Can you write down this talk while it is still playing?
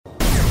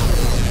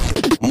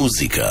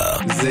המוזיקה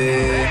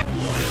זה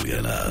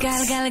גלגלצ.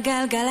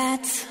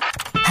 גלגלגלגלצ.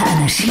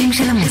 האנשים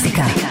של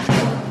המוזיקה.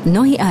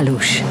 נוי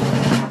אלוש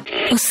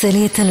עושה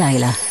לי את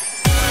הלילה.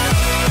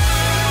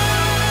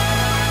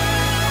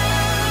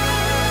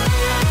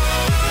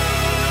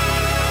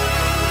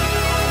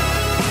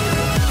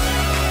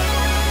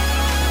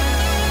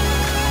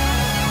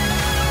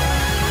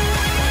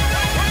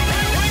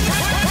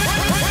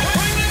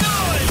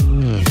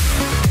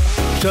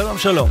 שלום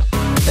שלום,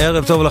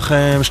 ערב טוב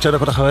לכם, 2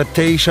 דקות אחרי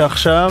 9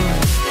 עכשיו,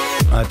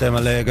 אתם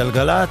על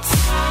גלגלצ,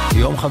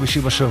 יום חמישי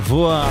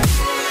בשבוע,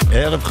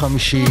 ערב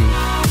חמישי,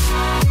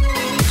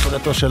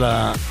 תחילתו של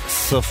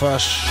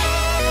הסופש,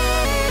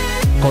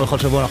 כל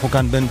שבוע אנחנו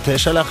כאן בין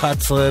 9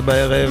 ל-11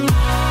 בערב,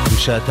 עם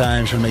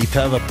שעתיים של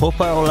מיטב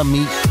הפופ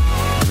העולמי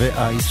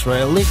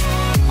והישראלי,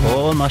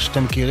 כל מה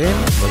שאתם מכירים,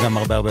 וגם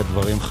הרבה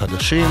דברים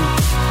חדשים,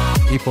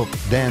 היפ-הופ,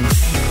 דנס,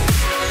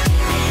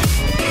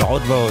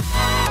 ועוד ועוד.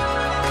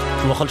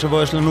 בכל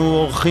שבוע יש לנו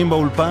אורחים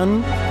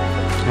באולפן.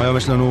 היום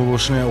יש לנו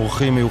 2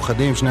 אורחים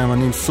מיוחדים, 2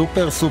 אמנים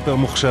סופר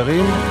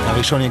מוכשרים.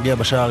 הראשון יגיע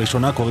בשעה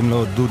הראשונה, קוראים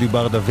לו דודי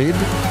ואלדד.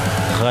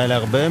 אחראי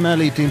להרבה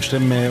מהלהיטים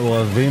שאתם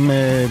אוהבים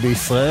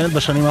בישראל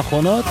בשנים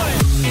האחרונות.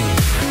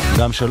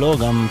 גם שלו,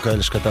 גם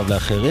כאלה שכתב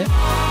לאחרים.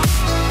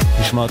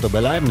 נשמע אותו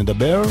בלייב,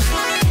 נדבר.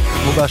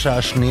 ובשעה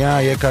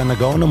השנייה יהיה כאן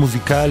הגאון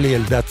המוזיקלי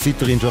אלוש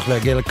ציטרין, שהולך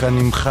להגיע לכאן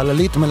עם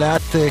חללית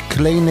מלאת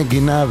כלי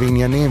נגינה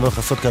ועניינים, והולך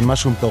לעשות כאן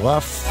משהו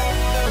מטורף.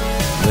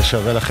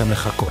 ושווה לכם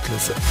לחכות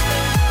לזה.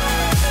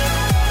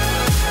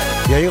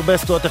 יאיר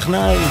בסטו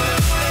הטכנאי,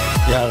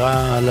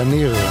 יערה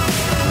לניר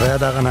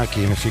וידר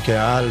ענקי, מפיקי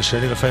העל,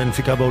 שלי רפאל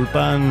מפיקה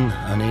באולפן,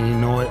 אני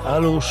נוי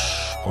אלוש,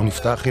 בואו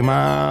נפתח עם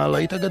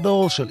הלהיט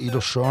הגדול של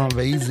אידו שוהם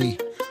ואיזי,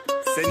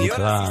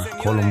 נקרא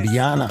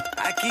קולומביאנה.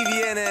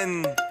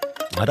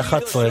 עד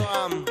 11.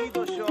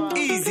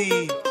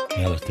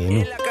 יאללה,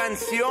 תהנו.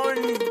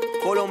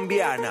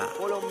 Colombiana.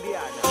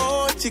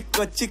 Oh,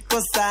 chico, chico,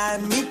 san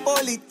mi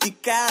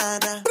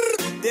politicana.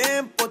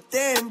 Tempo,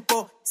 tempo,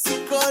 si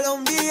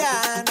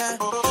colombiana.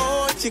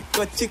 Oh,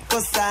 chico, chico,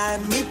 san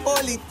mi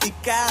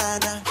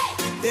politicana.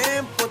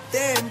 Tempo,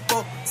 tempo,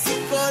 si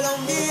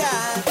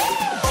colombiana.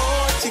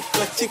 Oh,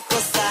 chico, chico,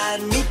 san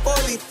mi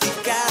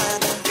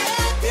politicana.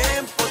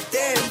 Tempo,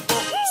 tempo,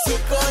 si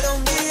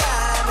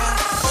colombiana.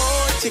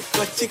 Oh,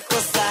 chico, chico,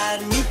 san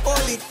mi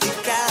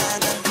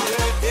politicana.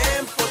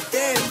 Tempo,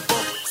 tempo.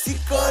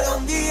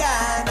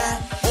 Colombiana.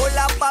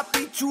 Hola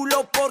papi chulo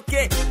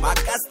porque ma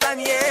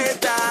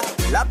castañeta.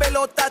 La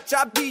pelota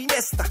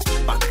chavinesta,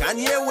 pa'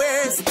 Kanye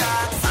West.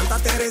 Santa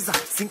Teresa,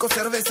 5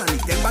 cervezas, ni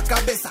tenga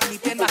cabeza. Ni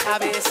tenga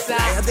cabeza.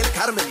 Playa del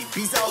Carmen y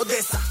Pisa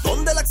Odessa.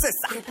 ¿Dónde la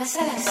accesa? ¿Qué pasa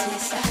la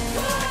accesa?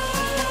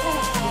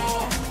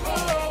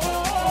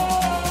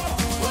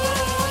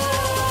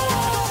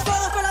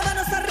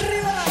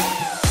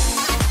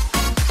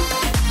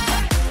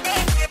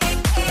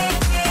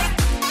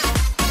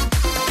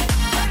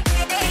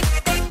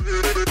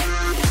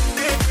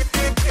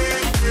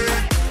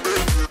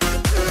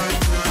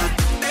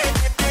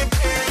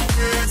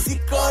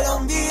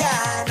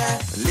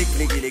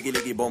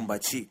 Bomba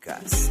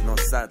chicas, no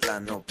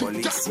saltan, no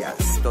policías,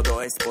 todo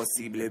es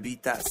posible,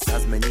 vitas,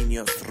 hazme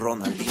niños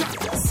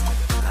Ronaldinhas.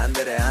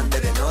 Andere,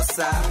 andere,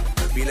 nosa,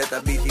 pileta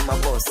víctima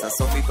bosa,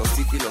 sofito,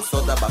 sífilo,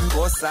 soda,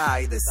 bacosa,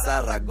 y de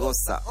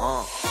Zaragoza,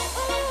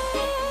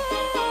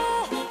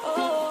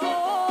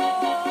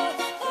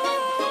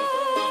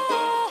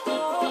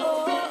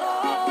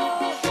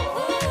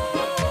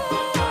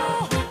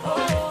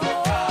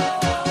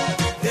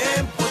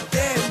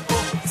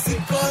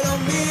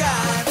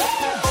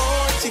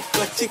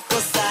 Chico,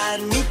 san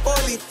mi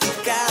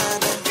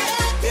politicana.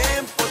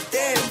 Tempo,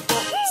 tempo,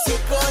 si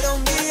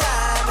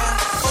colombiana.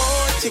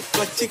 Oh,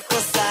 chico, chico,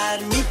 san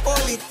mi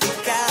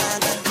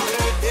politicana.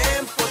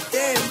 Tempo,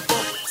 tempo,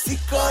 si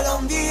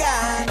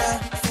colombiana.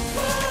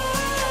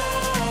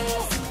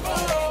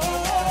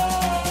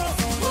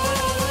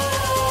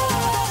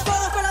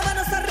 Todos con las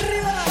manos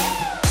arriba.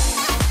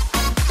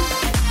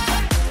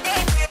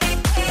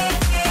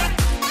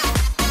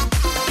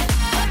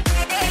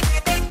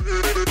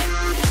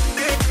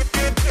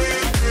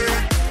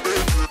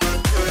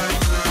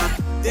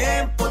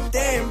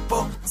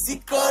 Si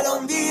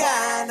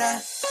colombiana.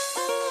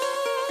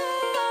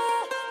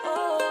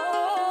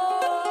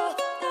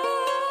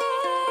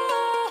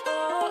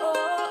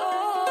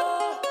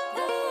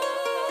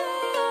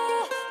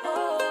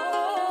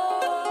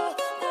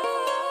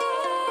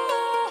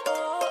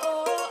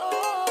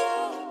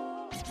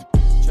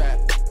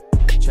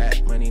 Trap,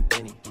 money,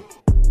 penny.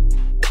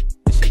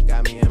 This shit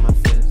got me in my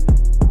feelings.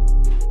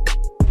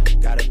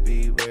 Gotta be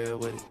real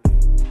with it.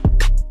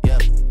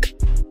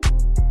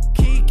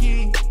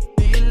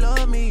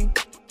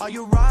 Are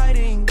you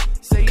riding?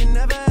 Say you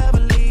never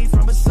ever leave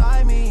from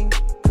beside me.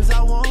 Cause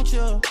I want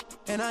you,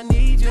 and I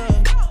need you.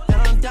 And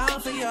I'm down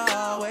for you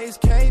always,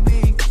 KB.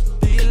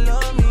 Do you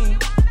love me?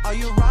 Are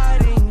you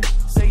riding?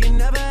 Say you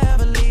never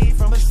ever leave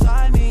from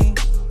beside me.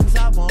 Cause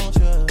I want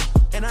you,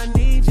 and I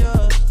need you.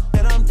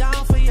 And I'm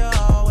down for you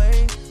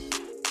always.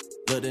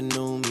 But the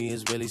new me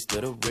is really really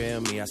still the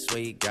real me. I swear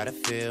you gotta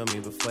feel me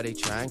before they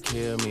try and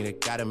kill me. They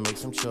gotta make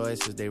some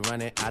choices, they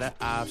running out of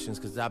options.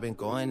 Cause I've been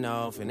going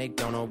off and they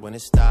don't know when to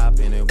stop.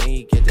 And when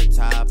you get to the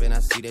top and I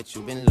see that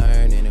you've been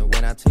learning. And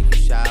when I take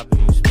you shopping,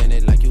 you spend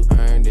it like you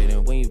earned it.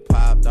 And when you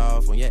popped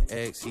off on your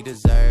ex, he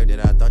deserved it.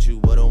 I thought you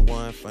would've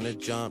won from the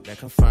jump, that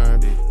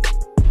confirmed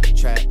it.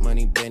 Trap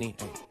money, Benny,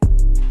 ay.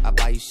 I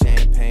buy you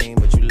champagne,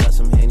 but you love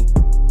some Henny.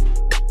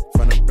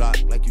 From the block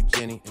like you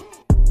Jenny, ay.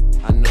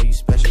 I know you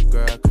special,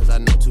 girl, cause I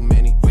know too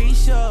many.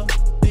 Risha,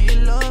 do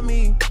you love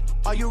me?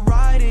 Are you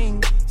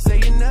riding? Say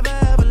you never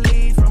ever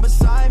leave from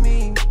beside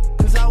me.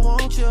 Cause I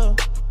want you,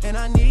 and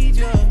I need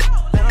you.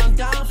 And I'm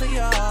down for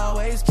you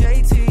always,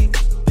 JT.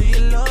 Do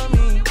you love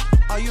me?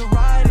 Are you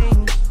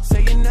riding?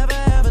 Say you never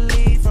ever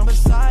leave from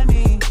beside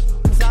me.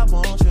 Cause I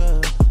want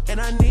you, and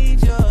I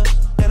need you.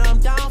 And I'm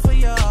down for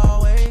you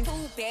always.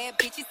 Two bad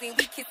bitches and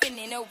we kissing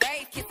in a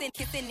wave.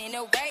 Kissing in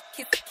a wave.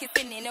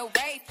 Kissing in a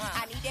wave.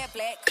 I need that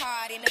black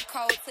card in the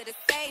code to the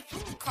safe.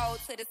 Code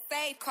to the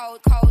safe.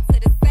 Code to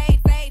the safe.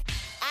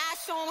 I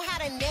show them how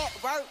to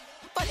network.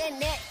 For that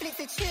Netflix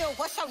and chill,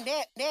 what's your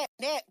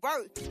net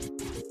worth?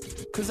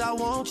 Cause I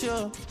want you,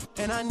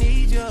 and I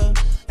need you.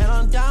 And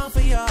I'm down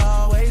for you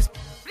always.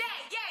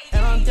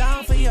 And I'm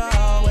down for you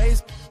always.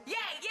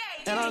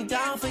 And I'm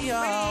down for you,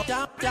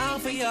 down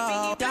for you,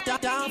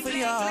 down for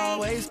you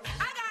always.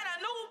 I got a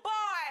new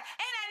boy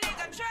and that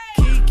nigga Trey.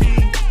 Kiki,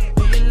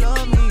 do you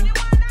love me?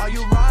 Are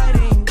you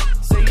riding?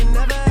 Say you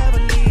never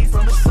ever leave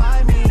from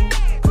beside me.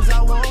 Cause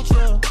I want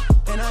you,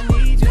 and I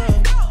need you.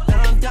 And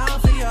I'm down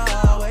for you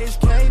always.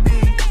 KB,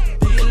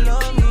 do you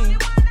love me?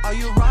 Are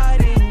you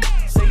riding?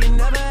 Say you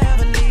never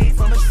ever leave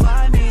from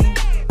beside me.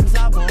 Cause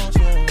I want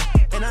you,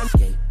 and I'm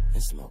skate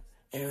and smoke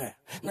and rap.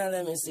 Now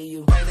let me see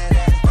you. Bring that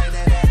ass, bring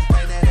that ass,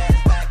 bring that ass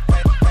back.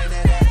 Bring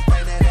that ass,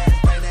 bring that ass,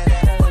 bring that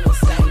ass. Now let me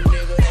see you.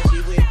 Nigga that she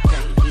with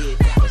can't get.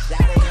 But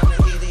shout it, I'ma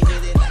hit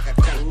it like I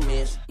can't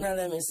miss. Now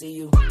let me see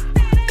you.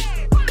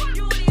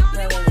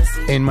 Now let me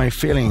see you. In My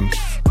Feelings,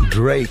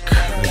 דרייק,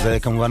 וזה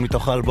כמובן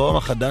מתוך האלבום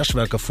החדש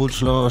והכפול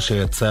שלו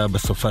שיצא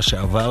בסופה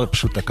שעבר,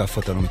 פשוט תקף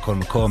אותנו מכל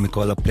מקום,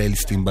 מכל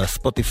הפלייליסטים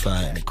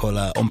בספוטיפיי, מכל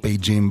ההום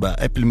פייג'ים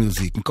באפל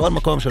מיוזיק, מכל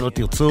מקום שלא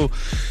תרצו.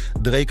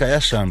 דרייק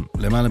היה שם,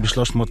 למעלה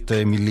ב-300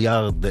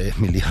 מיליארד,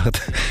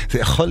 זה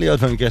יכול להיות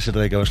במקרה של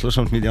דרייק, אבל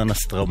 300 מיליון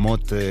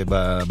הסטרמות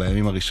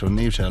בימים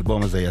הראשונים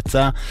שהאלבום הזה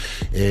יצא.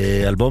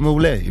 אלבום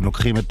מעולה, אם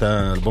לוקחים את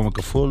האלבום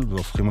הכפול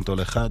והופכים אותו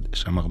לאחד,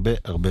 יש שם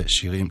הרבה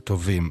שירים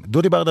טובים.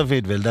 דודי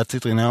ואלדד ואלדד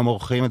ציטרין היום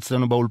אורחים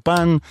אצלנו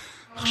באולפן.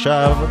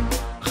 עכשיו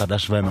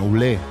חדש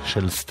והמעולה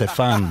של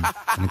סטפן,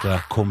 נקרא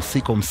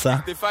קומסי קומסה.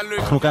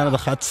 אנחנו כאן עד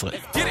 11.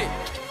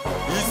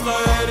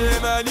 Israël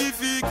est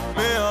magnifique,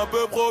 mais un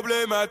peu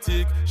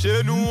problématique.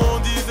 Chez nous on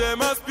disait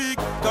m'aspic,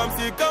 comme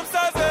si comme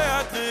ça c'est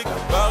un trick.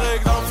 Par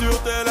exemple sur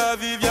Tel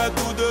Aviv y'a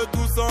tout de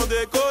tout sans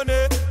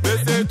déconner, mais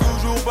c'est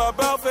toujours pas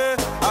parfait.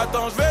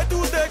 Attends je vais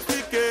tout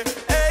expliquer.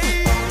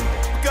 Hey,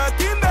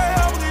 Katim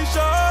Beyam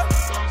Richard,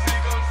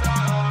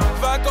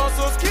 vacances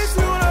au ski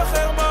sur le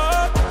Hermon.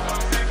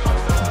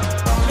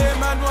 Les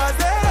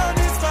mademoiselles en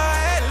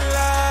Israël,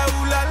 là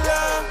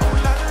oulala,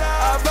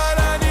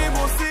 Avalani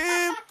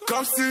Moussim.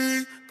 Comme si,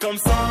 comme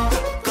ça,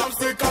 comme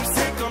si, comme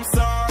si, comme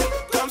ça,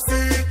 comme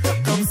si,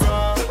 comme ça,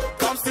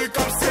 comme si,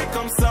 comme si,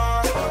 comme ça,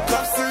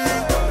 comme si,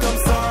 comme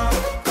ça,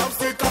 comme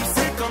si, comme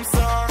si, comme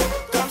ça,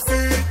 comme si,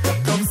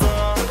 comme ça,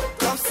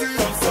 comme si,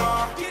 comme ça.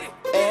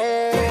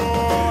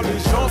 Oh, les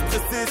gens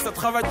stressés, ça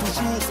travaille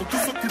toujours, sont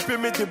tous occupés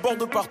mais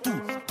débordent partout.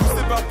 Tous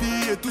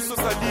s'éparpillent et tous se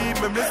salient,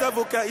 même les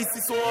avocats ici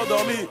sont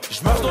endormis.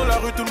 Je marche dans la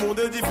rue, tout le monde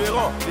est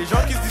différent. Les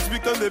gens qui se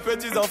disputent comme des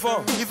petits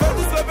enfants, ils veulent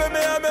tous lever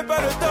mais à même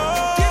pas le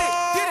temps.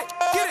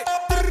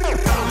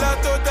 La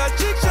totale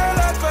chic chez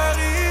la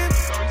farine,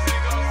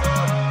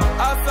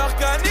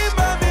 Asarkani,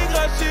 Mami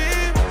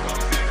Grachim.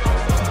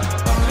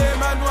 Les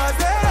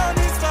mademoiselles en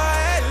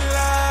Israël,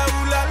 là,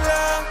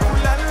 oulala,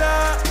 oulala,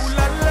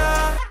 oulala.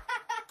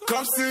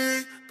 Comme si,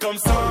 comme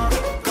ça,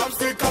 comme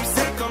si, comme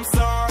si, comme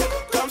ça,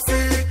 comme si,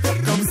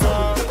 comme ça,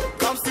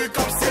 comme si,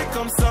 comme si,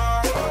 comme ça,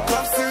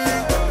 comme si,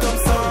 comme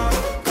ça,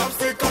 comme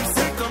si, comme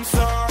si, comme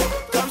ça,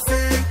 comme si,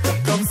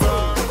 comme ça,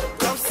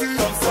 comme si,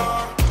 comme ça.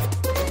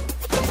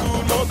 Tout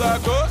le monde à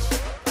gauche,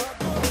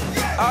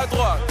 à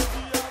droite,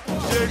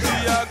 j'ai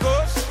dit à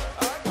gauche,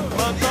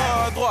 maintenant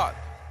à droite.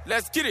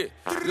 Let's get it.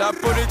 La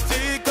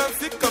politique comme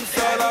ci, comme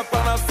ça, la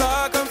panassa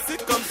comme ci,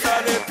 comme ça,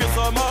 les pires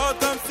remords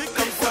comme ci,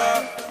 comme ça,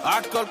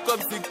 alcool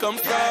comme ci, comme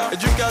ça,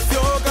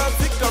 éducation comme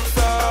ci, comme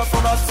ça,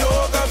 formation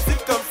comme ci,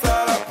 comme ça,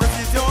 la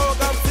précision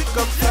comme ci,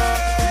 comme ça.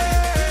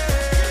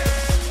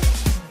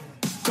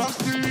 Comme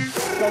ci,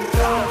 comme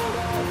ça,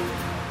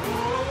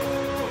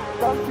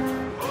 comme ci,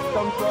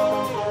 comme ça.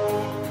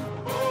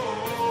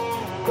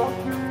 Comme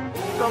ci,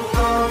 comme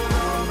ça.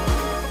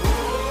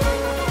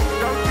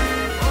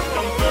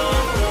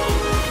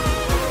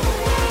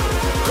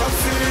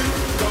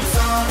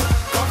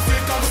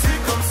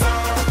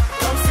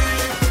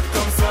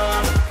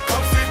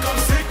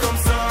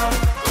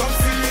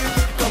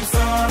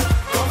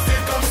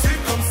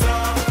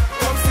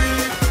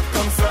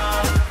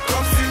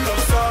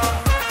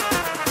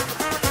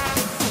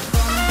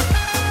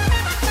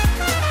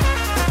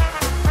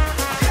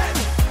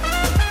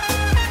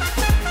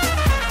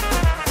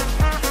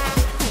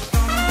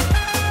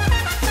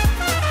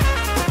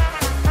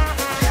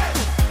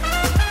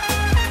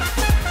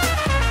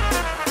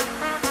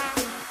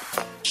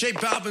 J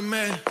Balvin,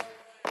 man.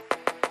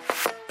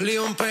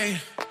 Leon Payne,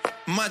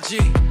 my G.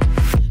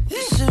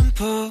 It's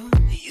simple,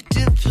 you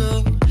diplo.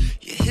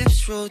 Your hips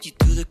roll, you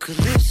do the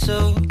calypso.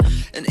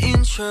 An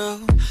intro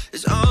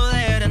is all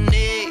that I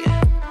need.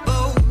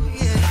 Oh,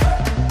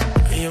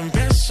 yeah. Y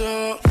empiezo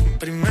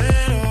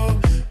primero.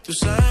 Tú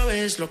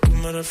sabes lo que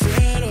me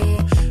refiero.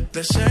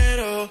 De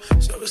cero,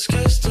 sabes que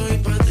estoy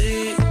pa'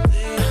 ti.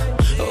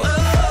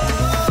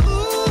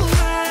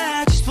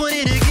 I just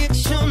wanted to get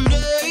your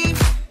name.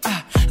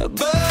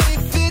 But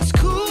if it's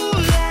cool,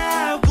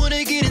 I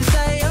wanna get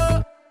inside your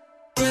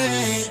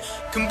brain.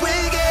 Can we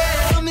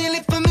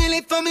get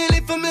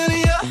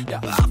familiar?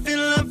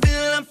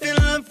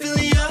 I'm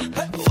feeling ya.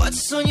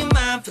 What's on your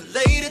mind for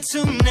later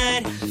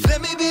tonight? Let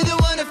me be the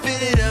one to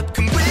fill it up.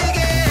 Can we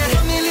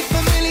get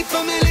familiar?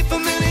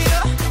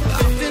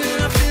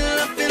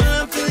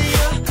 I'm feeling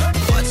ya.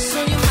 What's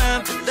on your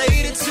mind for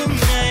later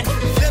tonight?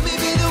 Let me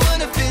be the one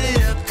to fill it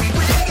up. Can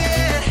we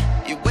get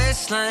your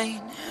waistline,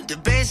 the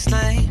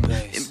baseline?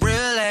 In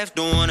real life,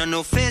 don't wanna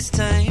know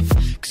FaceTime.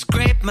 Cause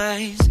great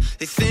minds,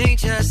 they think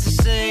just the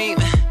same.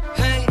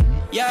 Hey,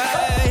 yeah.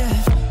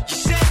 You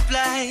shape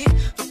like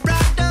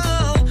vibrato,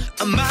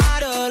 a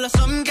model or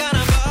some kind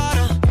of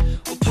bottle.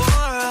 We'll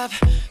pour up,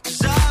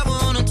 cause I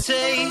wanna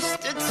taste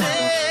the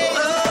taste.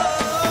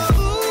 Oh,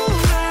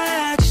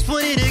 I just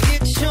wanted to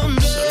get your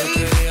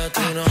name.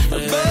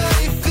 But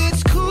if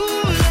it's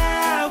cool,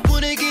 I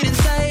wanna get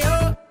inside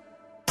your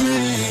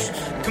brain.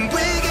 Can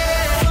we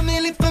get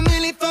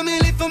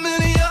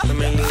familiar?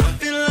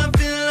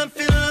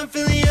 I'm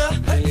feeling ya.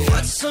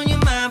 What's on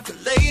your mind for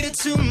later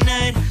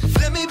tonight?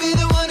 Let me be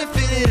the one to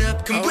fill it up.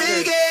 Can we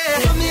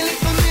get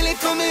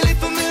familiar?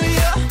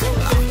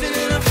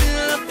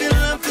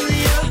 I'm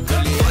feeling ya.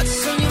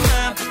 What's on your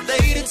mind for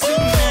later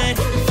tonight?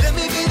 Let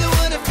me be the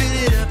one to fill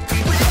it up. Can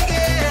we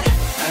get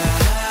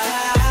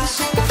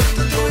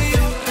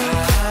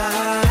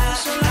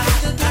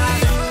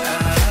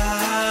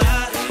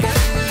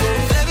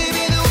let me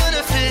be the one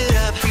to fill it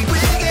up. Can we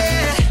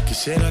get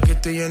Quisiera que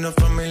tú y yo nos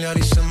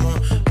familiaricemos.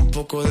 Un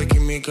poco de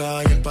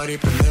química y el party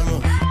prendemos.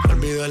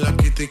 Olvida la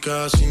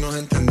crítica si nos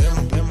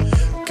entendemos.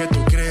 Que tú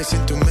crees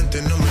en tu mente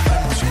no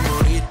metemos.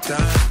 Señorita,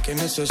 que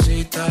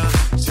necesita.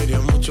 Sería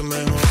mucho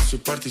mejor si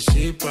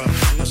participa.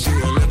 Así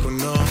de lejos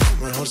no,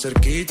 mejor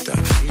cerquita.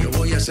 Yo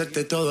voy a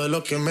hacerte todo lo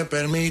que me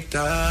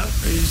permita.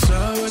 Y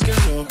sabes que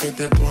lo que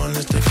te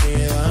pones te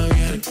queda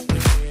bien.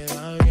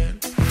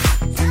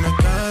 Y me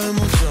cae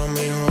mucho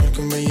mejor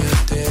que un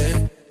billete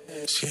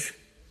de 100.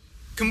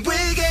 Can we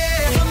get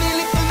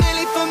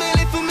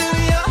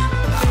familiar?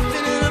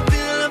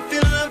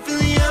 I'm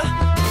feeling ya.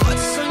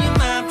 What's on your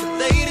mind for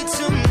later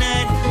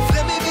tonight?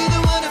 Let me be the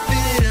one to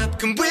fill it up.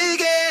 Can we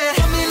get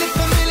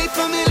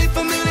familiar?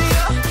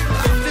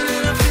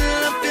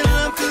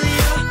 I'm feeling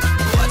ya.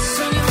 What's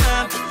on your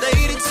mind for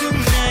later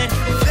tonight?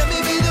 Let me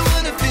be the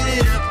one to fill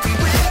it up. Can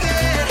we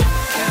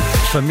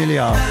get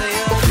פמיליה,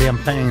 ליאם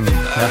פיין,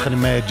 יחד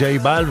עם ג'יי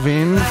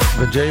בלווין,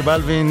 וג'יי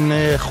בלווין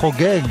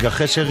חוגג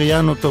אחרי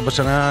שראיינו אותו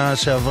בשנה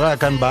שעברה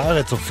כאן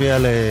בארץ, הופיע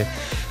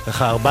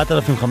לך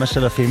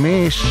 4,000-5,000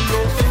 איש.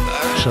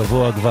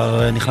 שבוע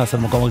כבר נכנס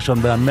למקום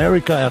ראשון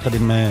באמריקה יחד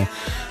עם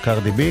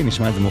קרדי בי,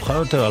 נשמע את זה מאוחר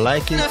יותר,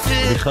 הלייקי.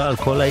 בכלל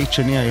כל האיט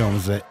שני היום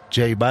זה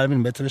ג'יי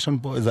בלווין, בעצם יש לנו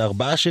פה איזה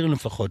 4 שירים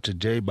לפחות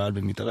שג'יי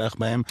בלווין מתארח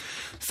בהם,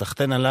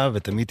 סחטן עליו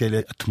ותמיד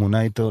תהיה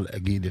התמונה איתו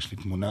להגיד יש לי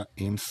תמונה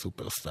עם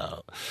סופרסטאר.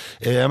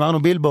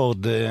 אמרנו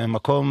בילבורד,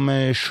 מקום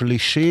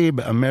שלישי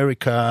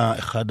באמריקה,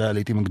 אחד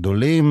הלהיטים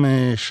הגדולים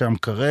שם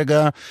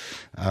כרגע,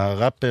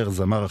 הראפר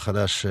זמר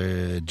החדש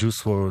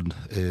ג'וס וורד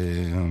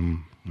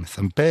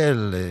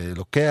מסמפל,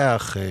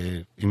 לוקח,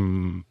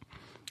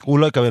 הוא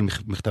לא יקבל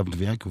מכתב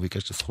תביעה כי הוא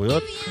ביקש את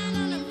הזכויות.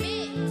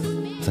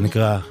 זה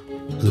נקרא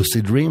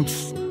Lucid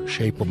Dreams,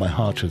 Shape of My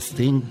Heart של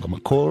סטינג,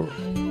 במקור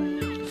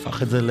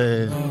הפך את זה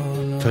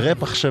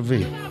לטראפ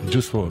עכשווי.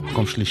 ג'וס וורד,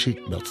 מקום שלישי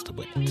בארצות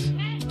הברית.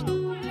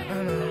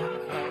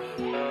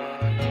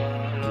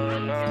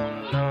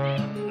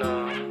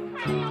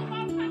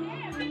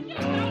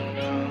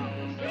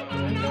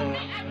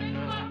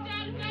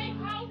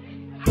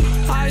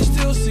 I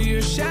still see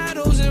your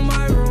shadows in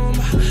my room.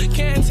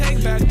 Can't take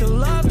back the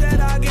love that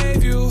I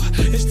gave you.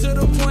 It's to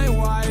the point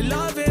where I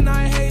love and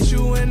I hate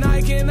you, and I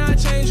cannot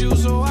change you,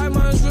 so I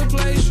must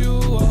replace you.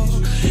 Oh,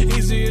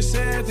 easier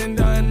said than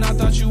done. I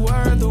thought you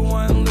were the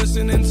one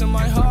listening to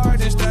my heart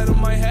instead of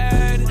my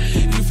head.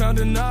 You found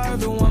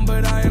another one,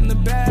 but I am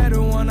the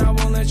better one. I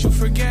won't let you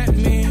forget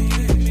me.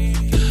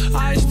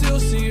 I still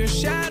see your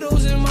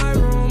shadows in my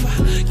room.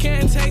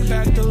 Can't take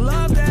back the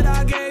love that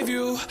I gave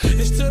you.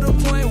 It's to the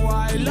point where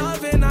I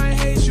love and I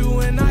hate you,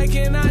 and I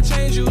cannot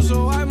change you, so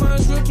I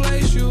must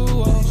replace you.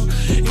 Oh,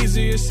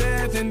 easier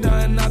said than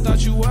done. I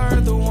thought you were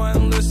the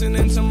one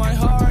listening to my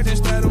heart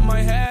instead of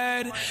my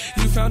head.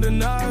 You found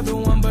another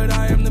one, but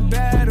I am the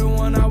better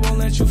one. I won't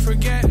let you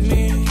forget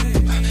me.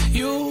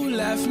 You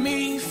left me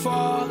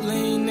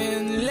falling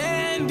and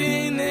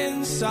landing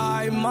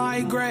inside my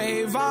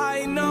grave.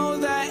 I know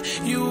that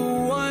you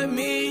want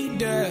me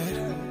dead.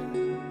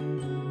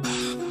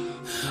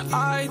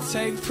 I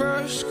take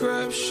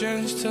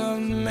prescriptions to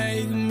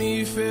make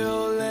me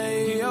feel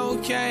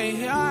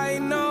okay. I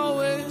know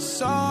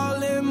it's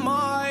all in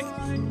my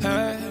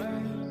head.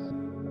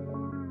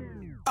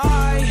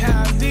 I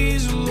have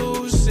these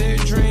lucid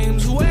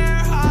dreams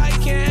where I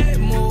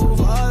can't move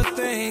a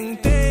thing,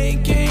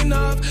 thinking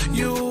of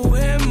you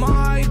in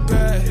my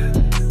bed.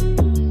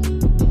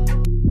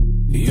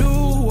 You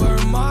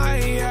were my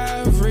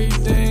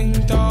everything,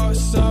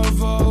 thoughts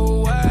of a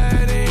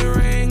wedding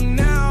ring.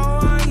 Now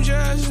I'm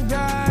just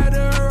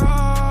better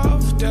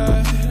off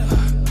dead.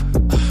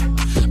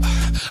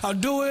 I'll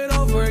do it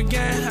over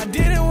again. I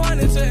didn't want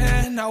it to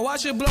end. Now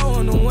watch it blow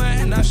in the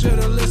wind. I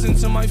should've listened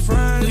to my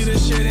friends. Leave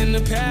this shit in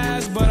the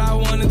past, but I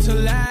wanted to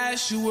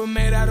last. You were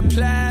made out of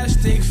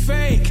plastic,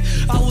 fake.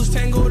 I was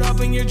tangled up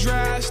in your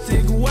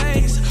drastic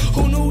ways.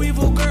 Who knew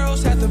evil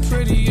girls had the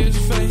prettiest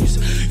face?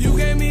 You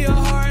gave me a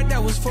heart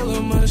that was full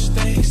of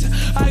mistakes.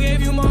 I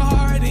gave you my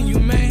heart and you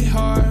made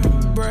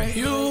heartbreak.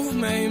 You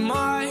made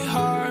my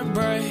heart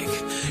break.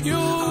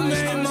 You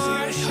made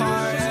my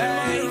heart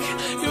ache.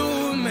 You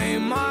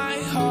made my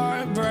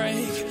heart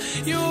break.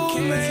 You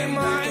made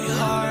my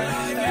heart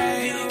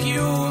ache.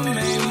 You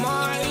made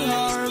my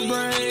heart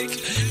break.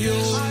 You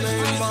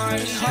made my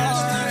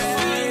heart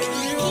ache.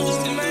 You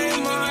made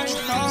my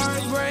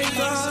heart break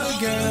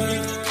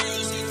again.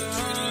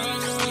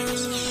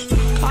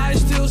 I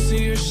still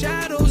see your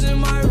shadows in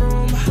my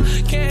room.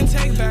 Can't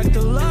take back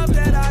the love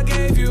that I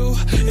gave you.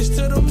 It's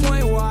to the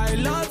point where I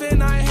love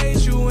and I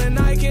hate you, and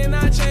I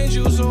cannot change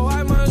you, so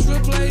I must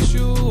replace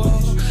you.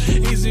 Oh,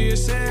 easier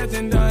said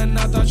than done.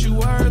 I thought you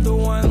were the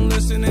one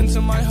listening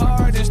to my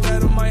heart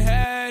instead of my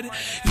head.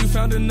 You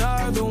found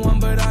another one,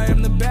 but I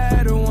am the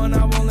better one.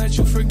 I won't let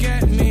you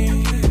forget me.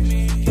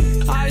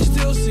 I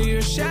still see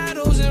your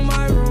shadows in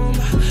my room.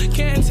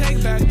 Can't take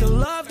back the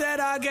love that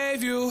I gave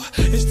you.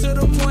 It's to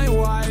the point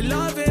where I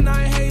love and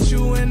I hate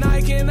you, and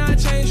I cannot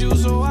change you,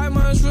 so I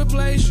must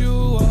replace you.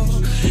 Oh,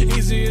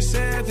 easier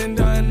said than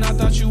done. I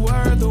thought you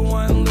were the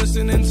one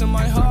listening to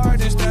my heart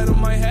instead of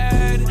my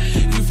head.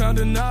 You found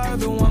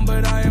another one,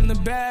 but I am the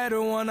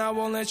better one. I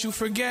won't let you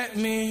forget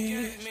me.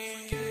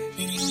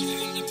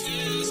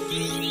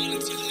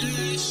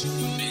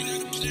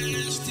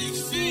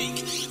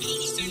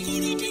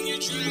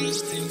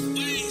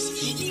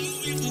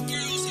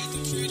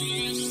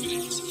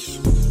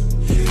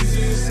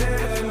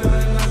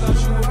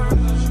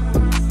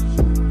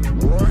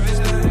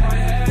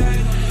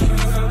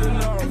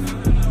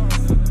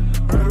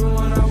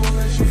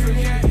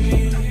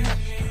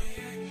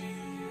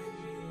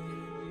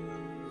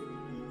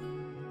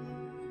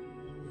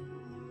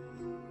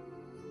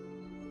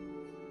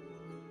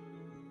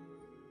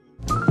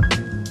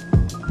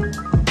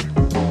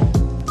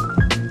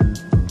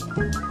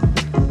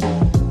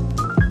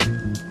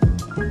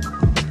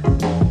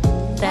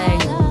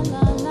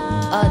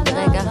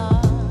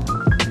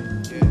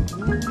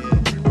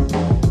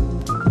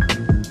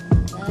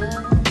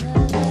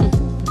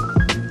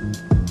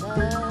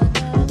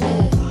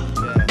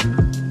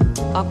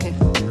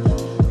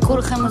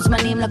 כולכם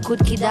מוזמנים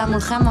לקוד קידה,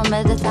 מולכם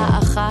עומדת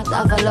האחת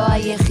אבל לא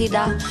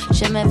היחידה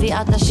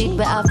שמביאה תשית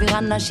באווירה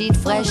נשית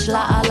פרש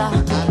לאללה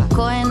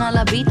כהן על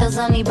הביט אז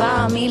אני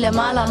באה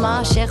מלמעלה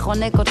מה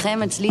שחונק אתכם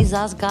אצלי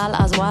זז קל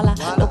אז וואלה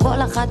לא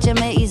כל אחת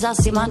שמעיזה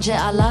סימן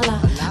שעלה לה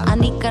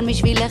אני כאן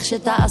בשבילך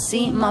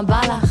שתעשי מה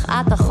בא לך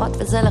את אחות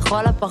וזה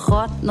לכל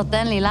הפחות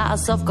נותן לי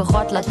לאסוף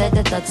כוחות לתת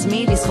את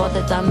עצמי לסחוט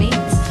את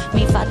המיץ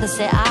מיפת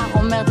השיער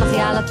אומרת לך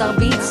יאללה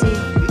תרביצי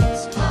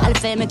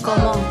אלפי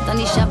מקומות,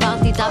 אני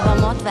שברתי את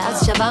הבמות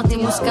ואז שברתי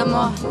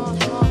מוסכמות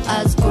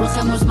אז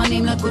כולכם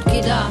מוזמנים לקוד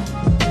קידה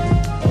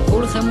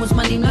כולכם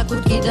מוזמנים לקוד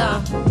קידה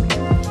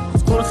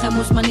אז כולכם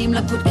מוזמנים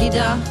לקוד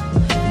קידה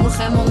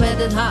מולכם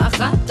עומדת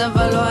האחת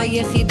אבל לא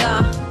היחידה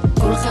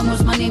כולכם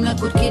מוזמנים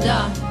לקוד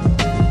קידה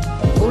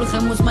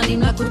כולכם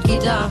מוזמנים לקוד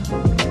קידה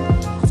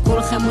אז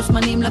כולכם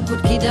מוזמנים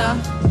לקוד קידה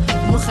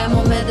מולכם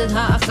עומדת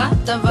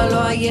האחת אבל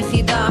לא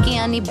היחידה כי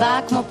אני באה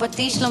כמו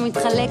פטיש לא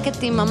מתחלקת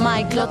עם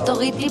המייק לא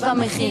תוריד לי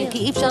במחיר כי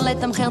אי אפשר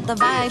לתמחר את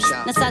הווייב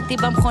נסעתי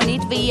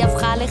במכונית והיא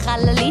הפכה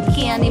לחללית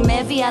כי אני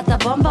מביאה את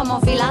הבומבה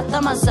מובילה את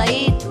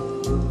המסעית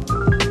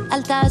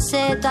אל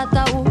תעשה את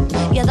הטעות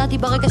ידעתי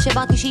ברגע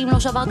שברתי שאם לא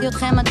שברתי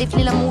אתכם עדיף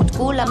לי למות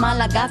כולם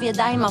על הגב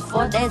ידיים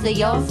עפות איזה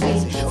יופי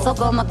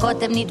פוגו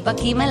מכות הם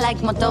נדבקים אליי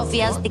כמו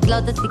טופי אז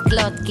תקלוט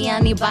ותקלוט כי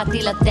אני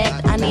באתי לתת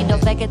אני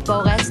דופקת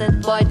פורסת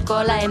פה את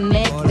כל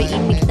האמת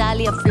ואם נקטע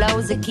לי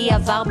הפלואו זה כי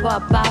עבר פה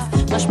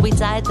הפף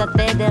משפריצה את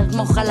התדר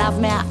כמו חלב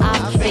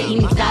מהאף ואם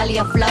נקטע לי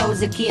הפלואו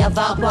זה כי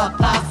עבר פה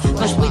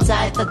הפף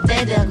משפריצה את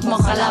התדר כמו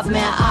חלב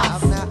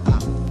מהאף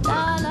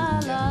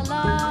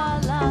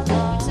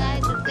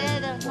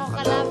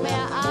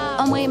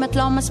אומרים את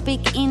לא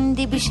מספיק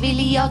אינדי בשביל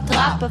להיות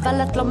ראפ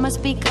אבל את לא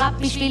מספיק ראפ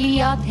בשביל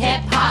להיות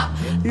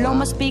הפ-הפ לא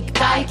מספיק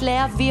טייט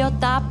להביא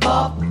אותה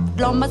פופ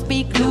לא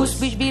מספיק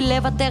לוס בשביל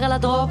לוותר על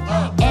הדרופ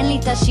אין לי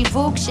את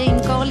השיווק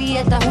שימכור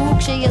לי את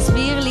ההוק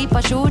שיסביר לי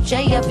פשוט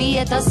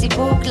שיביא את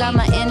הסיפוק.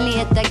 למה אין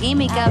לי את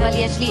הגימיקה אבל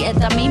יש לי את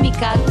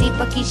המימיקה,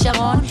 טיפה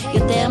כישרון,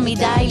 יותר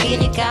מדי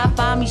ליריקה.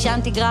 פעם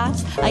ישנתי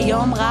גראס,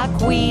 היום רק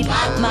וויד,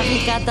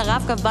 מחליקה את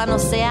הרב-קו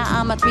בנוסע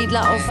המתמיד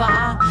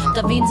להופעה.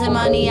 תבין זה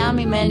מה נהיה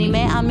ממני,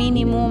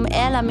 מהמינימום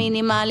אל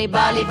המינימלי.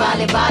 בא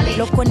לי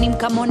לא קונים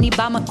כמוני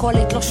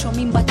במכולת, לא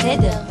שומעים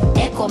בתדר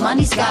אקו, מה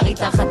נסגר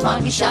איתך? את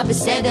מרגישה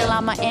בסדר?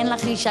 למה אין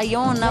לך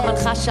רישיון אבל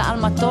חשה על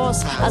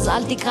מטוס? אז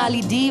אל תקרא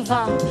לי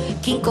דיבה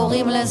כי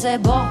קוראים לזה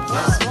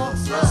בוס.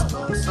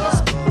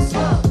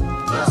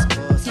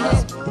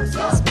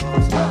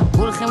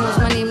 כולכם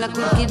מוזמנים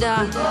לקודקידה,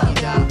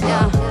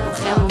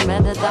 כולכם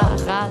עומדת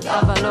האחת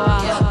אבל לא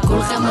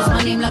כולכם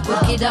מוזמנים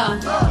לקודקידה,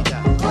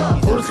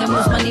 כולכם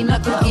מוזמנים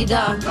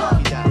לקודקידה,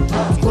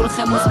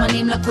 כולכם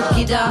מוזמנים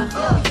לקודקידה,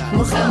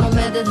 כולכם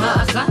עומדת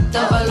האחת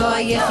אבל לא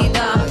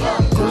היחידה.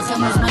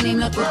 כולכם מוזמנים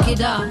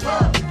לקודקידה,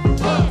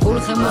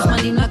 כולכם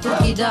מוזמנים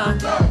לקודקידה,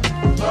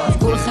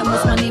 כולכם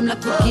מוזמנים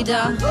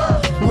לקודקידה,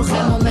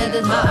 כולכם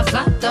עומדת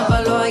האחת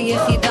אבל לא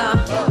היחידה.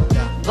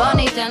 בוא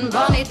ניתן בוא,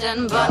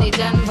 בוא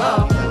ניתן בוא,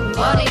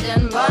 בוא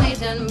ניתן בוא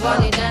ניתן בוא, בוא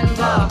ניתן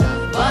בוא,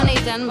 בוא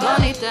ניתן בוא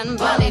ניתן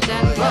בוא,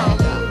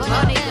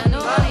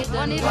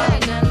 בוא ניתן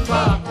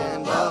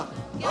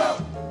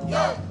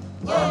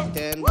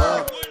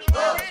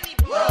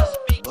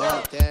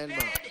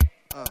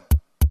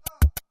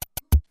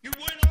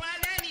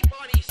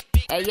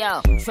Hey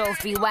yo,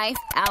 trophy wife,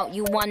 out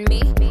you won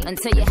me.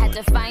 Until you had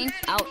to find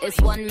out it's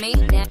one me.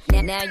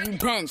 Now you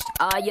benched,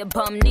 all your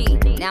bum knee.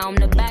 Now I'm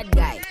the bad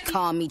guy,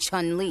 call me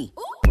Chun-Li.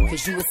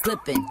 Cause you was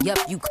slipping, yup,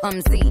 you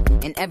clumsy.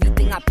 And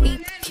everything I peep,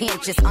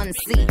 can't just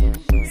unsee.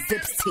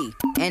 Zips tea,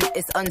 and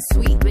it's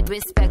unsweet. With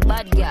respect,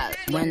 bad girl,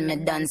 when me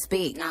done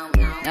speak.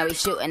 Now we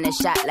shooting a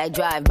shot like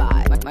drive-by.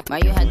 Why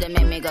you had to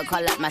make me go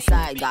call up my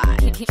side guy?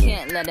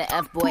 Can't let a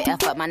F-boy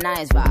F up my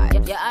nice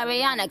vibe. You're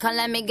Ariana, come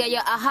let me get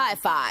you a high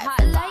five.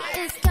 The light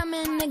is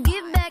coming to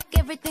give back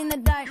everything the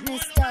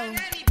darkness stole.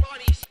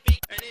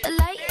 The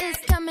light is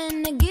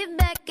coming to give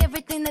back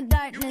everything the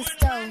darkness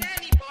stole.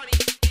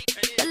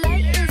 The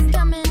light is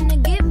coming to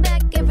give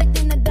back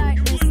everything the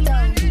darkness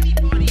stole.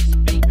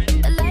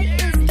 The light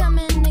is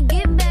coming to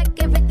give back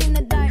everything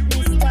the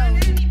darkness stole.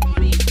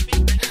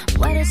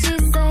 What did she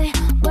say?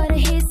 What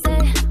did he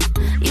say?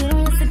 You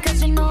don't listen cause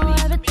you know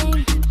everything.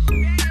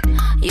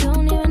 You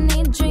don't even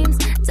need dreams.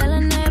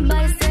 Telling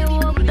everybody stay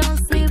woke, don't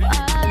sleep.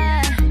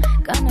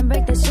 Gonna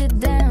break that shit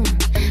down.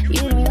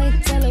 You don't wait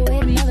till I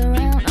wait another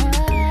round.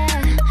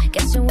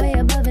 Guess you're way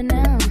above it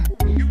now.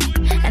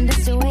 And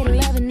that's your way to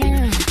love it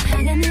now. I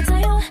can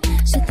tell you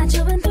shit that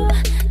you've been through.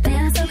 They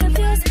are so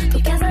confused. Who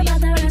cares about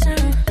the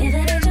rational? If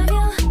it ain't your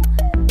view,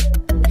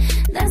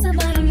 that's the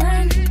bottom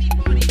line.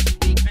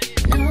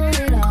 Know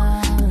it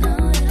all.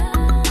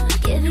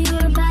 Give you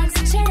a box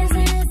of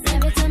chances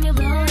every time you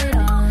blow it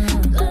all.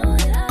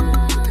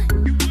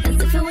 As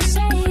if it was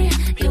shady,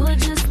 you would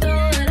just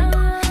throw it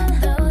all.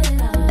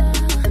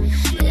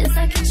 It's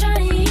like you're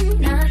trying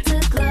not to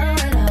glow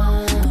it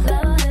all.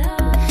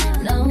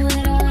 Know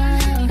it all.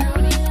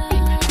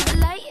 The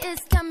light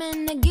is coming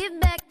to give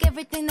back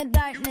everything the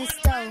darkness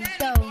stole.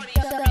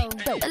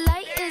 The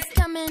light is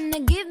coming to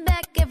give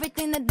back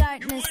everything the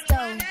darkness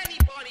stole.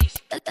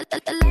 The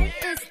light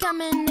is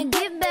coming to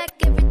give back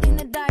everything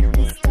the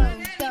darkness stole.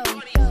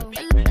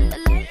 The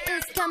light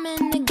is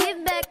coming to give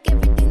back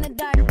everything the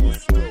darkness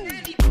stole.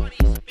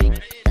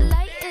 The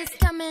light is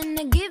coming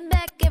to give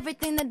back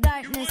everything the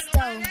darkness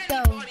stole.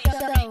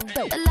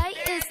 The light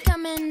is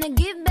coming to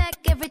give back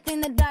everything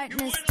the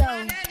darkness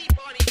stole.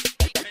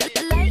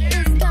 The light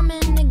is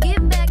coming to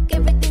give back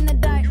everything the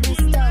darkness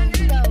stole.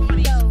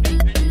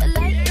 The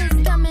light is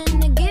coming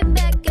to give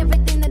back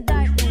everything the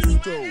darkness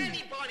stole.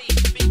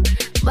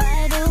 Why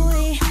do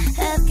we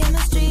have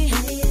chemistry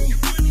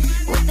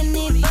with the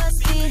need for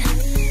speed?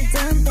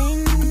 Doing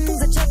things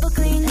that triple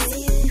clean,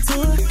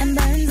 tour and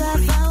burns our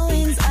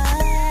followings.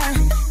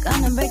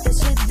 Gonna break this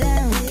shit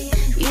down.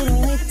 You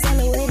don't wait till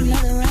I wait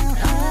another round.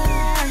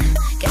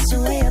 Guess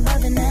you're way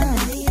above it now.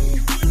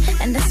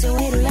 And that's your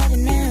way to love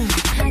it now.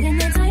 I can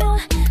tell you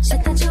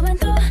shit that you've been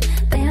through.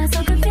 They are so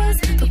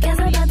confused. Who cares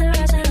about the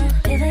rational?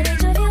 If it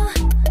ain't your view,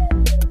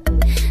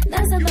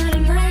 that's the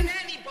bottom line.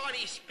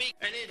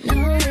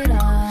 Know it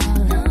all.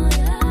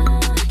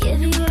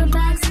 Give you a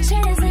box of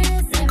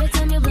chances every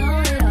time you blow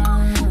it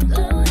all.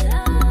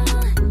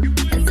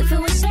 As if it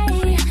was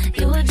shady,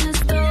 you would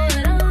just throw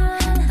it all.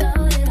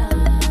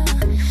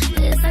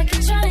 It's like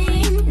you're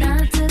trying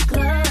not to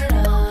glow it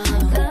all.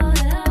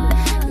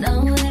 Know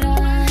it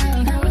all.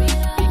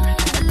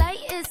 The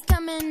light is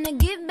coming to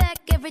give back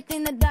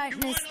everything the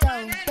darkness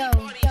stole.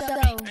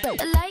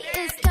 The light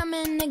is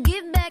coming to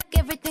give back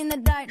everything the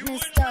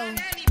darkness stole.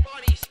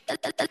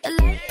 The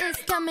light is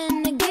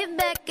coming to give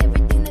back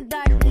everything the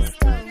darkness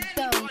stole.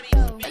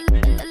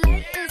 The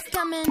light is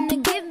coming to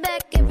give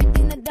back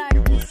everything the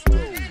darkness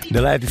stole.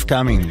 The Light is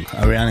Coming,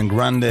 אריאנה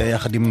גרנדה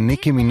יחד עם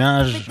ניקי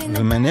מינאז',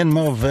 ומעניין מה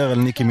עובר על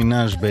ניקי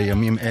מינאז'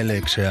 בימים אלה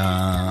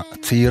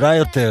כשהצעירה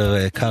יותר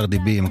קארדי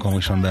בי, מקום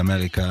ראשון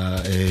באמריקה,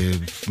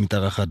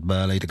 מתארחת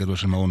בלהיט הגדול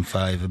של מרון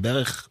 5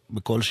 ובערך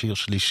בכל שיר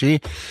שלישי,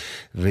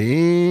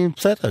 והיא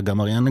בסדר,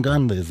 גם אריאנה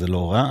גרנדה זה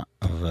לא רע,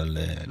 אבל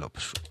לא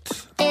פשוט.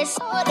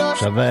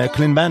 עכשיו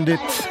קלין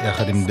בנדיט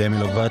יחד עם דמי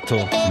לובטו,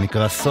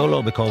 נקרא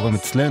סולו, בקרוב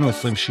אצלנו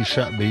 26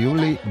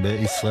 ביולי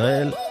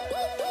בישראל.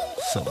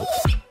 סולו.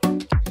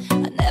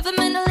 Never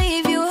meant to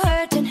leave you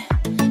hurting.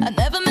 I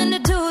never meant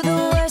to do the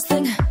worst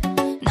thing.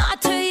 Not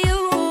to you.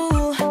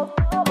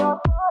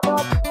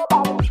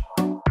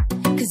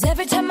 'Cause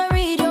every time I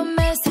read your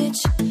message,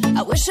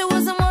 I wish I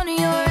wasn't one of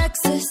your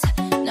exes.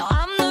 Now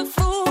I'm the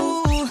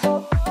fool.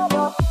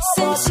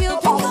 Since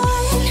you've been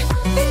gone,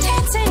 been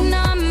dancing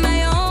on my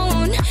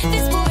own.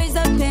 These boys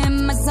up in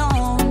my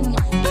zone,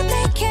 but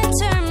they can't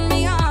turn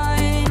me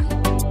on.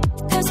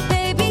 'Cause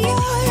baby,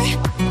 you're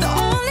the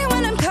only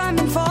one I'm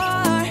coming for.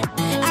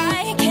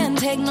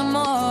 No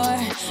more,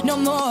 no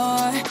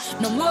more,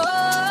 no more.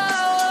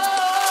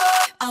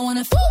 I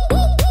wanna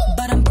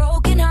but I'm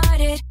broken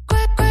hearted.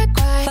 Cry, cry,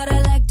 cry. But I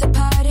like to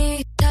party.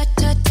 Touch,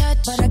 touch, touch.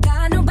 But I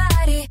got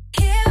nobody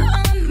here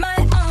on my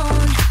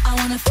own. I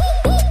wanna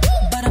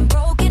but I'm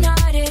broken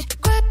hearted.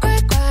 Cry, cry,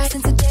 cry.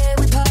 Since the day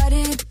we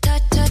parted.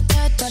 Touch, touch,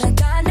 touch. But I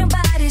got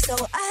nobody, so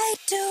I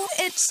do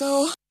it so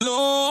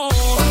low.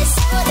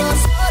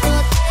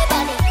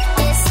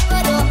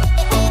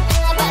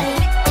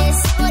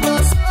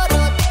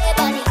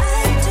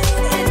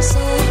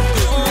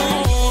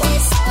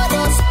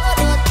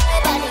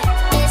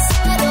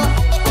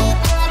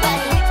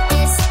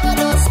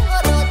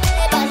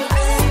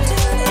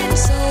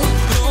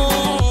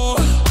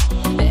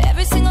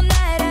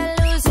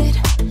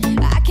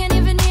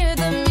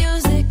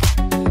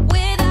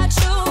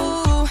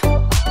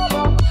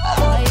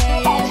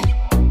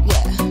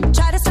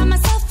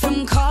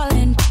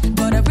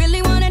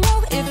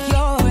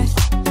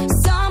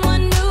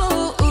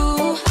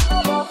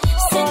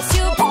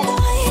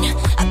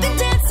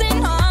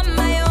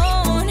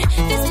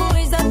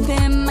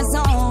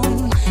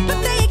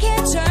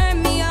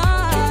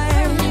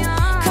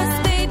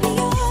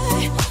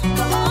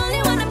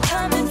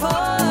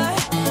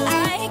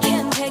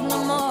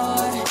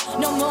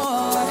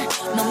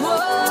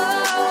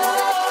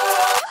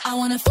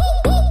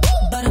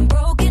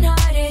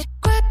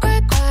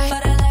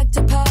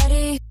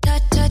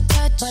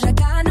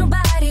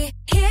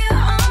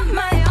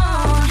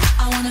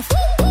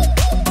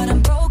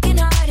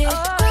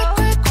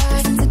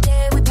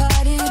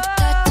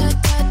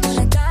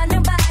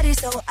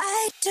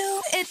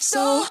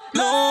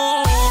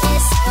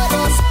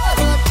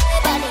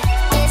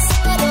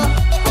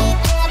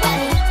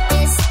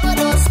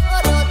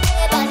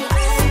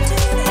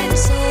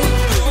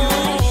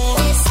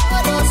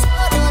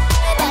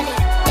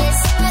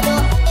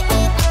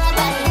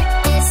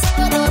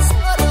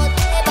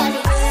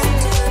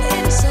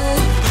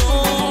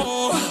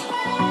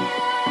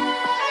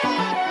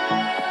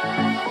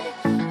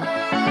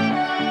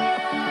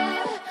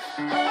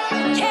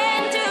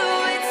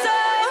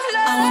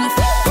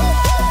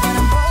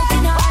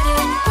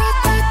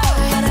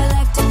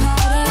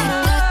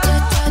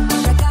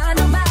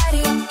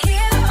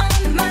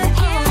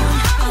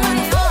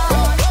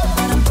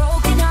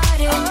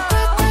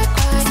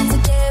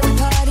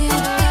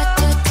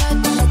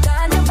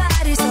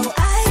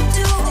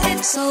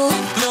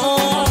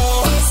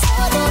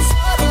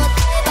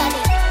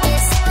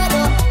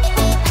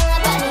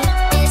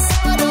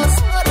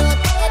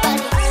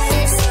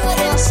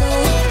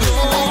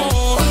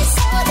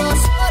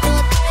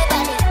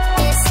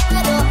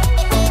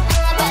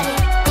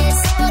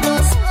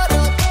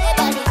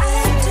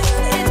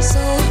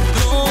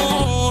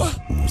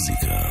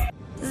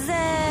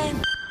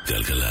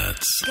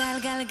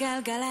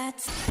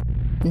 גלגלצ.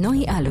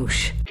 נוי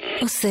אלוש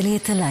עושה לי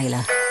את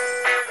הלילה.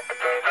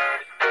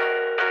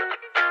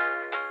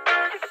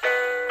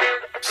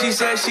 She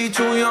said she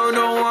too young,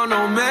 don't want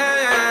no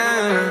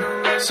man,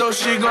 so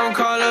she gon'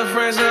 call her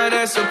friends, now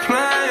that's a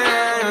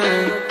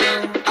plan.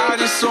 I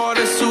just saw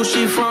the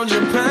sushi from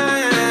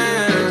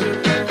Japan.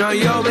 Now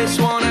yo bitch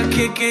wanna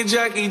kick it,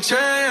 Jackie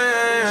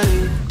Chan.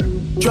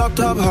 Drop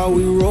top, how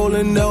we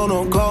rollin' down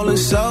on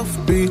Collins South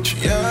Beach.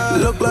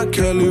 Yeah. Look like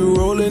Kelly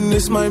rollin',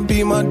 this might be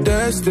my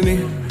destiny.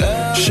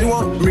 Yeah. She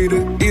want me to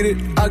eat it,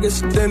 I guess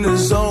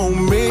dinner's on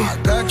me. I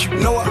got you.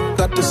 Know I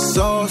got the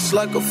sauce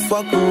like a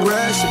fucking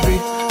recipe.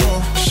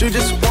 She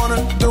just wanna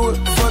do it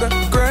for the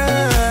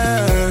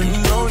grand.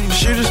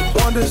 She just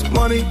want this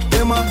money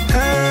in my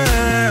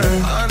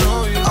hand.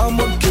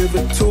 I'ma give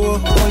it to her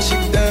when she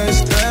dance,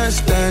 dance,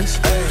 dance.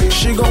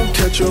 She gon'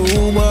 catch a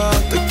Uber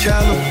out the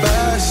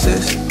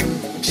Calabasas.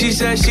 She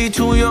said she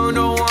too young,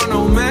 don't want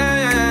no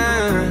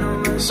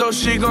man, so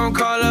she gon'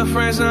 call her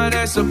friends, now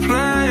that's a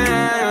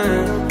plan.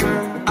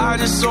 I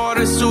just saw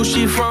the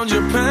sushi from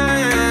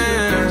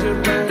Japan.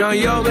 Now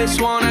yo bitch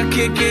wanna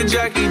kick it,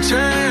 Jackie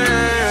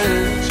Chan.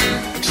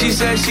 She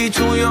said she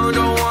too young,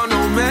 don't want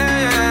no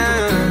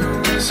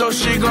man, so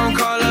she gon'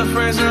 call her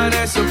friends, now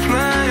that's a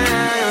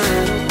plan.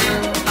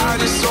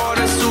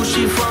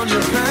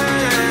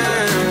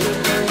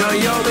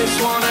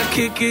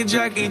 kick it,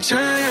 Jackie Chan.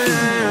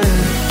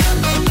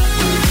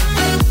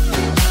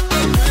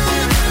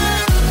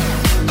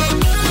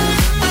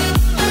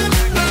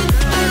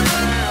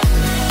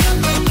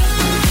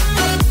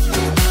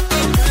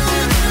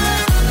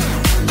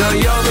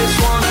 Yo, bitch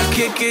wanna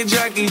kick it,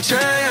 Jackie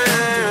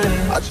Chan.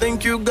 I think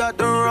you got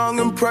the wrong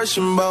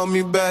impression about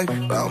me back.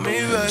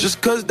 Just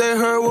cause they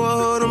heard what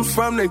hood I'm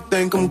from, they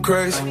think I'm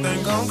crazy.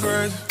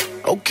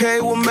 Okay,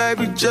 well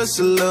maybe just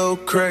a little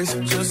crazy.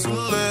 Just a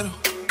little.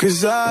 Cause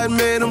I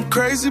admit I'm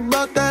crazy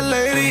about that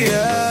lady,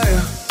 yeah.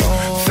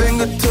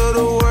 Finger to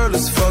the world,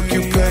 let's fuck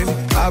you, baby.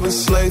 I've been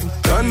slaving,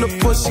 done the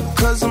pussy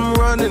cause I'm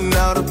running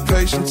out of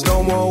patience. No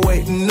more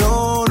waiting, no,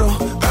 no.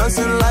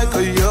 Bouncing like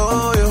a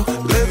yo-yo.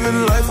 Living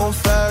life on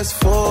fast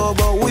forward,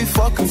 but we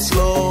fucking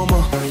slow-mo,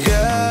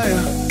 yeah,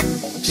 yeah.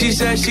 She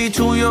said she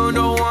too young,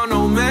 don't want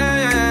no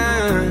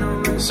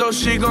man. So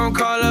she gon'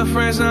 call her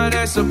friends, now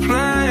that's a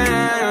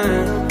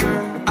plan.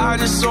 I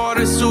just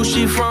ordered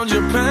sushi from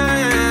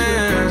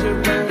Japan.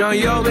 Now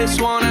yo bitch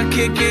wanna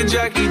kick it,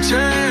 Jackie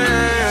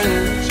Chan.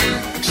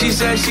 She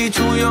said she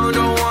too young,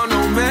 don't want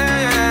no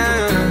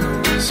man.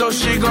 So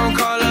she gon'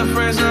 call her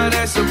friends, now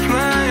that's a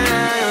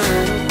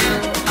plan.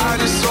 I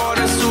just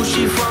ordered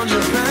sushi from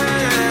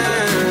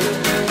Japan.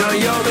 Now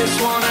yo bitch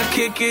wanna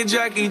kick it,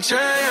 Jackie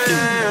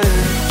Chan.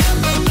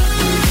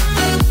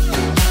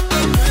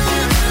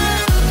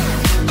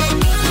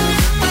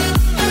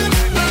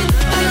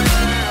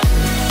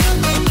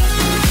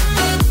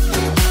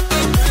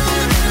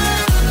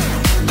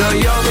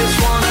 Yo, bitch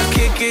wanna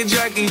kick it,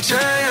 Jackie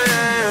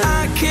Chan.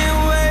 I can't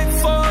wait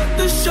for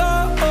the show.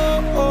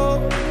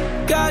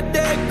 Got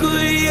that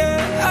good,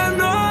 yeah, I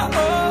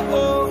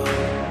know.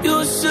 You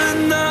should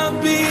not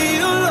be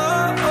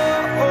alone.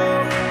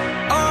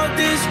 All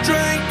this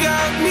drink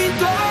got me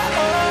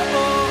gone.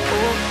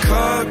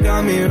 Car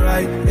got me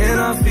right, and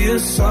I feel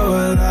so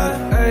alive.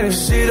 Hey,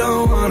 she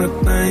don't wanna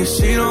think,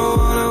 she don't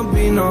wanna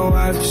be no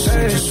wife. She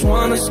just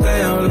wanna stay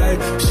up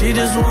late, she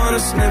just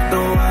wanna sniff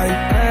the white.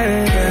 Hey,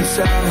 can't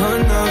tell her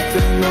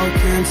nothing, no,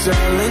 can't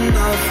tell her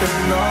nothing,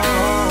 no.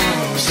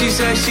 She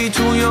said she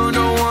too young,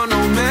 don't want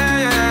no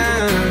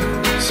man.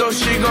 So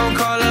she gon'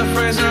 call her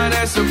friends, now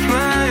that's a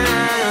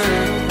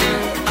plan.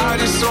 I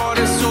just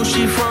ordered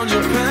sushi from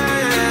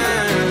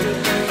Japan.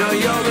 Now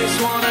yo bitch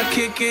wanna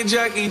kick it,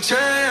 Jackie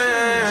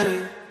Chan.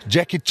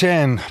 ג'קי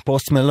צ'ן,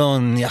 פוסט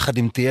מלון, יחד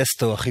עם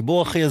טיאסטו,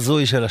 החיבור הכי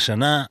הזוי של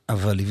השנה,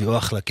 אבל הביאו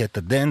אחלה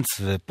קטע דנס,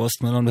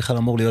 ופוסט מלון בכלל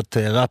אמור להיות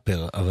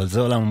ראפר, אבל זה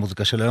עולם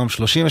המוזיקה של היום.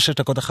 36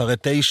 דקות אחרי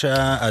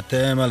 9,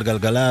 אתם על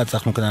גלגלת,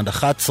 אנחנו כאן עד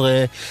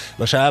 11,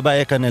 בשעה הבאה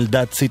יהיה כאן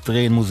אלדד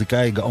ציטרין,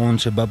 מוזיקאי גאון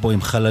שבא פה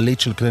עם חללית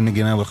של כלי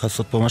נגינה, והולך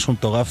לעשות פה משהו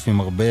מטורף עם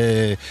הרבה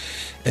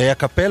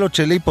הקפלות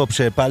של היפ-הופ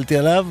שהפלתי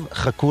עליו,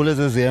 חכו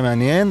לזה, זה יהיה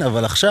מעניין,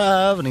 אבל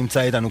עכשיו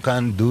נמצא איתנו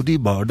כאן דודי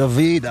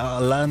ואלדד,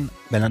 אהלן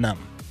בן אדם.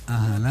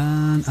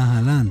 אהלן,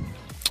 אהלן.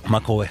 מה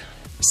קורה?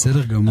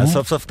 בסדר גמור. אז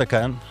סוף סוף אתה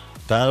כאן.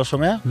 אתה לא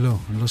שומע? לא,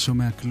 אני לא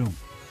שומע כלום.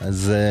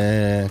 אז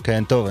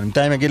כן, טוב. אני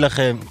בינתיים אגיד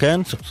לכם,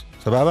 כן?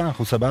 סבבה?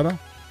 אנחנו סבבה?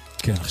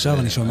 כן, עכשיו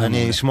אני שומע.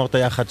 אני אשמור את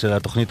היחד של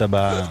התוכנית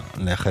הבאה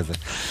לאחרי זה.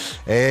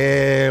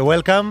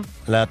 וולקאם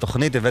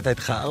לתוכנית, הבאת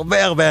איתך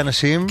הרבה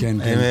אנשים. כן,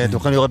 כן. אתם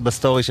יכולים לראות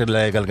בסטורי של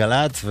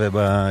גלגלץ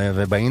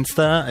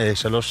ובאינסטה,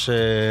 3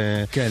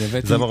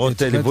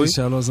 זמרות ליווי. הבאתי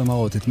 3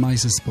 זמרות, את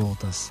מייסה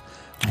ספורטס,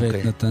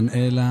 ואת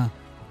נתנאלה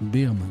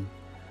בירמן,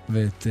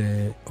 ואת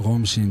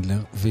רום שינדלר,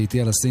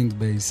 ואיתי על הסינט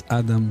בייס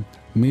אדם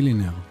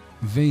מילינר,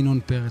 ואינון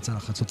פרץ על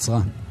החצוצרה.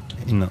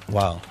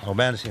 וואו,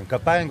 הרבה אנשים.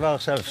 כפיים כבר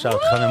עכשיו, אפשר,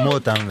 תחממו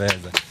אותם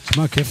ואיזה.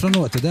 שמע, כיף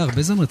לנו, אתה יודע,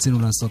 הרבה זמן רצינו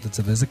לעשות את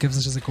זה, ואיזה כיף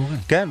זה שזה קורה.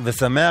 כן,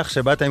 ושמח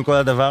שבאת עם כל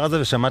הדבר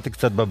הזה, ושמעתי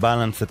קצת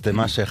בבלנס את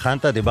מה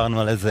שהכנת,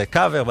 דיברנו על איזה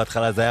קאבר,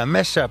 בהתחלה זה היה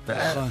משאפ.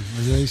 נכון,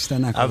 וזה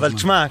השתנה כל הזמן. אבל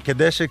תשמע,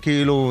 כדי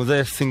שכאילו,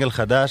 זה סינגל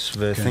חדש,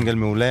 וסינגל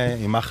מעולה,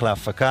 עם אחלה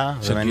הפקה.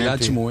 של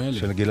גלעד שמואלי.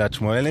 של גלעד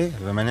שמואלי,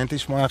 ומעניינתי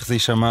לשמוע איך זה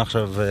יישמע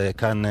עכשיו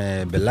כאן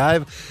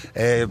בלייב.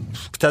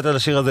 קצת על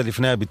השיר הזה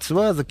לפני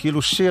הביצוע, זה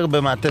כאילו שיר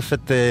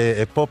במעטפת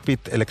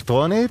פופית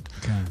אלקטרונית,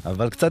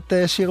 אבל קצת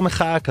שיר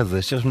מחאה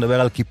כזה, שיר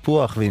שמדבר על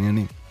קיפוח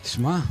ועניינים.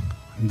 שמע,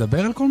 אני מדבר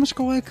על כל מה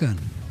שקורה כאן.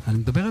 אני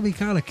מדבר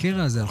בעיקר על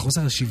הקרע הזה, על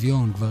חוסר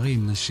השוויון,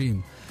 גברים,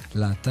 נשים,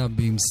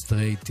 להט"בים,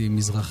 סטרייטים,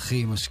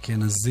 מזרחים,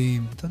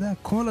 אשכנזים, אתה יודע,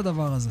 כל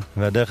הדבר הזה.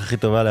 והדרך הכי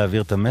טובה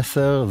להעביר את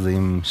המסר זה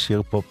עם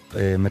שיר פופ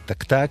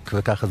מתקתק,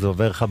 וככה זה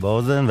עובר לך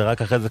באוזן,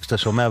 ורק אחרי זה כשאתה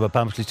שומע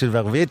בפעם השלישית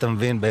והרביעית, אתה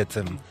מבין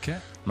בעצם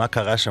מה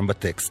קרה שם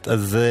בטקסט.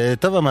 אז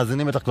טוב,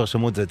 המאזינים בטח כבר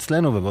שמעו את זה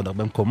אצלנו ובעוד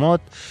הרבה מקומות.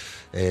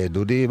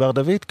 דודי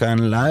ואלדד כאן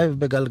לייב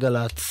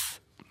בגלגלץ.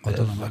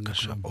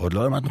 עוד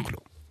לא למדנו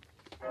כלום.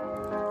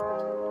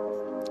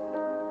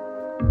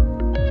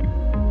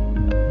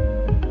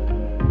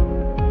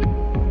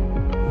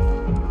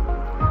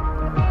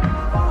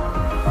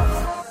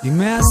 אם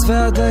מאז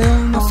ועד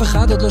היום אף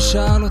אחד עוד לא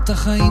שאל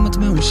אותך האם את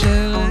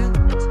מאושרת,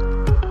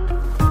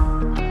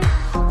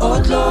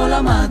 עוד לא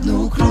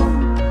למדנו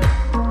כלום.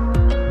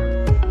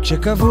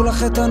 כשקבעו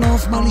לך את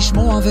הנוף מה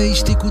לשמוע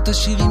והשתיקו את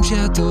השירים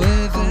שאת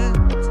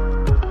אוהבת,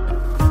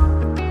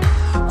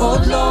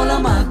 עוד לא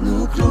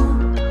למדנו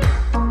כלום.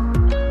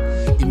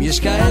 אם יש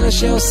כאלה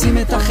שעושים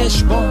את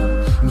החשבון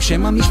עם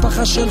שם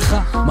המשפחה שלך,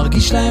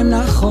 מרגיש להם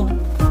נכון.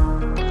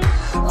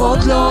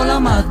 עוד לא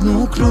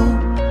למדנו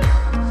כלום,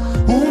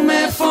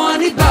 ומאיפה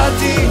אני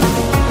באתי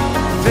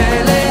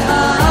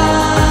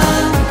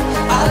ולאן.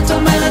 את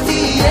אומרת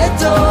יהיה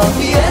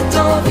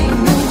טוב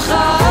אם נוכל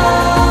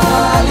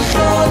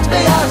לחיות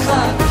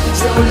ביחד,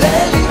 זה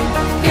עולה לי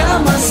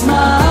כמה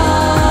זמן.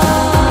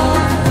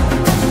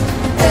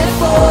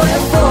 איפה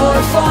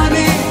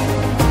אני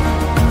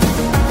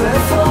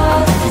ואיפה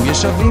את? אם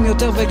יש שווים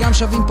יותר וגם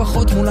שווים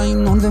פחות מול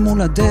ההמנון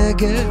ומול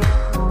הדגל,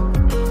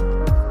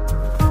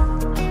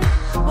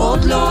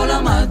 עוד לא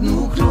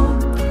למדנו כלום.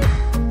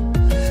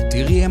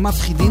 תראי, הם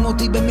מפחידים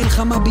אותי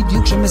במלחמה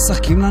בדיוק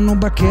שמשחקים לנו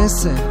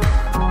בכסף.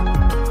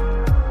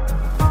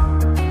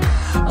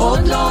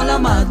 עוד לא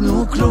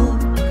למדנו כלום.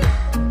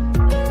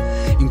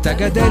 אם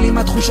תגדל עם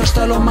התחושה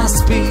שאתה לא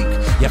מספיק,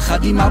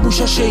 יחד עם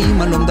הבושה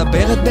שאימא לא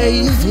מדברת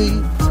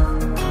בעברית,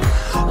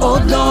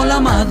 עוד לא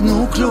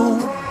למדנו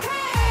כלום.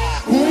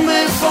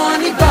 ומאיפה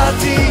אני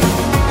באתי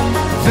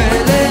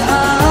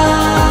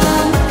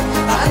ולאן.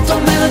 את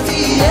אומרת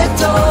יהיה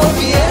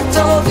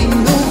טוב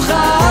אם נוכל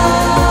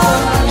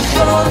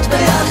לחיות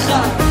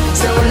ביחד,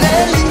 זה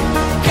עולה לי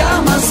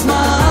כמה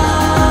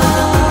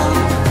זמן.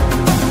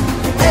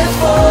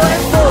 איפה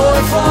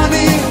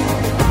אני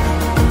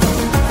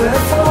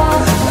ואיפה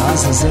את?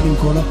 לעזאזל עם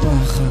כל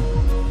הפחד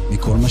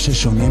מכל מה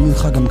ששונה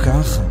ממך גם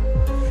ככה.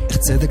 איך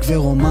צדק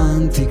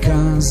ורומנטיקה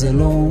זה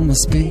לא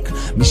מספיק.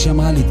 מי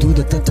שאמרה לי דוד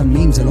אתה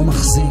תמים זה לא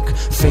מחזיק.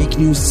 פייק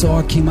ניוז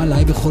צועקים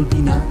עליי בכל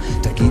פינה.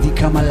 תגידי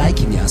כמה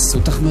לייקים יעשו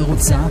אותך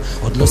מרוצה.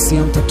 עוד לא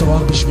סיימת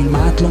תואר, בשביל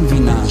מה את לא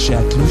מבינה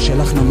שהתלוש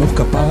שלך נמוך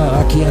כפרה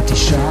רק כי את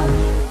אישה.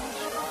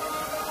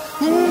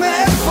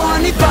 ומאיפה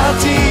אני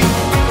באתי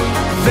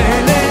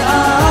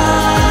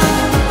ולאן.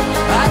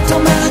 את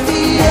אומרת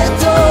יהיה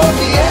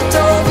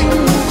טוב אם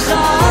נוכל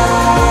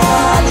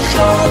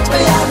לחיות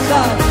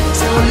ביחד,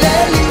 זה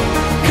עולה לי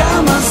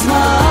כמה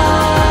זמן.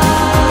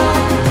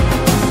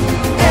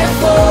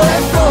 איפה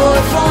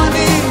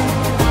אני?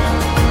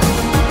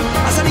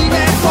 אז אני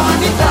מאיפה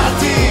אני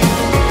באתי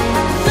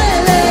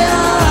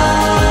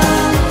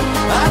ולאן.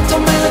 את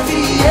אומרת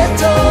יהיה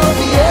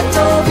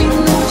טוב אם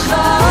נוכל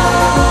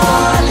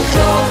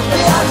לחיות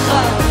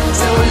ביחד,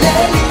 זה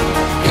עולה לי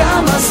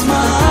כמה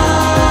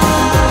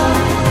זמן.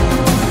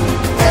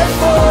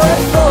 איפה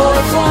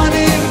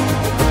אני?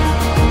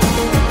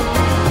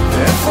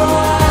 איפה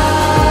את?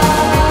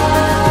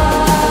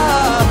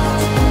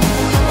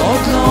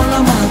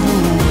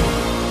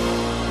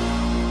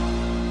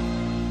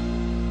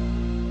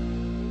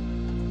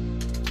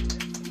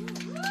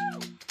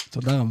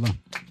 תודה רבה.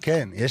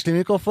 כן, יש לי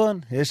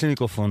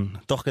מיקרופון.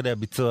 תוך כדי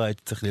הביצוע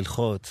הייתי צריך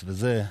ללחוץ,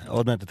 וזה,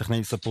 עוד מעט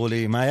הטכנאים יספרו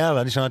לי מה היה,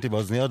 ואני שמעתי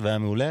באוזניות והיה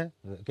מעולה,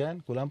 כן,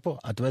 כולם פה.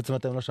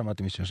 אתם לא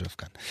שמעתי מי שיושב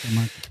כאן.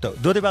 טוב,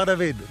 דודי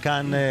ואלדד,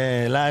 כאן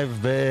לייב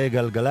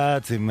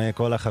בגלגלץ עם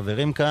כל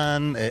החברים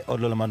כאן, עוד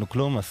לא למדנו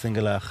כלום,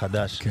 הסינגל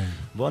החדש.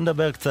 בואו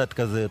נדבר קצת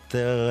כזה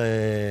יותר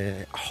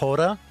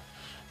אחורה.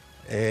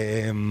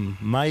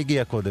 מה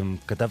הגיע קודם?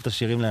 כתבת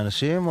שירים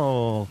לאנשים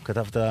או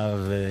כתבת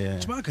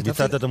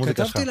וביצעת את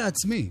המוזיקה שלך? כתבתי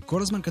לעצמי,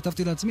 כל הזמן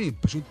כתבתי לעצמי,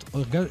 פשוט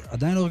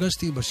עדיין לא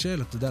הרגשתי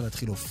בשל, אתה יודע,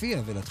 להתחיל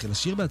להופיע ולהתחיל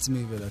לשיר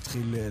בעצמי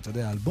ולהתחיל, אתה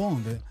יודע,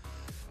 אלבום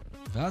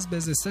ואז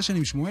באיזה סשן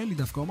עם שמואלי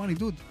דווקא הוא אמר לי,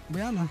 דוד,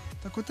 ביאללה,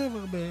 אתה כותב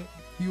הרבה,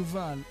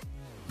 יובל,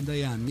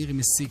 דיין, מירי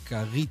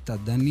מסיקה, ריטה,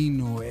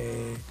 דנינו,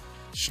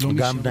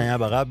 שלומי גם בניה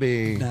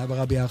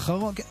ברבי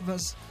האחרון,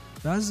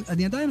 ואז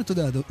אני עדיין, אתה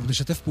יודע,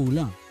 לשתף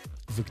פעולה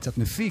וקצת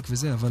מפיק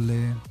וזה, אבל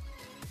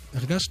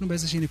הרגשנו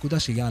באיזושהי נקודה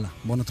שיאללה,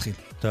 בוא נתחיל.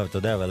 טוב, אתה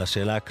יודע, אבל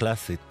השאלה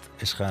הקלאסית,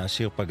 יש לך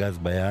שיר פגז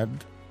ביד,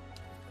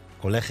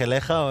 הולך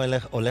אליך או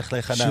הולך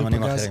לאחד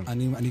האמנים אחרים?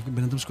 אני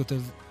בן אדם שכותב,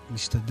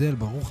 משתדל,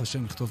 ברוך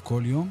השם, לכתוב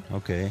כל יום.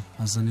 אוקיי.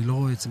 אז אני לא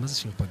רואה את זה, מה זה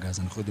שיר פגז?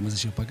 אנחנו יודעים מה זה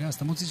שיר פגז?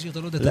 אתה מוציא שיר, אתה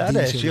לא יודע את הדין שלו. לא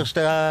יודע, שיר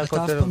שאתה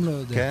כותב. אתה אף פעם לא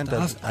יודע. כן,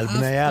 על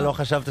בניה לא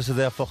חשבת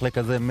שזה יהפוך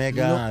לכזה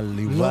מגה, על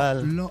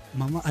יובל. לא,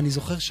 ממש, אני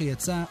זוכר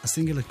שיצא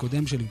הסינגל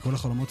הקודם שלי, כל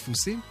החלומות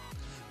דפוסים,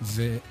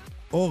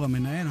 אור,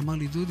 המנהל, אמר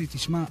לי, דודי,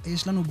 תשמע,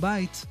 יש לנו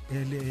בית,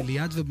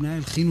 ליד ובניה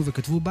הלחינו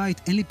וכתבו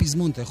בית, אין לי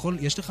פזמון, אתה יכול,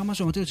 יש לך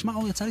משהו? אמרתי לו, תשמע,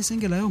 אור, יצא לי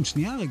סינגל היום,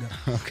 שנייה רגע.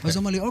 ואז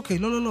הוא אמר לי, אוקיי,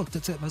 לא,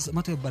 ואז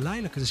אמרתי לו,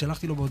 בלילה, כזה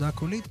שלחתי לו בהודעה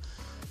קולית,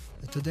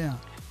 אתה יודע,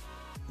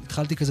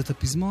 התחלתי כזה את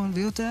הפזמון,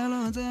 ויותר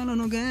לא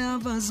נוגע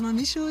בזמן,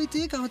 מישהו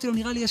איתי, אמרתי לו,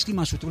 נראה לי יש לי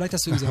משהו, אולי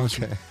תעשו עם זה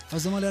משהו.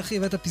 ואז הוא אמר לי, אחי,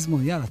 הבאת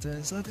פזמון, יאללה,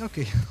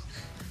 אוקיי.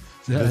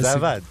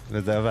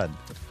 וזה עבד.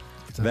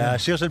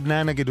 והשיר של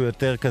בניה נגיד הוא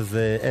יותר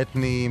כזה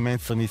אתני,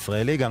 מיינסטרים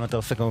ישראלי, גם אתה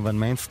עושה כמובן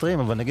מיינסטרים,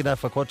 אבל נגיד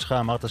ההפקות שלך,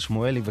 אמרת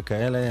שמואלי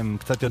וכאלה, הם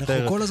קצת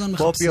יותר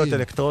פופיות,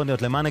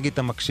 אלקטרוניות, למה נגיד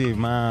אתה מקשיב,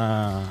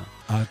 מה...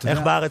 איך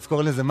בארץ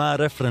קוראים לזה, מה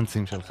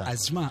הרפרנסים שלך?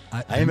 אז שמע...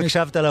 האם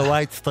הקשבת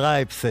ל-White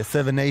Stripes,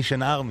 Seven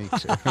Nation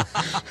Army?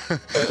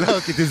 לא,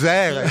 כי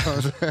תיזהר.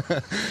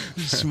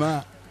 שמע...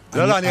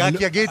 לא, אני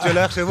רק אגיד שלא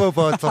יחשבו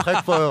פה, צוחק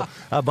פה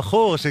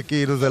הבחור,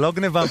 שכאילו זה לא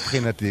גניבה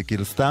מבחינתי,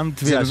 כאילו סתם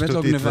תביעה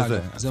שטותית וזה.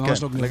 זה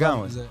ממש לא גניבה.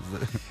 לגמרי.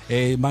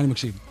 מה אני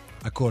מקשיב?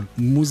 הכל.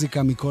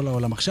 מוזיקה מכל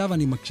העולם. עכשיו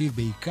אני מקשיב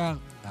בעיקר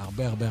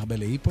הרבה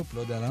להיפ-הופ,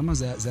 לא יודע למה,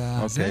 זה זה.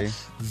 אז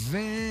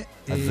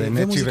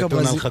נצ'י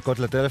וטונה מחכות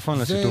לטלפון,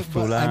 לשיתוף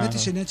פעולה. האמת היא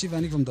שנצ'י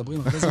ואני כבר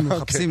מדברים, אחרי זה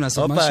מחפשים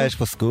לעשות משהו. הופה, יש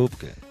פה סקופ,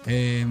 כן.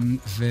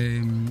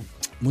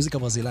 ומוזיקה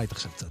ברזילאית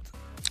עכשיו קצת.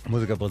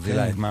 מוזיקה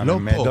ברזילאית, מה, לא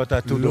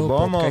מדוטה טודו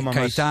בום או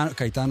ממש?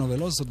 קייטנו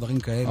ולוסו, דברים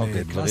כאלה,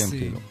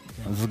 קלאסיים.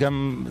 אז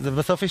גם, זה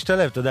בסוף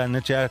השתלב, אתה יודע,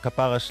 נט שהיה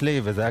הכפרה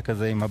שלי, וזה היה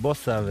כזה עם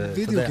הבוסה,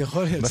 בדיוק,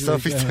 יכול להיות.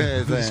 בסוף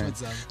זה.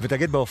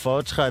 ותגיד,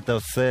 בהופעות שלך אתה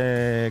עושה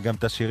גם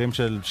את השירים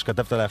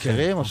שכתבת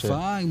לאחרים?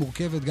 הופעה היא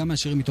מורכבת גם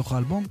מהשירים מתוך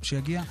האלבום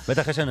שיגיע.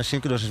 בטח יש אנשים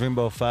כאילו יושבים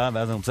בהופעה,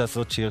 ואז אני רוצה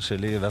לעשות שיר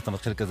שלי, ואז אתה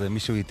מתחיל כזה,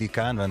 מישהו איתי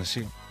כאן,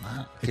 ואנשים,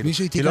 מה? את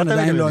מישהו איתי כאן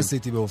עדיין לא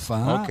עשיתי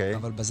בהופעה,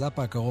 אבל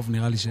בזאפה הקרוב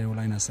נראה לי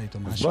שאולי נעשה איתו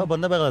משהו. בוא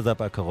נדבר על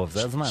הזאפה הקרוב,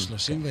 זה הזמן.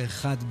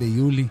 31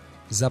 ביולי,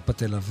 זאפה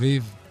תל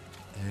אביב.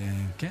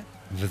 כן.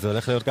 וזה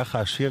הולך להיות ככה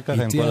השיר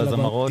ככה עם כל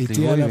הזמרות,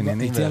 ליווי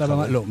ועניינים.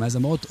 לא,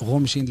 מהזמרות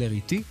רום שינדלר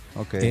איתי,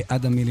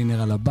 אדם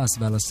מילינר על הבאס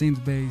ועל הסינט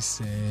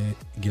בייס,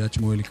 גלעד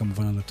שמואלי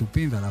כמובן על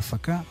הטופים ועל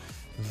ההפקה,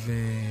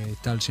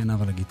 וטל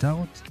שנב על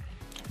הגיטרות.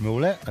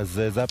 מעולה,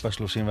 אז זאפה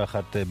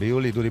 31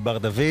 ביולי, דודי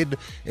דוד.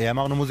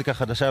 אמרנו מוזיקה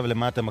חדשה,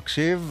 ולמה אתה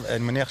מקשיב? אני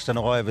מניח שאתה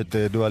נורא אוהב את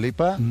דואה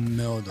ליפה.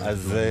 מאוד אוהב.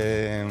 אז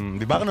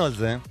דיברנו על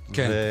זה,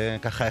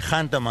 וככה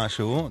הכנת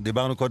משהו.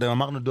 דיברנו קודם,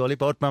 אמרנו דואה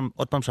ליפה,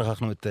 עוד פעם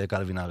שכחנו את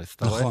קלווין האריס.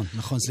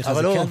 נכון, סליחה,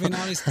 זה קלווין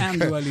האריס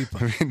and דואה ליפה.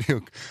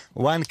 בדיוק.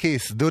 One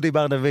Kiss, דודי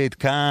דוד,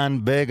 כאן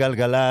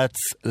בגלגלץ,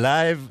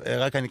 לייב.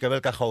 רק אני אקבל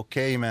ככה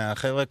אוקיי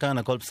מהחבר'ה כאן,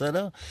 הכל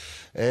בסדר?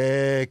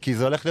 כי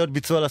זה הולך להיות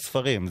ביצוע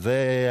לספרים.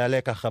 זה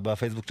יעלה ככה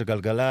בפייסבוק של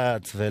גלגלץ,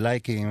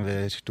 ולייקים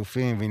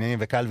ושיתופים ועניינים,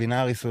 וקלווין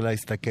האריס אולי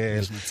יסתכל.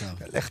 יש מצב.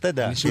 לך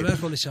תדע. אני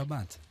שולח לו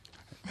לשבת.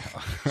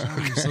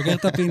 אני סוגר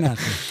את הפינה.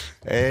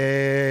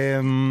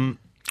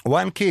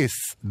 One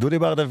Kiss, דודי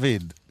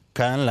דוד,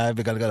 כאן לייב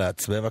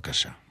בגלגלץ,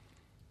 בבקשה.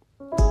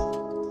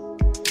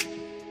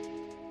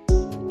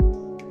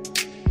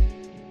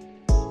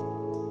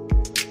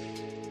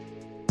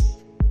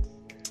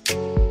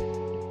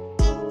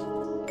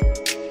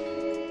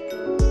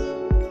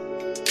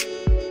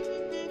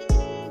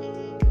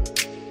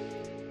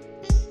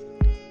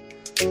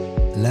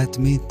 Let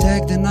me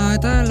take the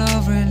night I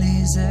love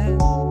release it,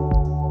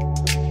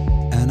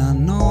 and I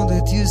know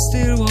that you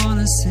still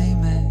wanna see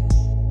me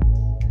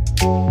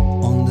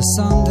on the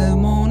Sunday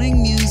morning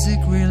music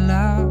real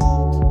loud.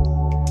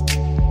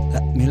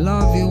 Let me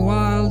love you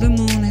while the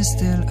moon is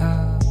still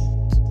out.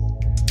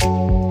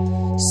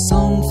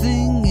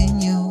 Something in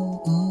you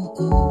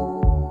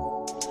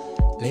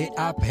lit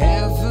up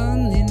heaven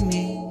in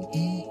me.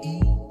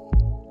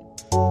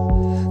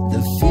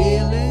 The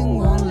feeling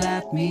won't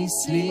let me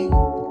sleep,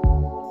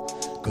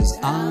 'cause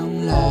I'm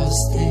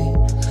lost in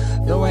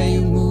the way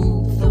you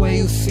move, the way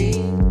you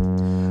feel.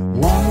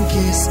 One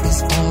kiss is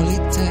all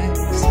it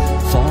takes,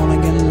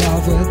 falling in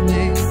love with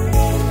me.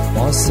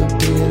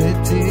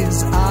 Possibilities,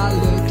 I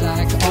look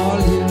like all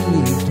you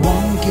need.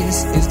 One kiss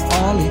is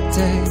all it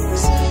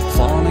takes,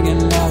 falling in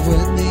love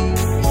with me.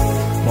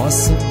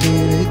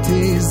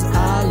 Possibilities,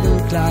 I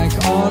look like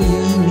all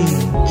you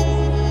need.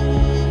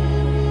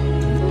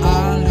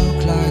 I look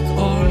like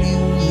all you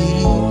need.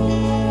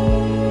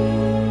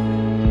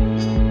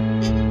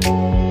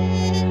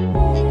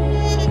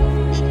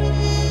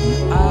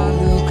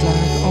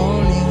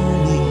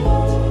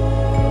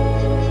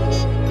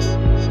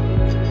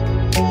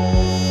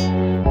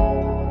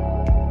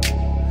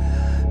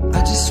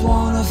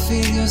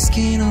 Feel your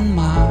skin on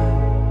mine,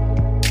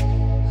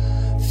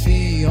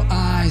 feel your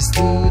eyes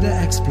do the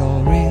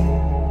exploring,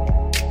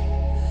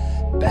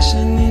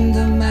 passion in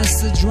the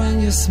message when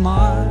you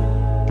smile.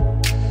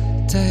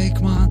 Take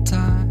my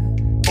time,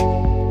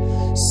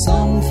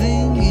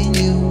 something in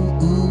you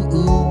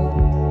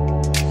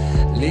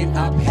lit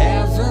up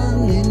heaven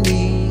in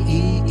me.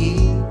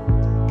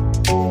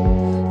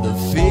 The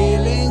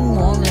feeling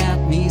won't let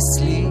me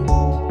sleep,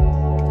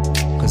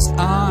 'cause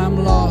I'm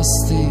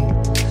lost in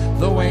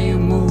the way you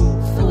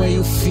move, the way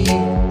you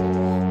feel.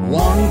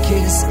 One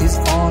kiss is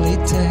all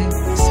it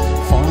takes,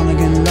 falling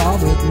in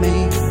love with me.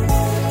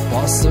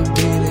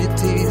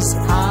 Possibilities,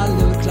 I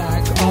look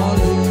like all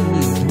you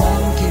need.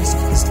 One kiss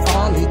is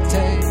all it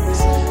takes,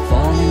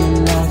 falling in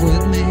love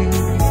with me.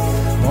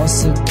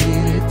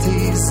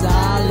 Possibilities,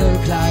 I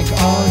look like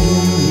all you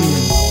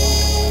need.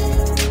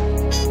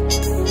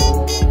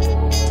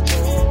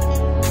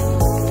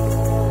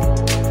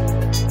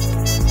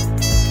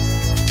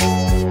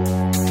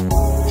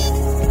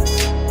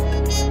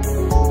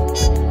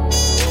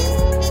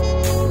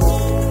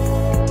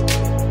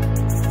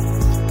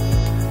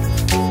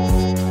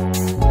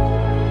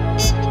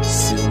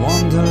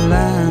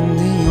 Wonderland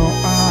in your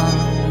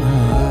eyes,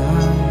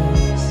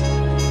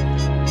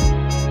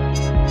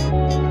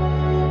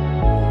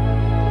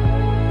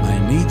 I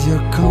need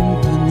your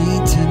company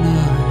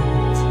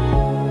tonight.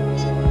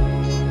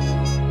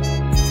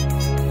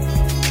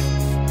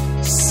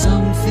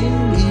 Something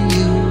in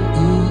you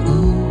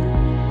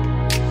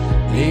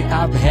lit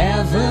up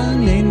heaven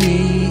in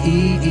me.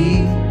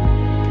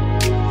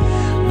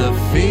 The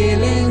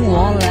feeling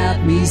won't let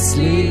me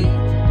sleep,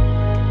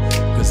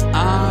 'cause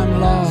I'm I'm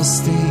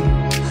lost in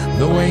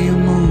the way you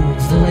move,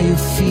 the way you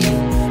feel.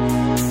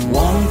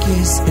 One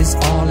kiss is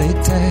all it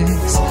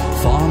takes,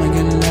 falling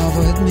in love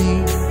with me.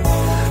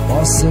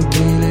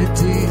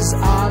 Possibilities,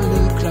 I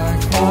look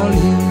like all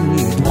you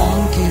need.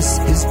 One kiss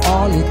is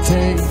all it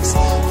takes,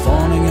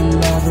 falling in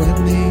love with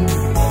me.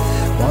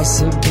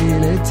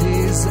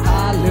 Possibilities,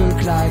 I look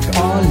like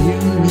all you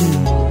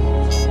need.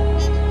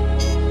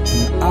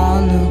 And I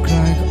look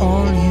like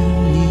all you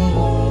need.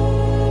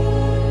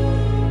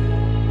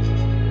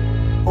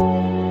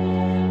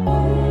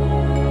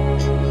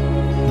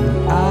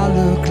 And I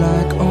look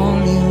like all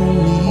you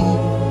need.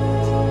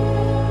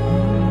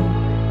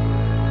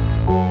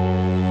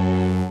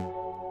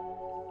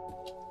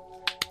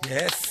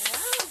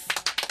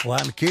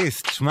 וואן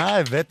קיס, תשמע,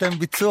 הבאתם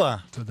ביצוע.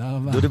 תודה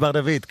רבה. דודי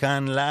ואלדד,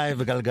 כאן לייב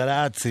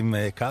בגלגלצ עם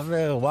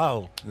קאבר,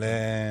 וואו,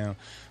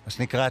 מה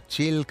שנקרא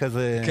צ'יל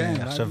כזה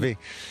עכשווי,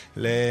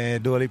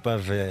 לדואה ליפה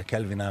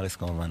וקלווין האריס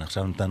כמובן,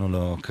 עכשיו נתנו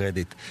לו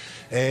קרדיט.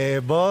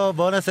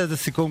 בואו נעשה איזה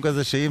סיכום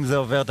כזה, שאם זה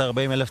עובר את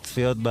 40,000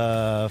 צפיות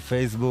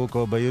בפייסבוק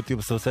או ביוטיוב,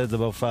 אז עושה את זה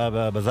בהופעה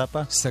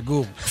בזאפה?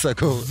 סגור.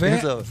 סגור.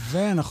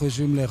 ואנחנו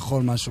יושבים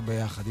לאכול משהו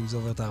ביחד, אם זה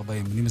עובר את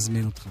 40, אני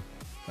מזמין אותך.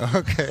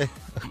 אוקיי.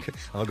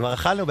 אבל כבר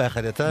אכלנו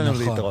ביחד, יצא לנו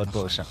להתראות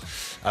פה שם.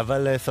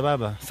 אבל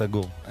סבבה,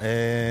 סגור.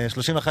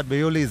 31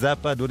 ביולי,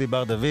 זאפה, דודי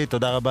ואלדד,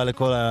 תודה רבה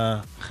לכל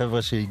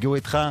החבר'ה שהגיעו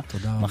איתך.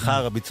 תודה רבה.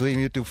 מחר הביצועים,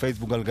 יוטיוב,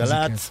 פייסבוק,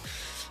 גלגלץ.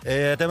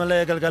 אתם על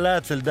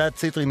גלגלץ, אלדד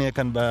ציטרין יהיה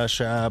כאן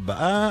בשעה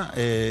הבאה.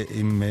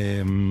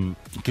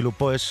 כאילו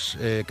פה יש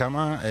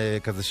כמה?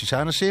 כזה 6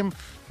 אנשים.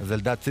 אז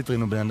אלדד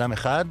ציטרין הוא בן אדם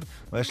אחד,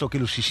 ויש לו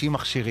כאילו 60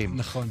 מכשירים.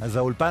 נכון. אז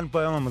האולפן פה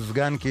היום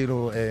המסגן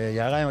כאילו,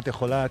 יערה אם את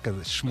יכולה,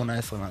 כזה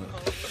 18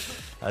 מעלות.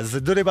 אז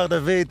דודי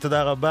ואלדד,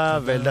 תודה רבה,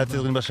 ואלדד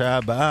ציטרין בשעה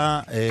הבאה,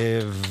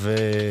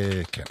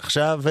 וכן,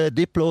 עכשיו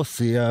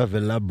דיפלוסיה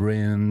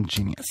ולברנד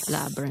ג'יניאס.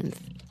 לברנד.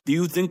 Do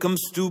you think I'm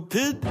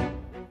stupid?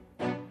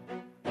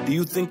 Do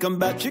you think I'm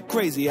batshit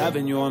crazy,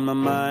 having you on my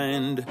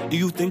mind? Do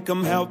you think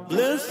I'm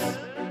helpless?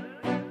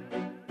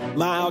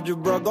 My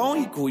algebra gon'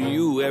 equal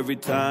you every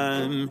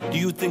time. Do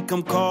you think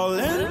I'm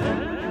calling?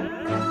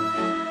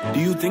 Do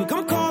you think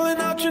I'm calling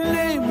out your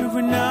name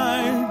every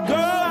night?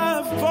 Girl,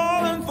 I've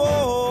fallen for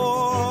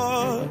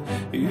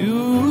you.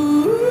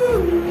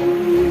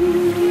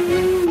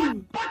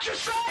 What you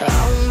say?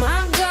 Oh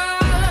my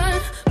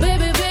God,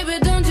 baby, baby,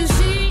 don't you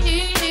see?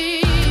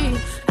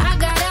 I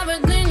got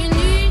everything you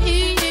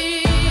need.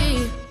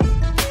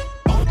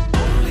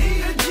 Only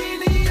a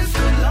genius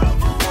could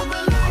love a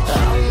woman like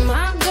you. Oh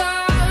my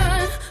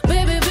God,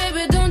 baby,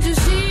 baby, don't you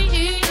see?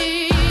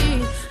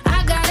 I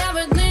got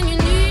everything you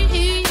need.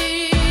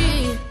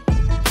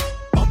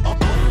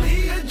 Only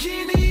a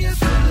genius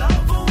could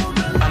love a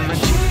woman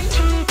like you.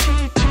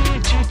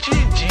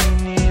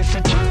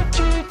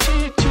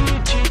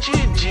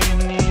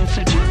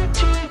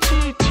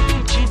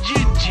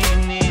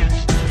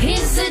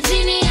 He's a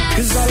genius.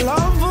 'Cause I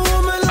love a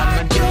woman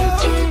like you.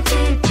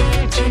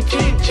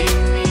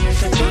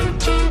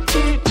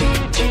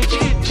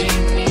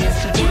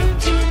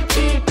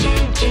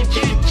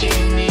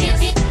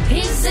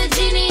 He's a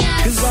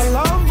genius. 'Cause I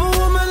love a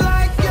woman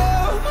like you.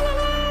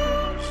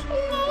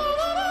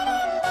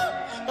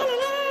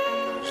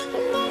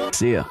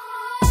 See ya.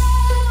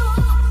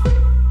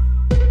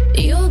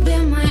 You've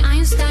been my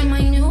Einstein,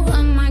 my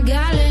Newton, my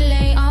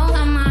Galileo,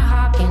 and my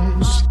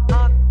Hawkins.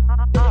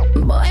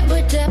 Boy,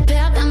 put that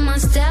pep in my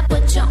step,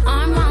 put your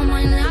arm on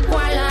my neck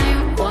while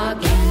I'm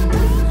walking.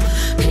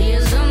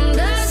 Please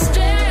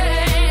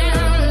understand,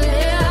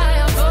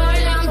 yeah, I'm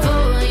falling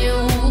for you.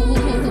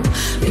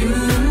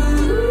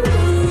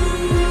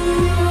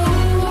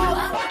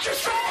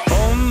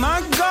 Oh my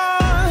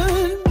God,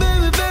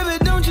 baby, baby,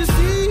 don't you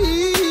see?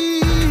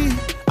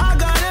 I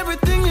got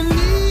everything you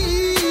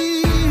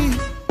need.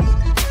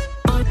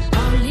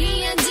 Only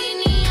a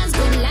genius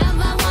could love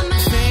a woman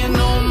like Saying,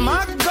 me. oh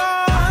my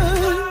God,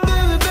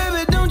 baby,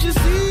 baby, don't you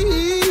see?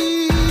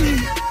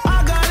 I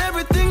got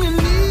everything you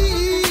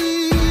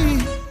need.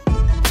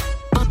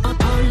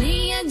 Only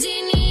a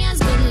genius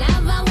could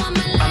love a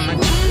woman like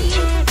me.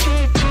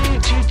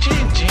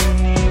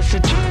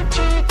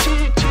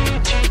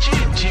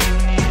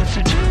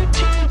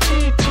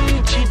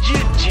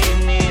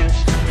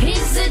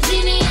 He's a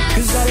genius.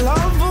 'Cause I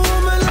love a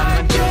woman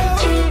like you.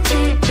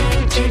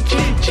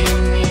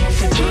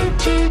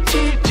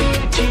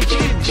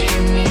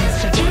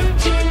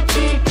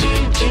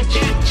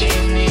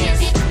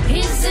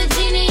 He's a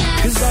genius.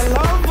 'Cause I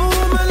love a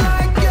woman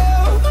like you.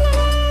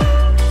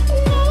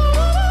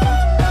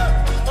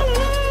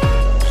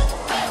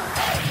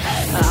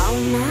 Oh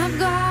my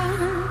God,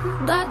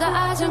 got the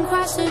eyes and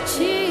cross the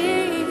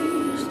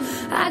cheeks.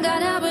 I got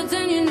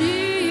everything you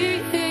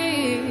need.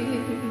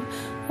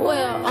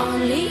 Well,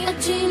 only a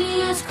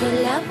genius could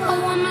love a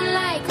woman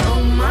like.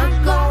 Oh my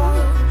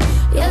God,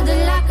 you're the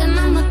lock and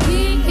I'm the key.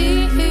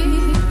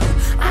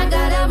 I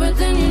got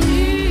everything you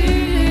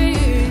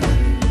need.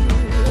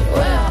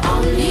 Well,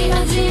 only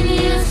a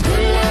genius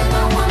could love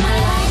a woman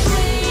like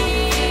me.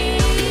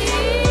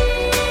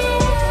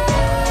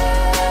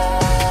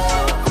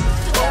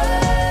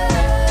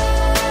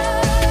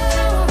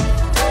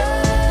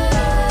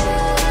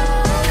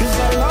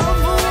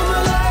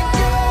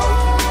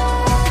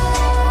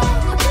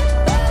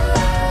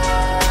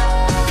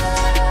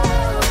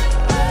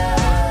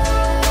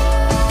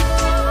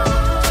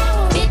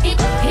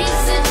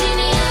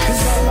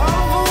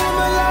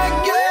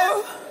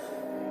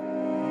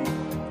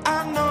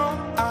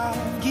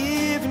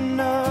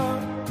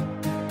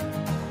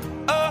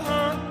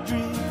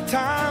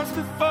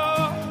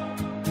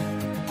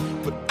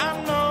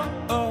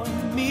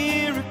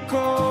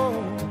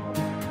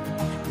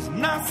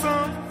 not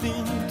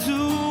something to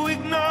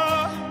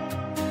ignore.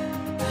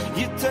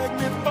 You take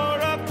me for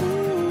a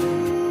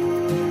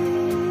fool.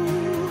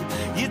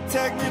 You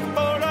take me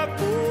for a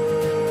fool.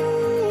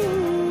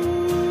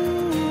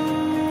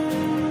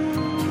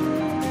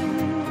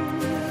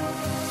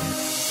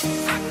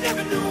 I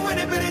never knew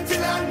anybody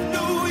till I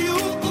knew you.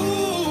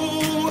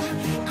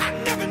 I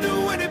never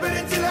knew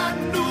anybody till I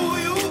knew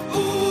you.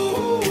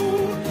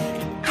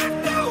 I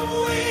know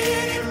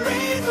when it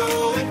rains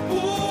or it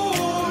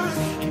pours.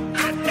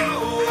 I know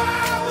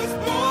I was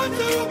born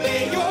to be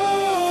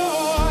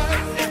yours.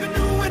 I never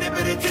knew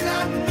anybody till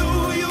I knew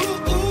you.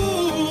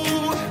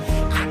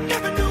 I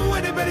never knew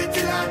anybody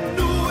till I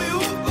knew you.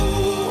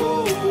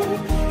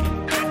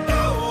 I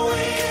know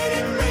when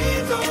it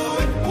rains or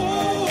it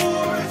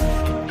pours.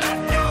 I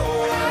know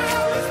I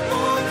was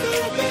born to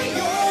be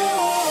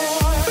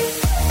yours.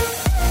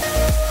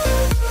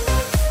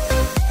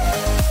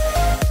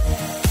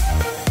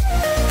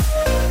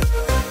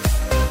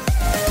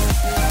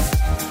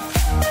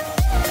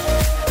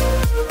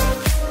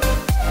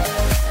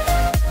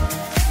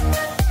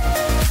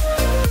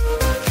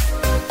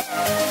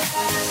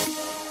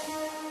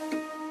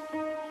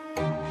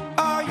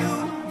 Are you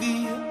the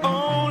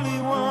only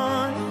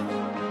one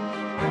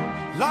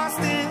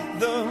lost in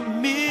the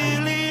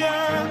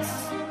millions?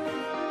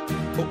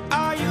 Or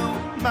are you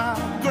my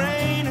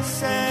grain of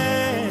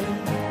sand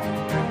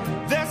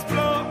that's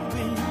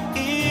blowing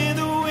in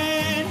the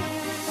wind?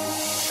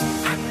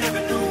 I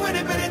never knew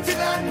anybody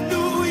till I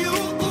knew you.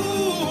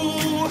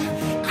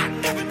 I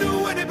never knew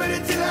anybody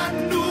till I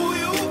knew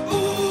you.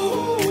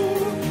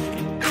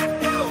 I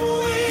know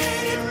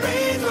when it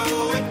rains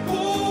or it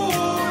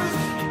pours.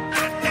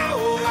 I know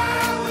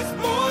I was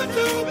born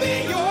to be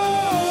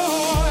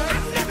yours. I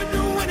never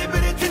knew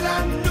anybody till I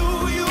knew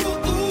you.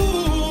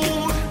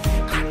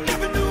 I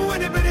never knew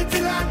anybody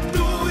till I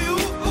knew you.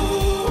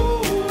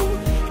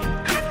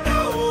 I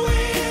know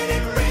when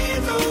it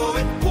rains or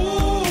it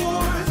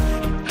pours.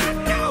 I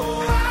know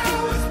I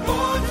was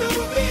born to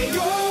be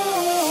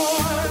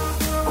yours.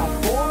 I'm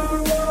born to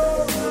be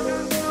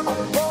yours.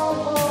 I'm born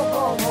to be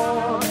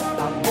yours.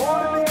 I'm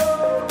born to be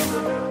yours. I'm born to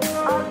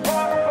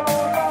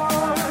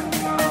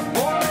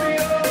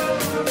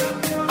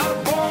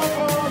be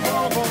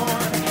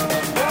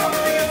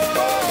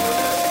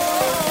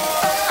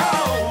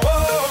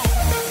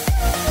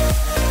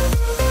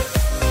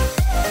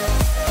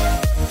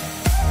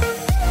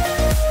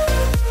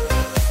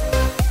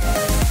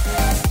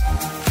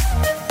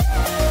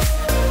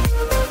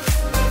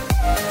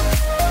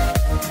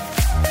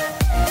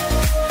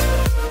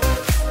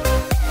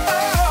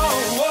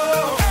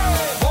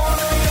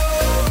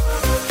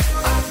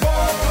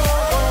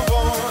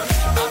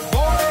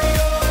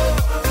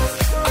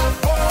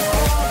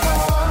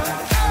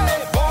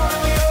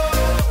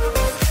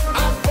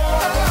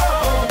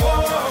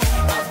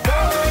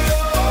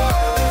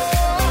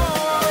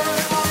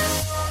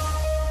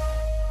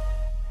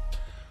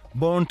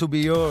Born to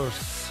be yours,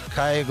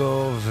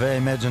 קייגו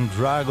ו-Imagine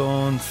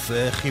Dragons,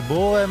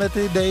 חיבור האמת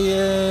היא די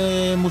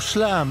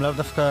מושלם, לאו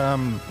דווקא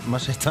מה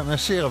שיצא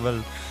מהשיר,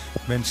 אבל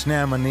בין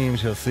שני אמנים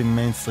שעושים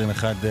מיינסטרים,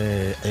 אחד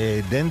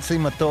דנסי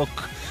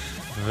מתוק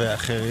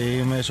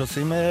ואחרים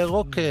שעושים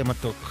רוק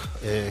מתוק,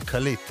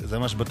 קליט, זה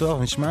ממש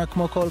בטוח, נשמע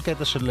כמו כל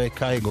קטע של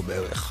קייגו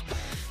בערך.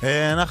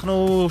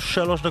 אנחנו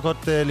 3 דקות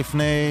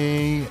לפני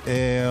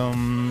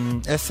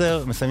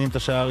 10, מסיימים את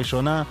השעה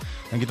הראשונה.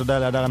 נגיד תודה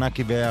להדר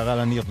ענקי והערה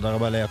לניר, תודה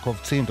רבה ליעקב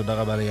צים, תודה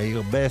רבה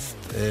ליאיר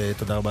בסט,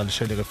 תודה רבה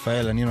לשלי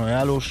רפאל,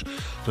 אנינו אלוש,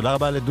 תודה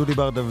רבה לדודי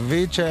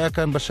דוד שהיה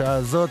כאן בשעה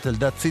הזאת,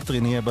 אלדד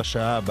ציטרין יהיה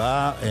בשעה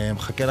הבאה,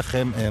 מחכה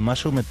לכם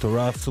משהו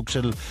מטורף, סוג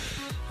של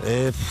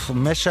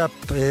משאפ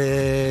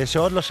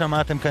שעוד לא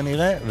שמעתם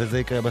כנראה, וזה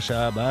יקרה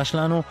בשעה הבאה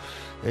שלנו.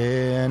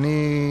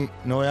 אני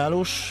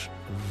אלוש,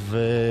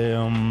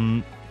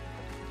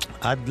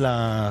 עד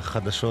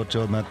לחדשות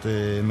שעוד מעט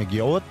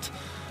מגיעות.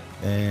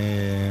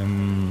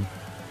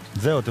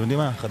 זהו, אתם יודעים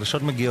מה?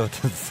 חדשות מגיעות.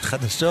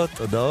 חדשות,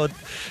 הודעות,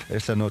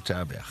 יש לנו עוד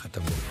שעה ביחד,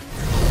 תבואו.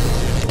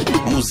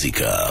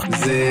 מוזיקה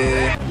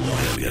זה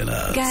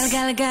גלגלצ.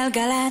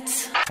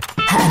 גלגלגלגלצ.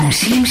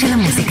 האנשים של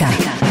המוזיקה.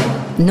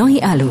 נוי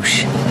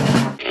אלוש.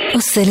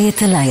 עושה לי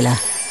את הלילה.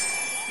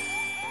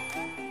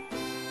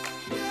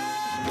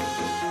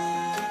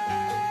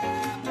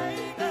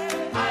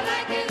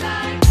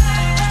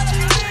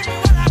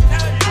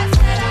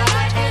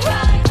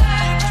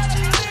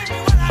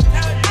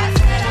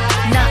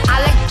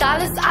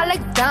 I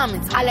like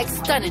diamonds, I like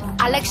stunning,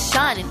 I like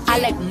shining, I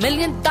like $1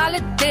 million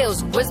deals.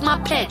 Where's my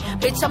pen?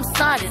 Bitch, I'm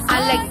signing. I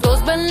like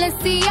those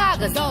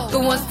Balenciagas, the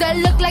ones that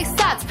look like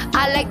socks.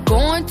 I like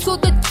going to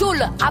the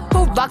Tula, I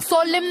put rocks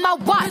all in my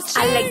watch.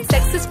 I like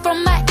texts from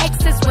my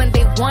exes when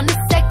they want a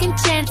second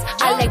chance.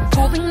 I like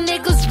proving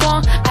niggas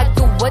wrong, I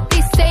do what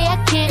they say I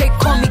can't. They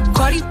call me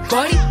Cardi,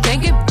 Cardi,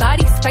 banging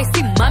body,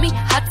 spicy mommy,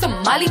 hot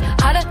tamale,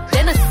 hotter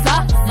than a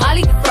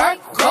Somali.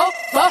 Virgo,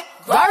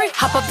 Ferrari,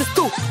 hop up the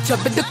stoop,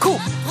 jump in the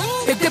coupe.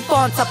 Big dip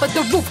on top of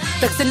the roof,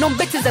 flexing on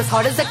bitches as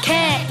hard as I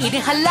can.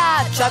 Eating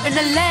halal, driving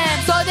a lamb.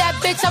 So that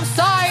bitch, I'm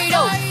sorry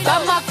though.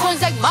 Got my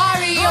coins like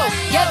Mario.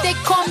 Yeah, they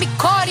call me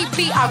Cardi B.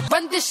 I I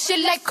run this shit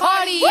like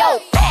cardio.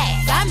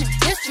 I'm in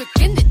district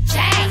in the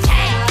chain.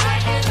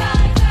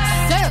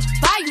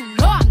 Certify, you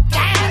know I'm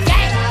gang,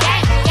 gang,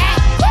 gang,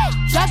 gang.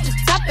 Drop the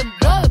top and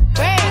blow the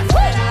brand.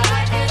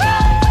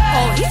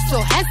 Oh, he's so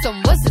handsome,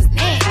 what's his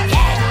name?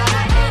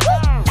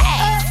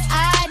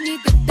 I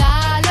need the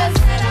dollars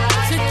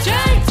to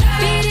change.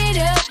 Beat it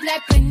up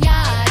like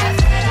piñata.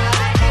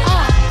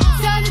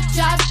 Tell the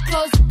job to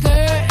close the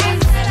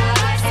curtains.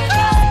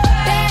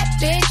 Bad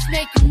bitch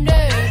make you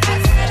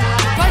nervous.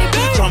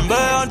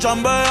 Chambean,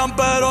 chambean,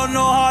 pero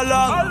no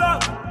jalan.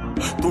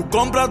 Tú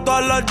compras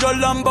todas las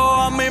Jordan,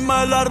 a mí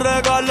me las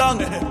regalan.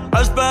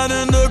 I spend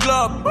in the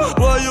club,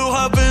 what you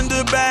have in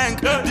the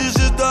bank. This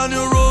is the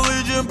new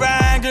religion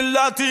bank, el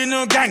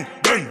Latino gang.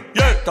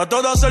 Yeah,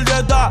 trato de hacer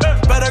dieta,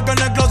 pero es que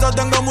en el closet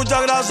tengo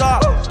mucha grasa.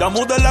 Ya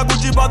mudé la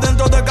Gucci pa'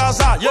 dentro de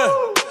casa, yeah.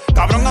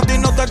 Cabrón, a ti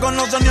no te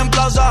conocen ni en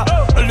plaza.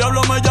 El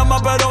diablo me llama,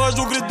 pero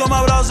Jesucristo me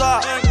abraza.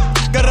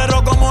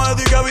 Guerrero como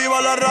Eddie, que viva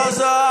la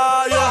raza,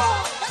 yeah.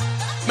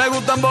 Me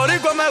gustan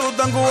boricua, me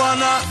gustan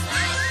cubana.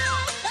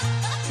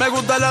 Me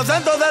gusta el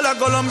acento de la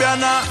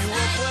colombiana.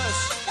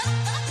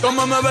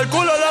 Como me ve el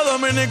culo la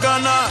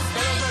dominicana.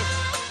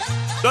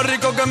 Lo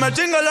rico que me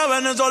chinga la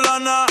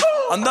venezolana.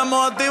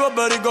 Andamos activos,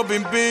 perico,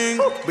 pim, pim.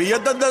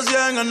 Billetes de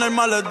 100 en el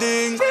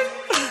maletín.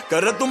 Que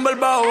retumbe el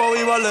bajo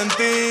y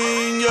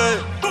Valentín, yeah.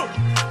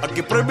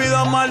 Aquí prohibido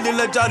amar,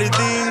 dile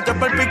charitín. Que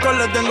per pico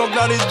le tengo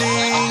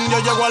claritín. Yo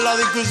llego a la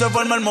disco y se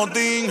forma el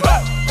motín.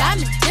 I'm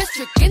in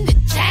district in the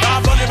chain.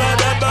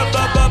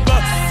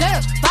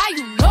 Certify,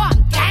 you know I'm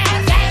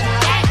gang, gang,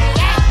 gang,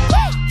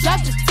 gang. Drop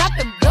the top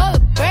and blow the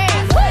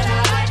brand.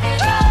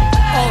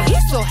 Oh,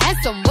 he's so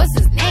handsome, what's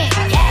his name?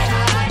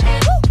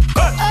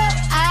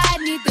 I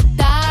need the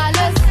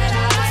dollars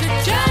to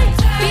change.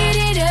 Beat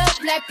it up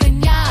like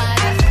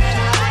piñata.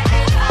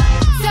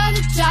 Tell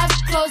the job to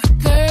close the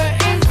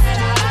curtains.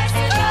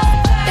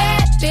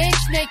 Bad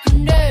bitch make you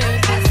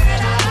nervous.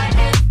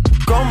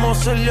 Como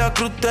Celia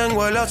Cruz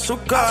tengo el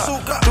azúcar.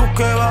 Tú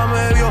que va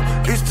medio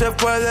y se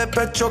fue de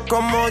pecho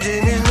como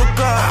Ginny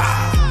Luca.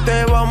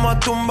 Te vamos a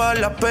tumbar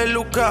la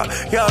peluca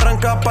y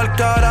arranca pa'l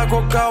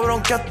carajo,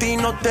 cabrón, que a ti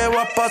no te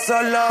va a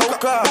pasar la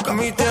boca.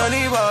 Mi tele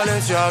y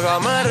Valenciaga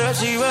me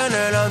reciben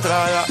en la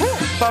entrada.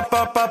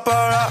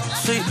 Para,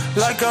 sí,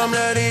 like I'm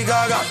Lady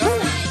Gaga.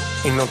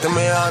 Y no te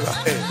me hagas,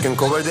 que en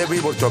cover de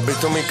Billboard tú has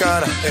visto mi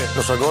cara.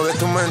 No salgo de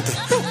tu mente,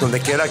 donde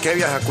quiera que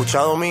viajes, he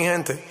escuchado mi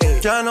gente.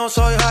 Ya no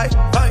soy high,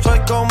 soy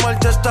como el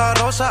testa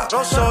rosa.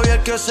 Soy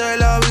el que se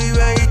la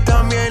vive y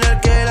también el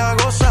que la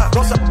goza.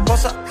 Cosa,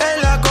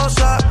 es la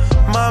cosa,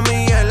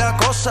 mami es la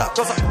cosa.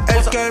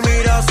 El que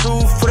mira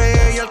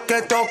sufre y el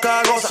que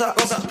toca goza.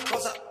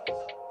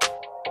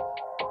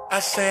 I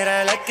said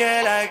I like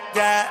it like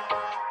that.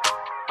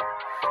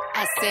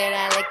 I said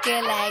I like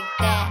it like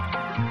that.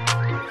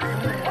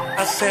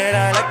 I said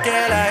I like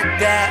it like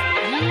that.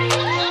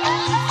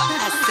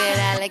 I said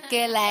I like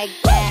it like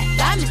that.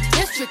 I'm in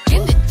district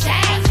in the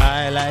chain.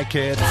 I like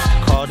it.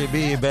 קורדי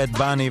בי, בד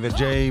בני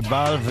וג'יי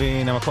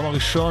בלווין. המקום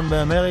הראשון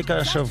באמריקה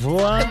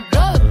השבוע.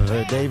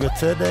 ודי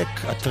בצדק,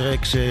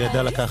 הטרק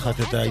שידע לקחת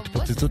את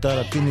ההתפוצצות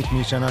הלטינית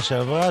משנה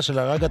שעברה של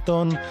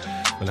הרגטון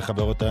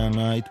ולחבר אותה עם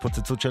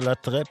ההתפוצצות של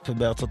הטראפ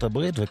בארצות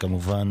הברית,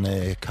 וכמובן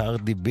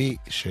קורדי בי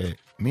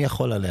מי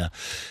יכול עליה?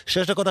 6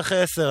 דקות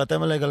אחרי 10,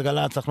 אתם עלי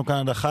גלגלצ, אנחנו כאן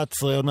עד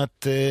 11, עוד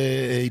מעט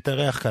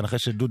יתארח כאן, אחרי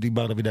שדודי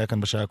ואלדד היה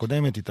כאן בשעה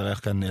הקודמת, יתארח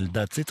כאן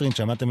אלדד ציטרין,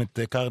 שמעתם את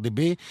קורדי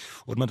בי,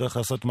 עוד מעט הולך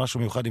לעשות משהו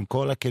מיוחד עם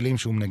כל הכלים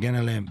שהוא מנגן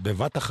עליהם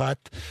בבת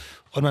אחת,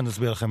 עוד מעט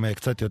נסביר לכם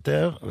קצת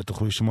יותר,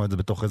 ותוכלו לשמוע את זה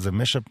בתוך איזה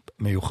משאפ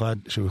מיוחד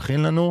שהוא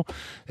הכין לנו.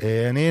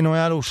 אני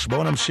אלוש,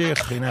 בואו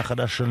נמשיך, הנה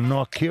החדש של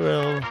נועה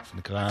קירל,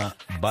 נקרא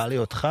בא לי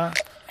אותך,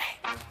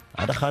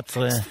 עד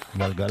 11,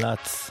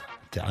 גלגלצ,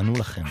 תענו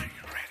לכם.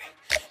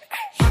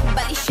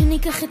 בא לי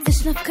שניקח את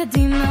זה שלב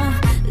קדימה,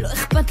 לא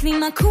אכפת לי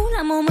מה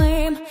כולם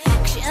אומרים,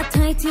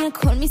 כשאתה איתי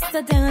הכל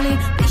מסתדר לי,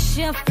 בלי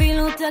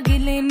שאפילו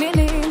תגיד לי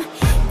מילים.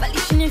 בא לי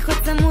שנרקוד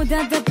צמוד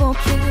עד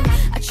הבוקר,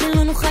 עד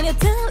שלא נוכל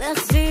יותר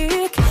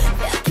להחזיק,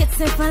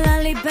 והקצב עלה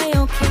לי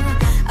ביוקר,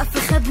 אף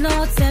אחד לא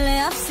רוצה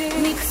להפסיק.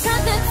 מקצת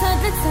לצד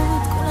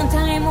לצד, כולם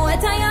תרימו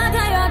את היד,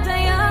 היד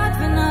ליד,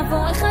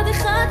 ונעבור אחד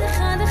אחד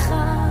אחד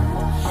אחד,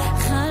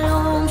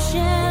 חלום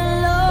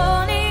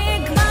שלא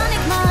נגמר,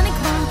 נגמר,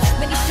 נגמר,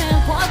 ונשאר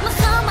פה עד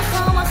מחר,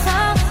 מחר,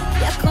 מחר,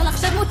 כי הכל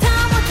עכשיו מותר,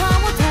 מותר,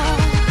 מותר,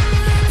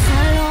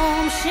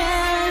 חלום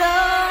שלא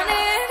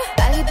נגמר.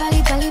 בא לי, בא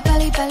לי, בא לי, בא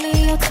לי, בא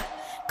לי אותך,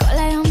 כל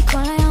היום, כל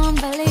היום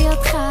בא לי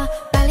אותך,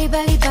 בא לי, בא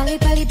לי, בא לי,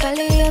 בא לי, בא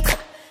לי אותך,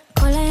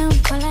 כל היום,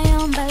 כל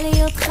היום בא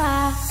לי אותך.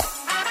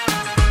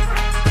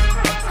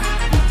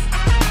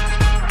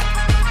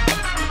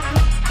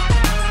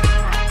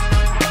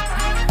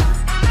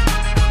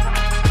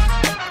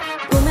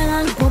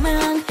 בומרנג,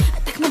 בומרנג,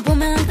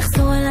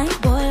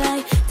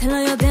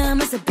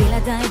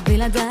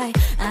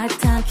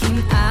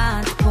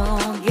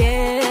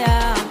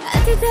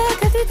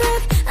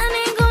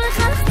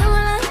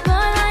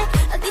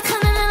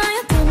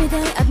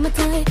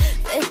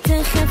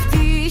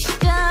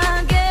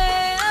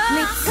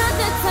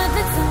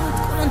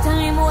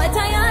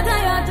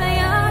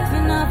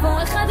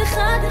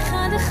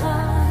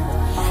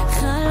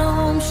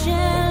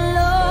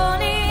 שלא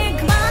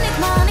נגמר,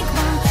 נגמר,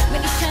 נגמר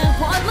ונשאר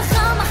פה עד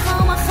מחר,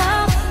 מחר,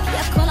 מחר כי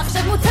הכל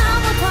עכשיו מותר,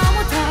 מותר,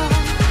 מותר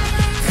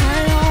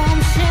חלום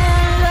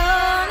שלא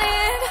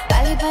נגמר בא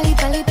לי, בא לי,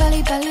 בא לי, בא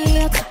לי, בא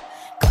לי אותך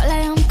כל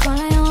היום, כל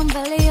היום בא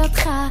לי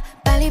אותך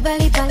בא לי, בא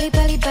לי, בא לי,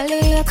 בא לי, בא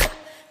לי אותך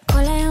כל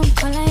היום,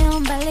 כל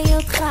היום בא לי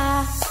אותך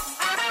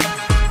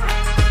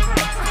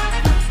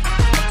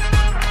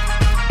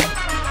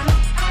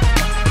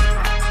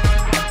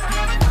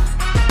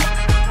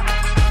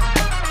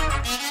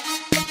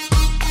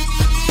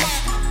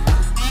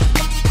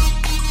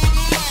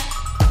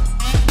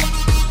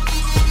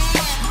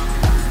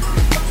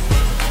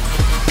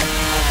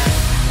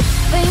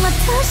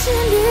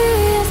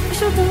שלי, אז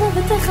פשוט תבוא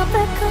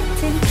ותחבק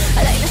אותי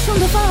הלילה שום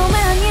דבר לא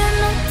מעניין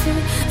אותי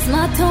אז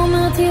מה אתה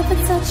אומר תהיה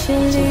בצד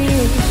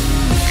שלי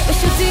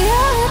פשוט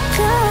תהיה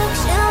רכה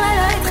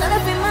כשהלילה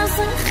יתחלף עם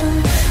הזרחה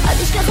אל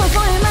תשכח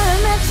לבוא עם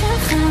האמת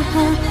שלך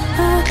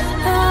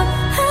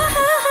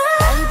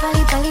בא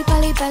לי, בא לי, בא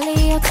לי, בא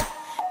לי אותך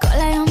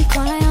כל היום,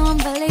 כל היום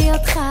בא לי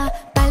אותך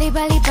בא לי,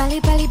 בא לי, בא לי,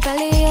 בא לי, בא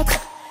לי אותך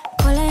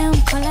כל היום,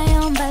 כל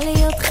היום בא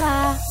לי אותך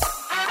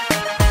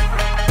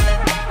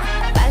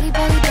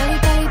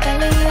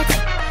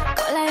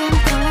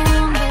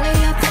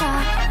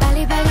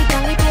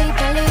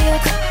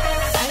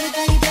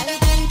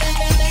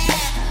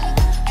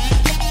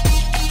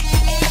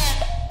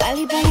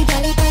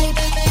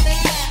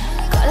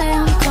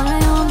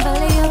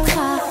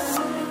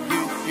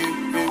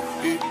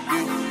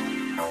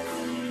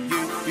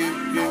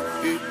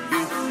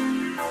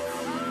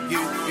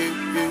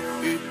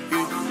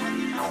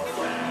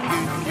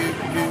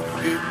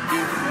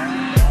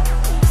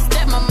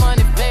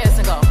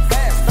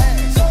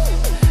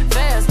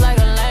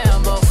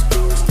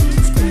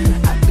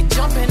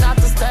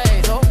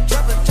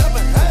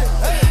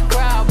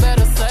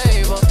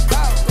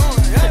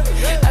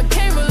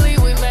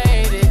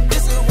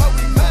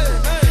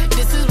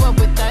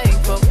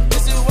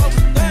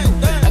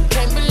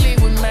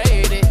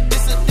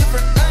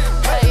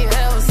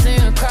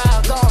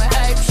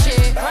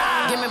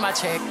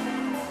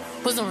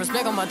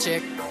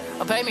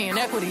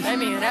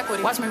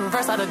Watch me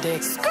reverse out of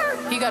dicks.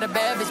 He got a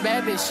bad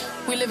bitch.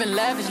 We live in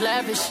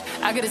lavish.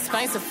 I got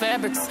expensive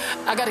fabrics.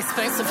 I got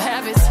expensive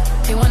habits.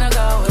 He wanna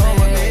go with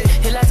me.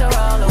 He like to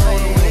roll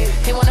away.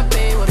 He wanna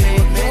be with me.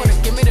 He wanna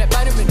give me that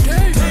vitamin D.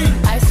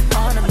 Ice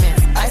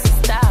ornaments, ice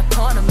style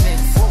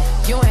ornaments.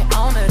 You ain't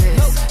on to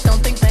this.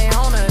 Don't think they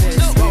own to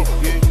this.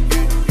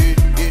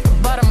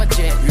 But I'm a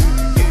jet.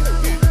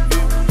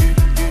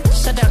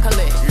 Shut down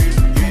Khalid.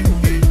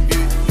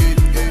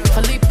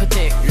 Philippe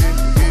Patek.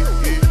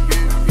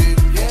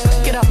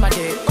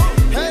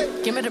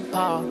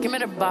 Give me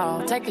the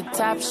ball, take a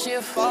top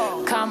shift.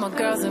 Call my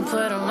girls and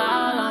put them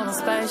all on a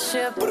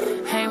spaceship.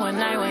 Hang one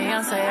night with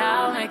Beyonce,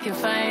 I'll make you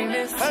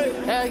famous.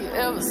 Have you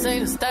ever seen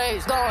the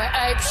stage going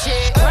ape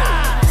shit?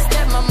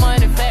 Step my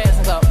money fast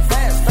and go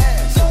fast,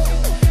 fast.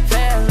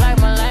 Fast like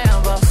my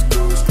Lambo.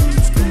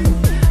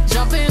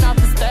 Jumping off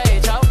the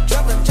stage, oh.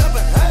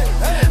 Jumping, hey,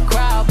 hey.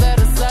 Crowd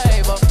better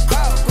save up.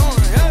 Crowd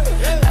going, hey,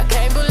 hey. I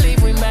can't believe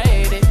we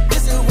made it.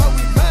 This is what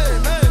we made,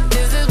 man.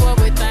 This is what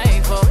we're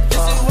thankful.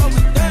 This is what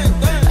we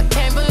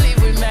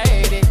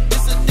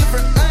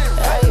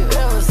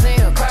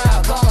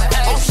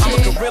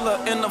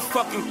in the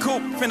fucking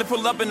coop, finna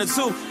pull up in the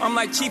zoo. I'm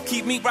like Chief,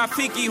 keep me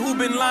Rafiki, who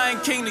been Lion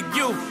King to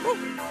you?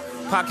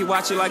 Pocket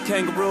watch it like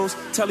kangaroos.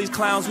 Tell these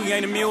clowns we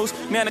ain't amused.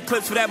 Nana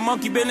clips for that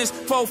monkey business.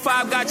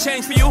 4-5 got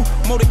change for you.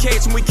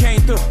 Motorcades when we came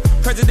through.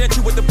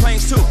 Presidential with the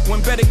planes too.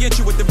 Went better get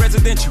you with the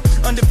residential.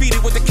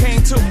 Undefeated with the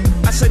cane too.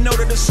 I said no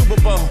to the Super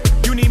Bowl.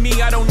 You need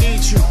me, I don't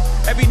need you.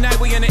 Every night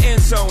we in the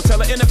end zone. Tell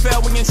the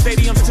NFL we in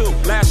stadiums too.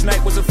 Last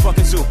night was a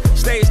fucking zoo.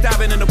 Stage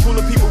diving in a pool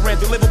of people. Ran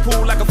through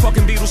Liverpool like a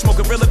fucking beetle.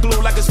 Smoking Gorilla Glue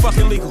like it's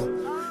fucking legal.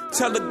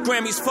 Tell the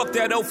Grammys fuck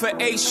that 0 for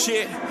 8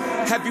 shit.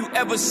 Have you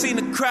ever seen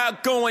a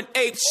crowd going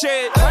ape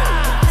shit?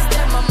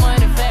 Step my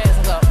money fast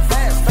and go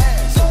fast,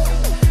 fast.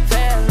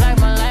 Fast like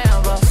my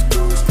Lambo.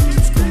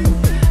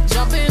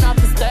 Jumping off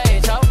the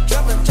stage, oh.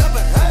 Jumping,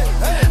 hey,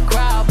 hey.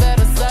 Crowd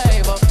better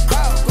save up.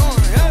 Crowd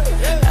going, hey,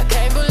 hey. I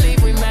can't believe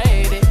we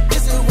made it.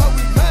 This is what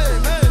we made,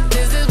 man.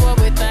 This is what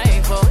we're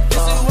thankful.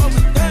 This is what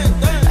we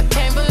thankful. I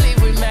can't believe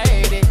we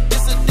made it.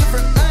 It's a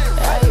different thing.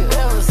 Have you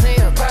ever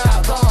seen a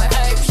crowd going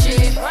ape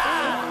shit?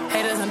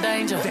 Haters in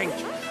danger.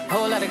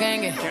 Whole lot of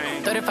gangin'.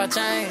 35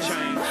 chains.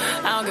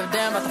 I don't give a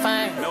damn about the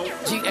fame.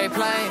 GA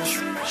planes.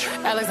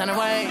 Alexander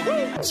Wayne.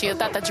 She a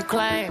thought that you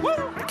claim.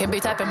 Can be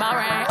typing my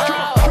ring. Oh.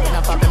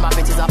 I'm popping my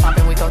bitches, I'm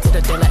popping. We go to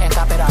the dealer and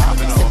cop it all.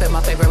 Sipping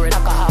my favorite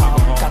alcohol.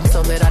 Got me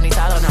so lit, I need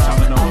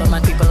Tylenol. All of my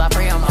people are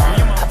free, I'm on.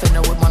 I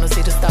finna would wanna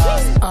see the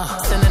stars.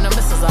 Sending the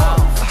missiles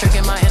off.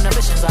 Drinking my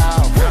inhibitions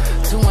off.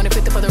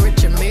 250 for the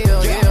rich and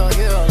meal. Yeah.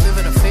 Live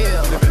in the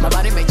field. My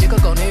body make jiggle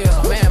go near.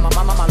 Man, my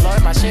mama, my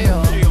lord, my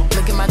shield.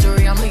 Look at my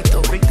jewelry, I'm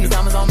lethal. These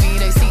diamonds on me,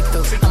 they see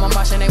through. I'm a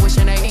Martian, they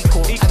wishing they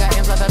equal. I got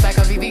M's like the back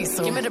of VV,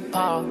 so give me the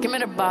ball, give me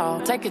the ball.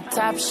 ball, take a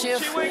top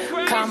shift.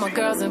 Call my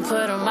girls and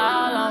put them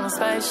all on a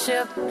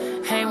spaceship.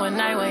 Hang one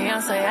night with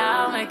Young, say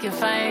I'll make you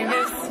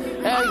famous.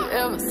 Have you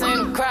ever seen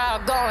a crowd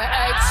going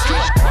ape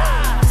shit?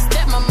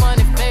 Step my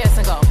money fast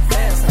and go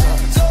fast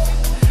and go.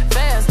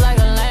 Fast like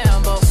a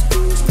Lambo.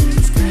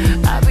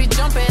 I be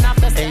jumping off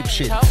the אייפ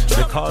שיט,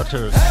 The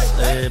Carters,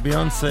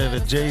 ביונסה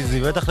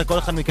וג'ייזי, בטח לכל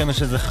אחד מכם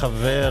יש איזה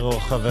חבר או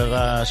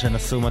חברה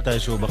שנסעו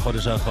מתישהו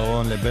בחודש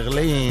האחרון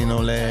לברלין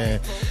או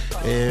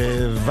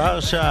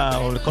לוורשה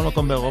או לכל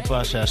מקום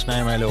באירופה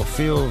שהשניים האלה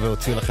הופיעו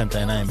והוציאו לכם את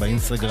העיניים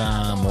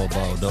באינסטגרם או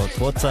בהודעות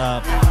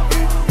וואטסאפ.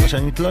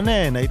 כשאני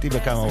מתלונן, הייתי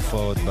בכמה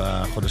הופעות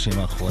בחודשים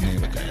האחרונים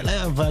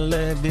וכאלה, אבל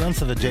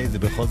ביונסה וג'ייזי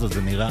בכל זאת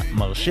זה נראה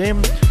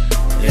מרשים,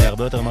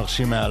 הרבה יותר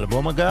מרשים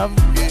מהאלבום אגב.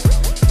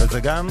 וזה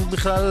גם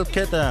בכלל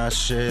קטע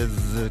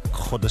שזה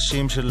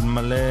חודשים של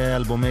מלא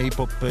אלבומי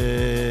היפופ,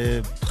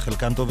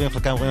 חלקם טובים,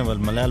 חלקם רואים, אבל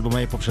מלא אלבומי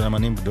היפופ של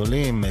אמנים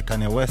גדולים,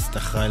 קניה ווסט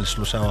אחראי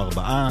ל3 או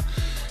 4,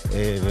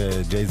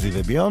 וג'ייזי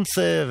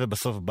וביונסה,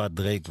 ובסוף בא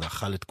דרייק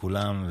ואכל את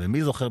כולם,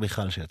 ומי זוכר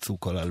בכלל שיצאו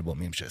כל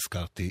האלבומים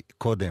שהזכרתי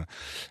קודם.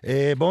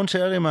 בואו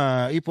נשאר עם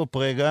ההיפופ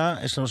רגע,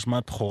 יש לנו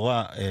שמעת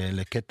בחורה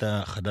לקטע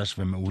חדש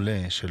ומעולה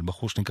של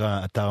בחור שנקרא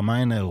אתר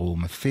מיינר, הוא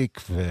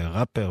מפיק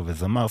וראפר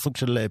וזמר, סוג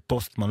של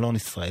פוסט מלון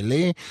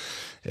ישראלי.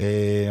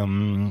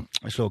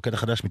 יש לו קטע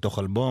חדש מתוך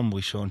אלבום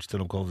ראשון שצא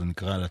לו בקרוב, זה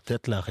נקרא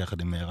לתת לך,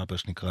 יחד עם ראפר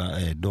שנקרא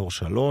דור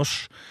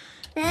 3.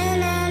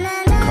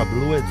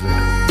 קבלו את זה.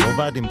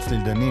 עובד עם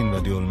צליל דנין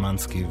ועדי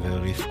אולמנסקי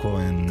וריף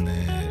כהן,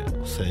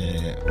 עושה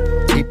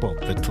היפ-הופ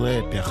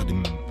וטראפ יחד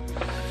עם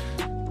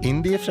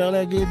אינדי אפשר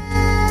להגיד.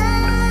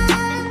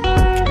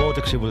 בואו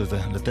תקשיבו לזה,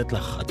 לתת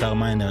לך אתר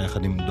מיינר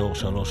יחד עם דור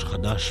 3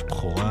 חדש,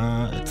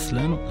 בחורה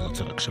אצלנו, זה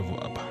יוצא רק שבוע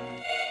הבא.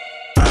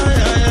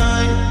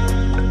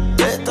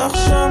 בטח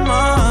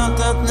שמעת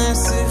את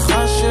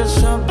נסיכה של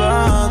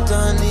שבת,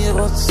 אני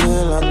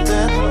רוצה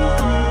לתת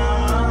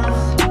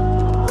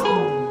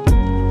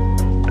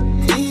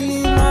תני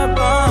לי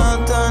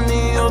מבט,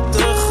 אני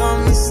יותר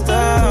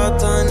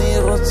חמיסתת, אני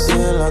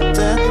רוצה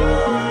לתת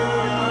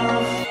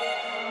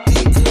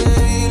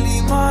תקראי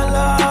לי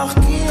מלאך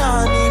כי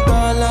אני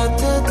בא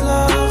לתת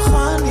לך,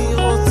 אני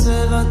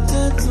רוצה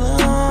לתת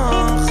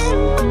לך,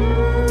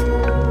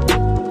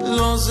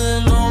 לא זה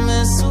לא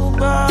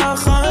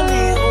מסובך,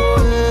 אני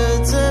רואה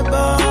את זה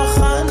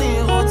בך,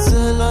 אני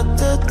רוצה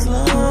לתת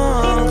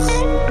לך,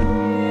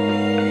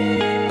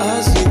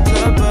 אז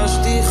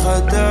התלבשתי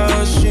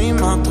חדש, אם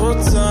את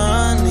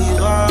רוצה אני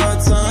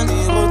רץ,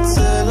 אני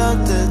רוצה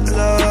לתת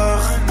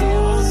לך,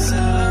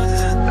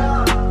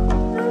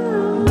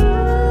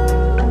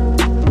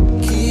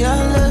 כי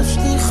הלב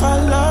שלי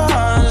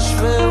חלש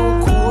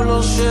והוא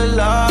כולו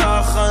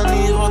שלך,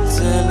 אני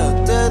רוצה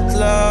לתת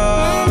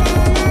לך,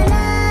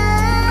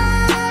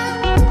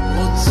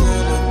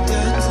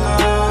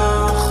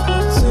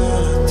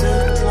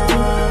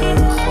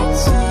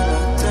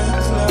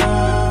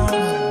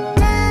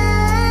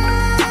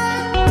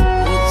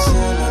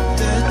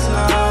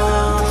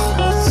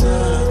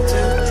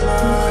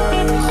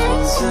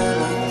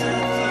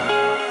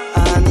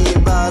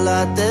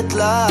 לתת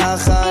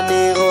לך,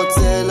 אני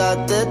רוצה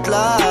לתת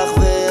לך,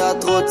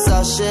 ואת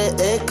רוצה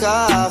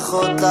שאקח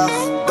אותך,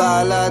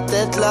 בא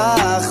לתת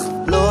לך,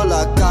 לא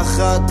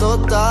לקחת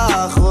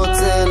אותך,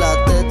 רוצה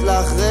לתת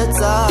לך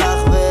רצח,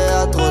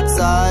 ואת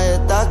רוצה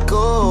את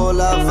הכל,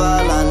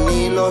 אבל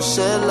אני לא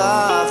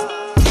שלך,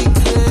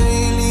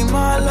 תקראי לי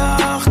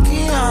מלאך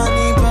כי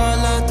אני בא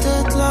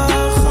לתת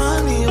לך,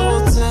 אני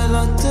רוצה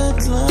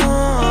לתת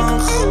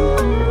לך,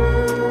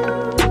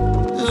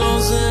 לא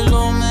זה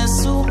לא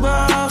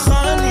מסובך,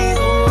 אני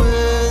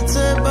רואה את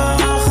זה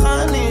בך,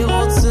 אני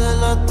רוצה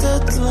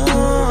לתת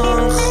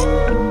לך,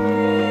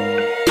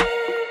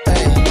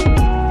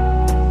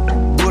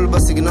 בול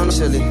בסגנון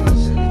שלי,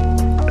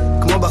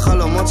 כמו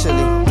בחלומות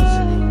שלי,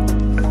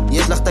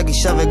 יש לך את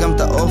הגישה וגם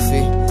את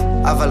האופי,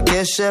 אבל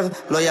קשר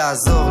לא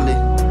יעזור לי,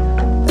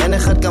 אין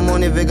אחד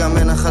כמוני וגם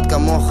אין אחד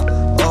כמוך,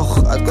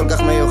 את כל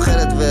כך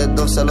מיוחדת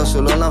ודור 3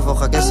 הוא לא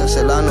נבוך, הקשר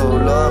שלנו הוא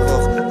לא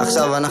ארוך,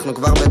 עכשיו אנחנו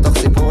כבר בתוך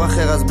סיפור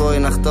אחר, אז בואי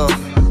נחתוך,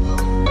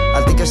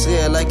 אל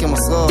תקשרי אליי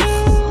כמסרוף,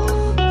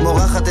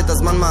 מורחת את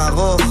הזמן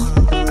מערוך,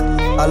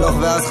 הלוך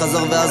ואז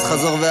חזור ואז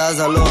חזור ואז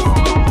הלוך,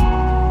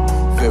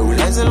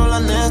 ואולי זה לא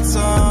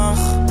לנצח,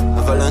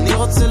 אבל אני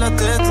רוצה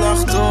לתת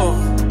לך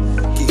טוב,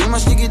 כי אמא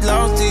שלי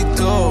גידלה אותי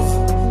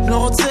טוב, לא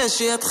רוצה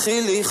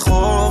שיתחיל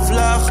לכאוב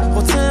לך,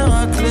 רוצה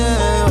רק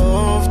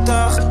לאהוב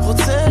אותך,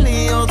 רוצה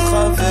להיות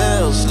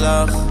חבר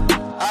שלך,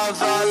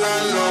 אבל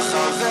אני לא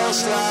חבר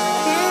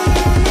שלך,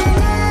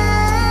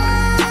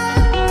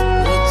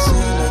 רוצה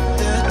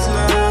לתת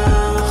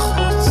לך,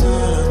 רוצה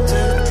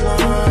לתת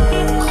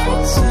לך,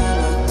 רוצה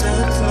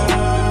לתת לך,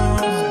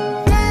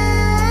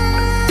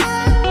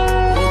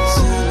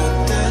 רוצה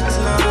לתת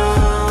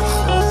לך,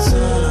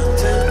 רוצה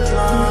לתת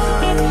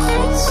לך,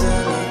 רוצה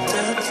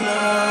לתת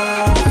לך,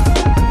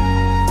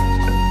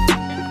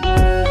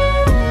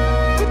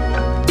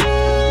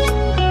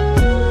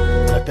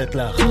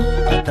 אומרת לך,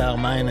 אתר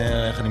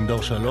מיינר, יחד עם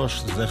דור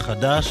 3, זה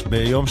חדש.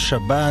 ביום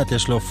שבת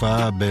יש לו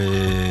הופעה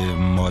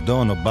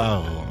במועדון או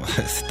בר,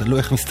 תלוי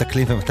איך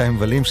מסתכלים ומתי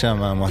מבלים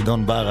שם,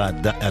 מועדון בר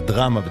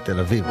הדרמה בתל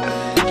אביב.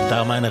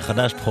 אתר מיינר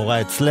חדש,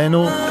 בחורה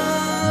אצלנו.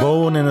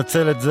 בואו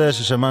ננצל את זה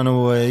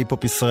ששמענו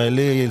היפופ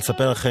ישראלי,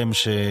 לספר לכם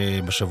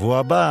שבשבוע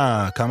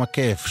הבא, כמה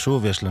כיף,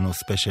 שוב יש לנו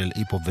ספיישל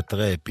היפופ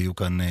וטראפ, יהיו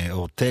כאן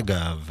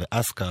אורטגה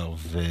ואסקר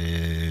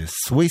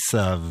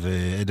וסוויסה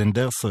ועדן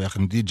דרסו יחד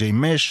עם די.ג'יי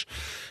מש,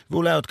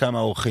 ואולי עוד כמה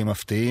אורחים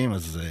מפתיעים,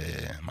 אז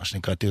מה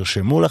שנקרא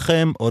תרשמו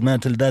לכם. עוד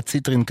מעט אלדד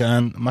ציטרין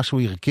כאן, משהו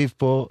הרכיב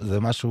פה, זה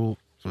משהו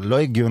לא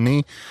הגיוני,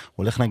 הוא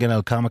הולך לנגן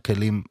על כמה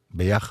כלים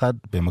ביחד,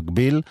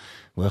 במקביל,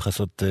 הוא הולך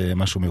לעשות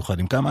משהו מיוחד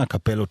עם כמה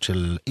הקפלות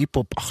של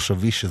היפופ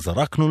עכשווי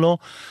שזרקנו לו,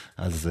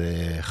 אז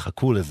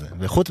חכו לזה.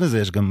 וחוץ מזה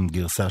יש גם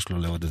גרסה שלו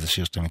לעוד איזה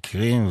שיר שאתם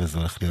מכירים, וזה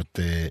הולך להיות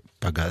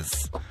פגז.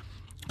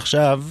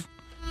 עכשיו,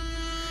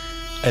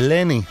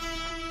 אלני,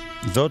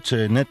 זאת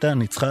שנטה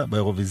ניצחה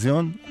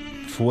באירוויזיון,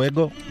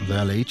 פואגו, זה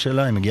היה להיט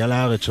שלה, היא מגיעה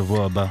לארץ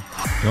שבוע הבא,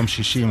 יום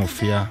שישי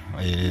מופיע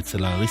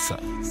אצל האריסה,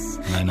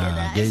 מעין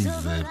הגייז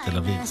בתל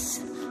אביב.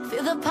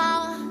 Feel the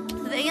power,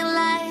 they can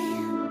lie.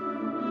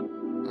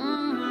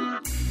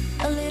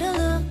 A little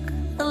look,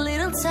 a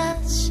little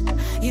touch.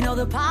 You know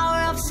the power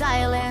of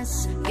silence.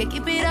 Yeah,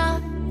 keep it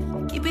up,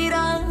 keep it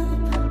up.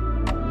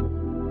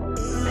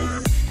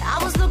 I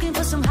was looking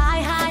for some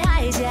high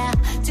highs, yeah.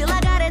 Till I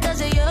got it,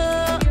 does it you?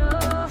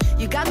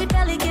 You got me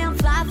belly can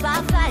fly, fly,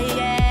 fly,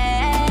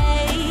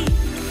 yeah.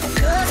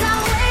 'Cause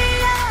I'm way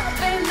up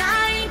and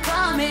I ain't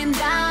coming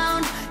down.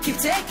 Keep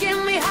taking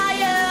me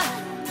higher.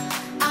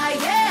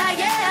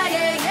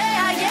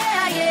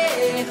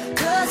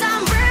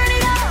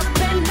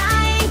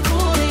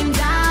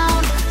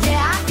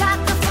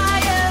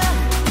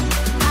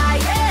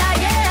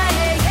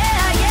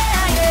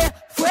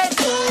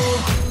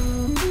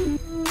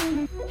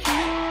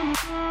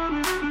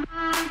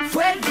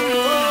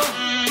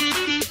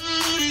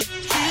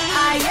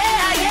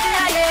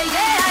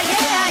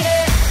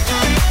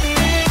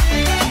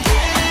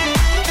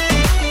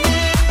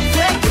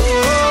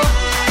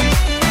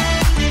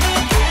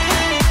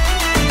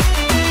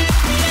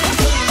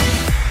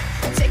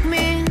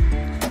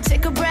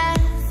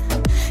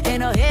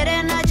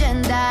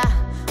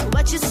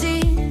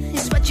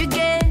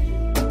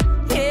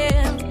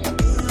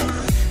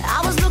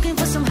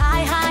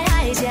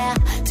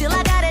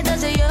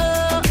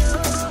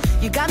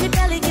 You got me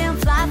pelican,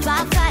 fly, fly,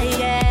 fly,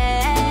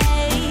 yeah.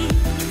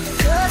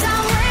 Cause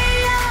I'm way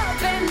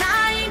up and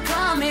I ain't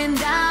coming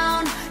down.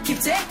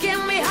 You're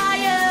taking me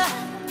higher.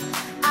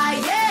 Ah,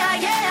 yeah,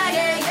 yeah,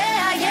 yeah,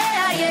 yeah,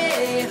 yeah,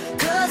 yeah.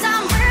 Cause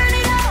I'm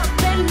burning up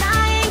and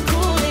I ain't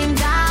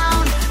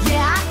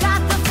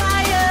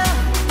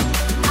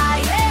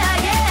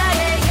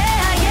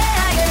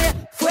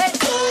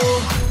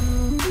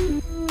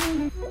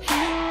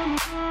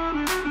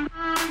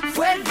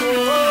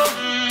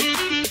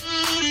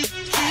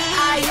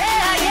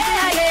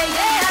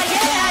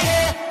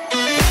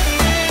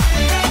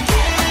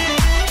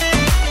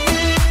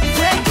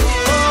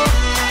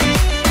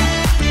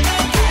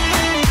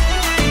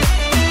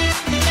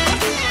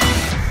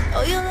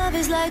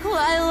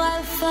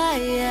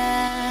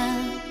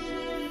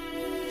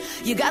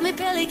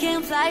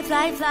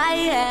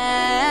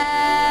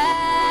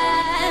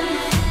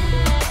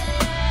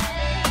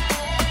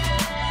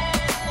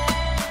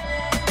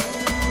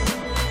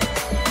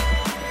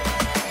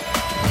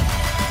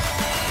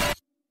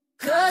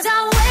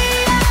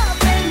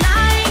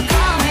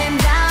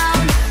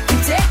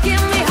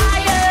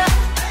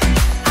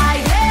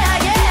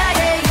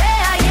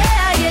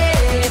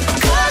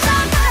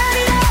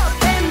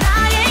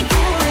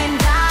cooling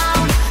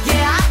down.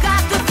 Yeah, I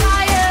got the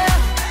fire.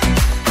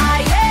 Ah,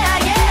 yeah,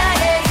 yeah,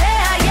 yeah,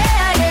 yeah, yeah,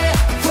 yeah.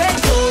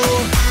 Fuego.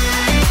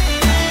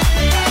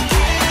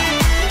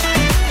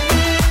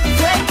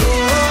 Fuego.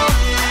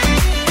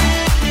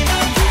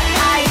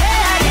 Ah,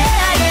 yeah,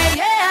 yeah,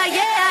 yeah,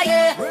 yeah,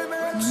 yeah.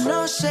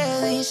 No se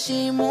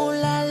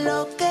disimula lo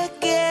que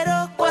quiero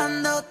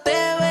cuando te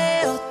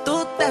veo. Tú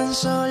tan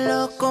solo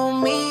con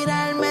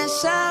mirarme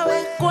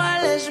sabes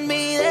cuál es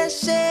mi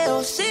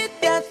deseo. Si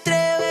te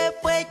atreves,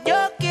 pues yo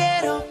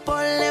quiero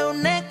ponle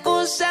una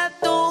excusa a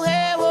tu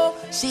jevo.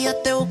 Si yo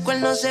te busco, él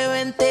no se va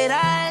a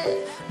enterar.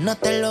 No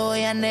te lo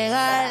voy a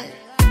negar.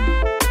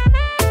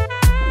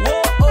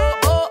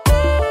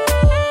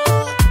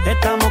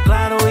 Estamos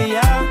claros y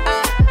ya.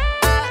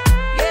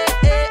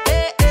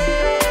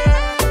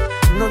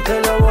 No te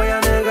lo voy a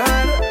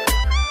negar.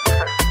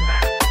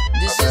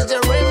 This is the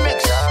remix.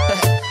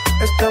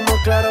 Estamos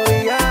claros y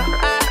ya.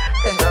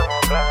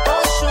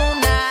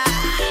 Ozuna.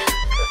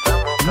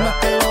 No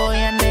te lo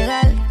voy a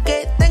negar. Que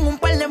tengo un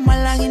par de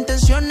malas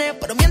intenciones,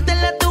 pero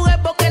miéntele a tu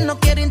jefe que no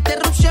quiere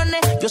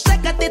interrupciones. Yo sé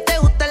que a ti te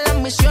gustan las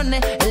misiones.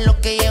 En lo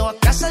que llego a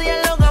casa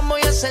dialogamos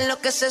y hacer lo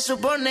que se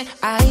supone.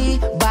 Ahí,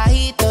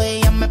 bajito,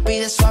 ella me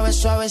pide suave,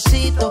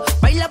 suavecito.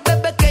 Baila,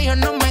 bebé, que yo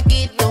no me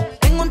quito.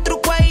 Tengo un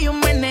truco ahí y un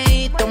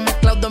meneíto.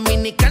 Mezclado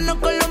dominicano,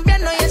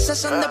 colombiano y esas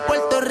son de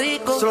Puerto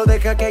Rico. Solo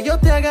deja que yo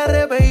te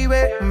agarre,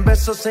 baby.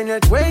 besos en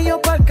el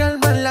cuello pa'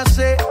 calmar la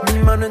sed. Mi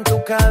mano en tu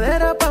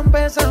cadera pa'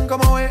 empezar,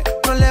 como ves.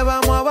 No le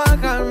vamos a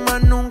bajar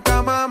más nunca,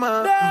 mamá.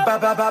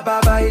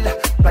 Baila,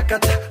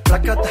 placata,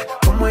 placata.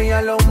 Como ella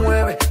lo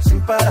mueve, sin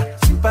parar,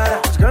 sin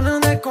parar. Las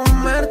ganas de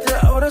comerte,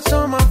 ahora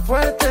son más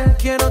fuertes.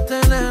 Quiero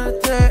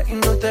tenerte y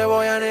no te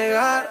voy a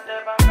negar.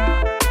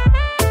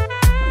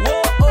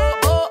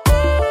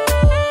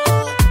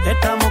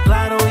 Estamos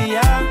claros y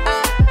ya.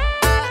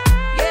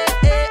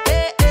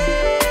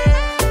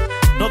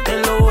 No te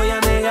lo voy a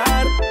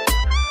negar.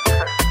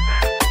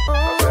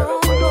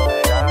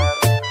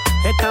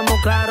 Estamos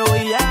claros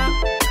y ya.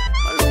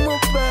 Maluma,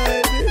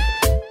 baby.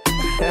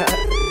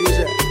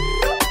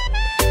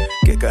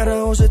 ¿Qué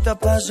carajo se está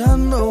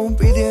pasando?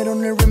 Pidieron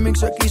el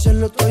remix, aquí se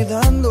lo estoy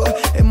dando.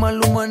 Es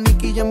Maluma,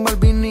 Nicky, Jan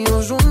Balvin y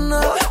Ozuna.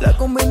 La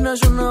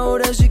combinación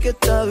ahora sí que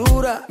está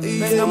dura.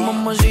 Venga,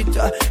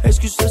 mamacita, es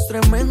que usted es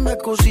tremenda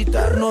cosita.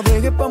 No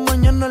deje pa'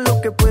 mañana lo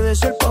que puede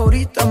ser pa'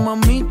 ahorita,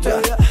 mamita.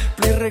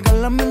 Play,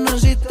 regálame una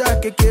cita,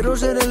 que quiero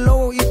ser el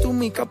lobo y tú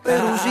mi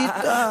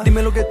caperucita.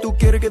 Dime lo que tú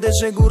quieres, que de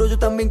seguro yo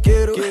también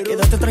quiero.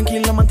 Quédate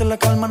tranquila, mantén la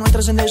calma, no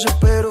entres en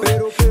desespero.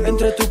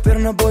 Entre tus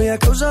piernas voy a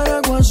causar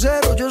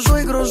aguacero. Yo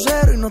soy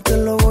grosero y no te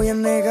lo voy a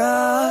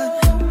negar.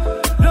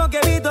 Lo que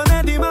he visto de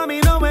ti, mami,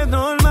 no es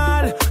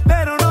normal.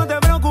 Pero no te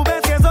preocupes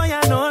que soy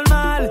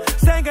anormal.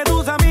 Sé que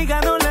tus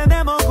amigas no les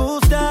debemos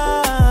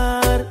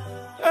gustar.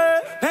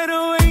 Pero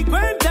ven,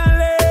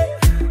 cuéntale,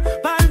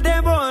 parte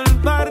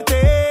por parte.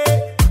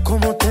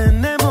 Como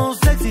tenemos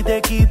sexy,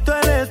 te quito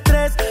el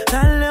estrés.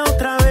 Dale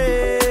otra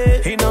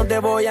vez y no te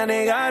voy a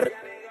negar.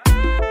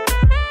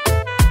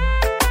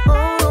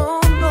 Oh,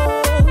 no.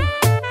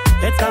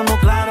 Estamos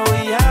claros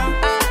y ya.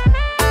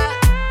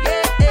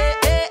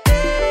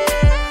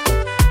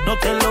 No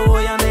te lo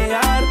voy a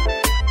negar.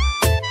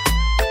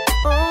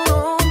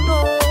 Oh, no.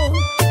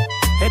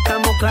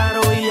 Estamos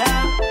claros y ya.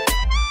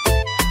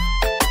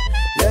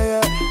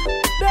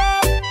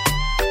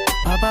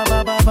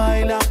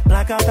 Baila,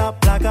 placata,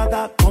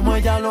 placata. Como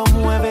ella lo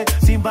mueve,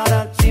 sin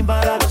parar, sin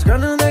parar. Las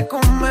ganas de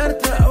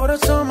comerte ahora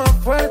son más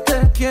fuertes.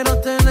 Quiero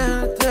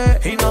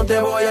tenerte y no te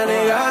voy a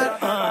negar.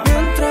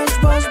 Mientras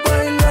vas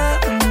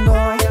bailando,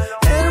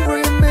 el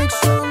remix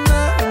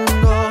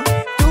sonando.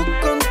 Tú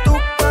con tu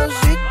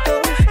pasito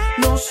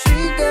nos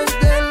sigues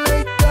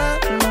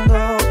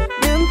deleitando.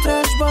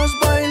 Mientras vas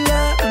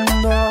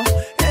bailando,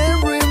 el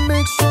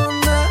remix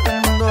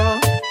sonando.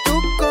 Tú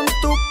con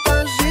tu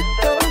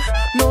pasito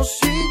nos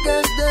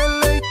sigues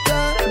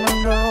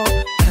deleitando.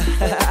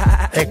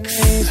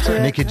 אקס,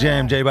 ניקי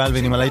ג'ם, ג'יי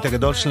בלווין עם הלהיט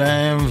הגדול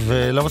שלהם,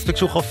 ולא מספיק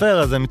שהוא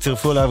חופר, אז הם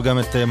צירפו אליו גם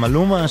את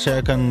מלומה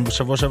שהיה כאן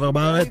בשבוע שעבר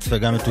בארץ,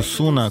 וגם את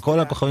אוסונה, כל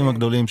הכוכבים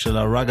הגדולים של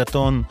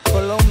הרגטון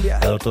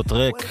על אותו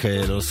טרק,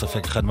 לא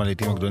ספק אחד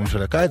מהלהיטים הגדולים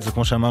של הקיץ.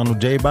 וכמו שאמרנו,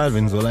 ג'יי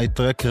בלווין זה אולי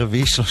טרק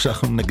רביעי שלו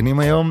שאנחנו מנגנים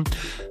היום.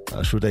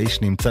 פשוט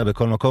האיש נמצא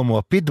בכל מקום, הוא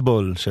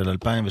הפיטבול של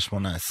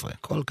 2018.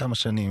 כל כמה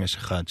שנים יש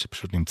אחד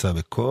שפשוט נמצא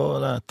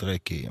בכל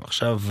הטרקים.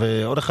 עכשיו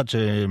עוד אחד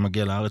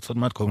שמגיע לארץ עוד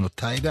מעט, קוראים לו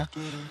טייגה,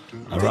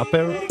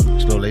 הראפר,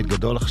 יש לו להיט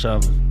גדול עכשיו,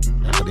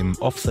 יחד עם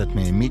אופסט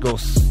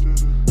ממיגוס,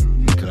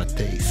 נקרא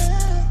טייסט.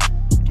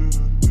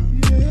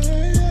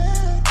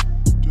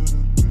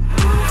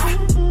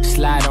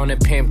 Slide on the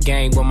pimp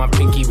gang with my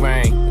pinky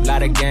ring.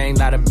 Lot of gang,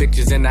 lot of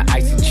bitches in the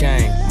icy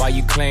chain. While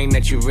you claim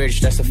that you rich,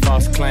 that's a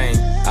false claim.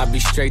 I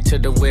be straight to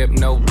the whip,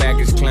 no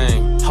baggage claim.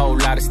 Whole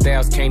lot of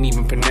styles, can't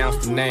even pronounce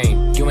the name.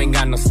 You ain't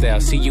got no style,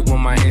 see you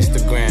on my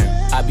Instagram.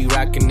 I be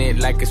rocking it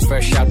like it's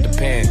fresh out the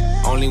pen.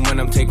 Only when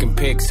I'm taking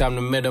pics, I'm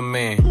the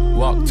middleman.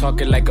 Walk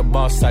talking like a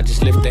boss, I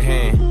just lift a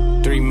hand.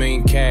 3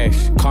 million cash,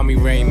 call me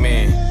Rain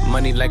Man.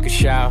 Money like a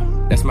shower,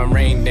 that's my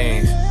rain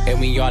dance. And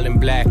we all in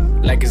black,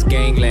 like it's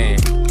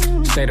gangland.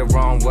 Say the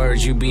wrong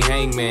words, you be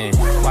hangman.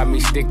 Why me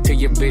stick to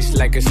your bitch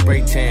like a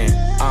spray tan?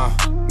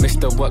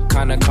 Mister, what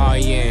kind of car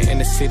you in? In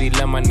the city,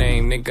 love my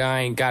name, nigga, I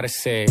ain't gotta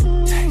say it.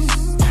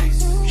 Taste,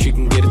 taste. She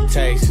can get a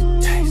taste.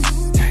 Taste,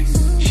 taste.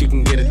 She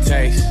can get a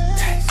taste.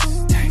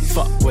 Taste, taste.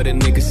 Fuck what a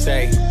nigga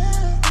say.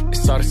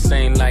 It's all the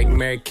same like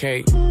Mary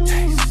Kate.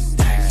 Taste,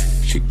 taste.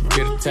 She can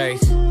get a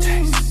taste.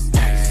 Taste,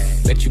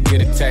 taste. Let you get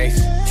a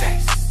taste.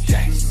 Taste,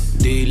 taste.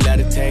 Do you love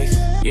the taste?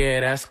 Yeah,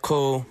 that's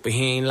cool, but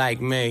he ain't like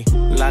me.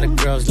 A lot of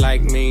girls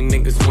like me,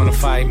 niggas wanna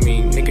fight me.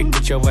 Nigga,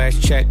 get your ass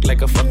checked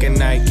like a fucking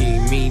Nike.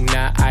 Me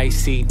not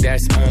icy,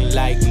 that's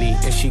unlikely.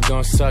 And she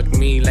gon' suck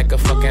me like a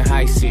fucking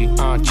high C.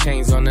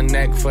 Chains on the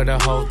neck for the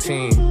whole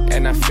team.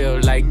 And I feel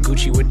like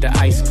Gucci with the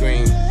ice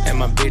cream. And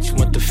my bitch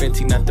want the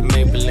Fenty, not the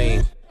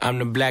Maybelline. I'm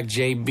the black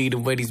JB, the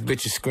way these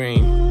bitches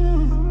scream.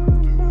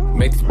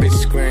 Make this bitch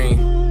scream.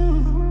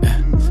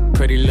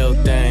 Pretty little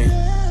thing.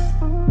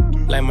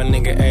 Like my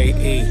nigga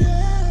A.E.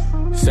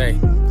 Say,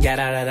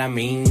 yada that I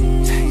mean.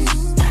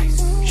 Taste, taste.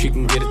 She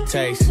can get a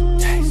taste.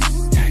 Taste,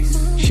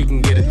 taste. She can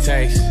get a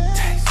taste.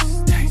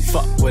 Taste, taste.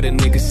 Fuck what a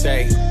nigga say.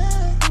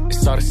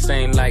 It's all the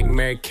same like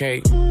Mary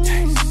Kate.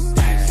 Taste,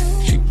 taste.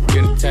 She can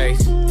get a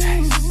taste.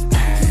 Taste,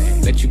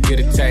 taste. Let you get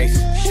a taste.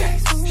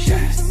 Taste,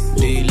 taste.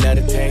 Do you love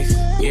the taste?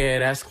 Yeah,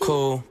 that's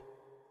cool.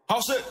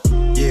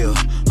 Yeah,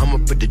 I'ma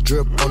put the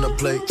drip on the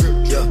plate.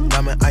 Yeah,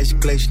 diamond ice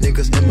glaze,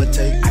 niggas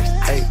imitate.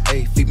 Hey,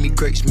 hey, feed me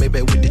grapes,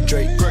 maybe with the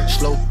Drake.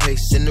 Slow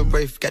pace in the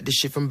Wraith, got this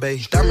shit from Bay.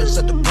 Diamonds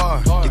at the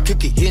bar, the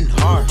cookie hitting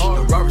hard.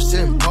 The Robert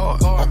sitting par,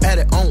 I'm at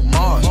it on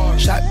Mars.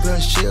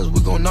 Shotgun shells, we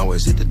gon'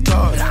 always hit the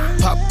tar.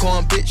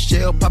 Popcorn, bitch,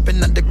 shell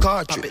popping out the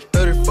cartridge.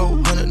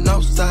 3400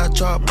 outside,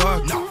 char bar.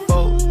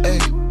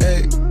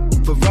 488.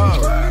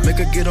 Ferrari. Make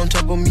her get on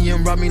top of me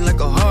and rob me like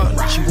a heart.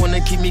 She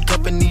wanna keep me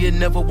company and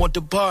never want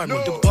to bar me.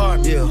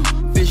 Yeah,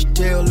 fish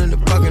tail in the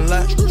parking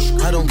lot.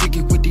 I don't kick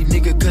it with these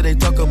niggas cause they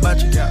talk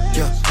about you.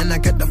 Yeah, and I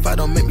got the fight,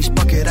 don't make me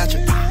spark it at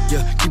you.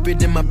 Yeah, keep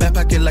it in my back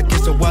pocket like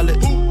it's a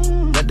wallet.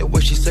 Like the way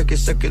she suck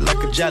it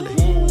like a jelly.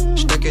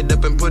 Stack it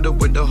up and put it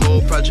with the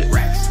whole project.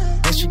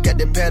 And she got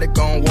that paddock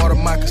on water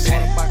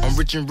moccasin. I'm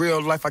rich in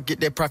real life, I get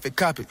that profit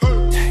copy.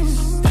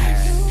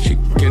 She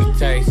get a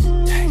taste.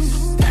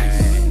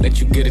 Let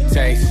you get a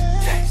taste.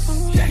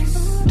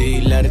 Do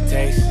you love the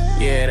taste?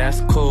 Yeah, that's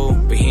cool,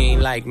 but he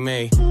ain't like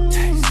me.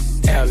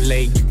 LA,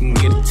 you can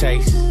get a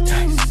taste.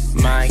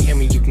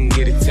 Miami, you can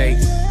get a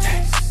taste.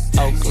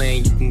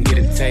 Oakland, you can get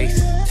a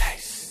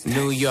taste.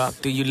 New York,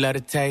 do you love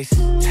the taste?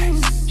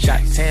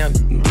 Chi-Town,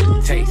 you can get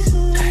a taste.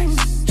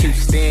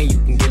 Houston, you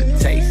can get a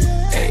taste.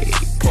 Hey,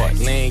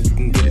 Portland, you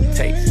can get a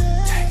taste.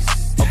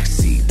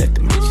 Overseas, let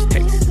the bitch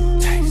taste.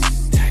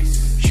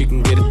 She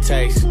can get a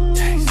taste.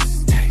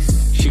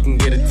 She can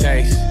get a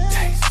taste.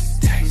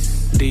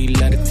 Do you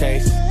love the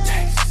taste?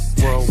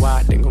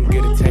 Worldwide, they gon'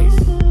 get a taste.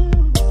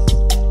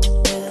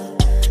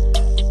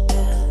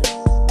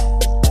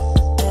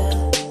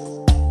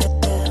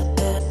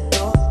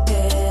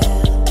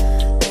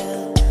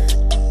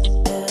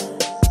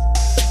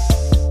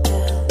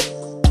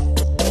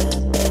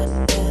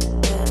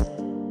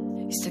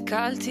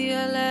 הסתכלתי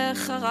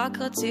עליך, רק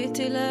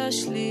רציתי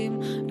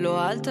להשלים.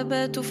 לא אל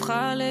תבט ובך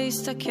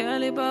להסתכל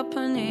לי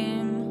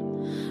בפנים.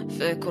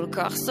 וכל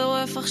כך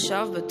שורף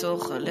עכשיו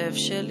בתוך הלב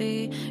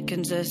שלי,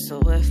 כן זה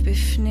שורף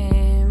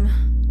בפנים.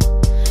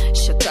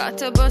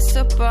 שקעת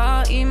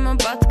בספה עם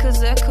מבט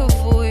כזה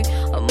כבוי,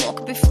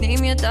 עמוק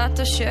בפנים ידעת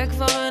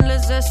שכבר אין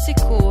לזה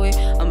סיכוי.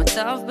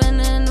 המצב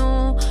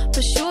בינינו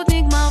פשוט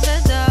נגמר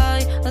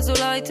ודי, אז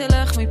אולי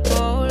תלך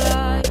מפה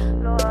אולי.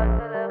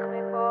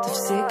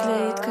 תפסיק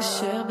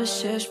להתקשר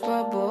ב6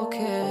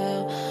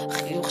 בבוקר,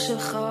 החיוך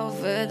שלך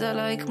עובד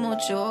עליי כמו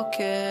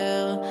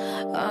ג'וקר.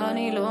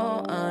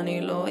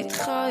 אני לא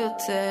איתך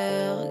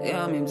יותר,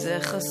 גם אם זה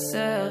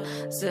חסר,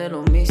 זה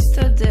לא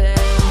מסתדר.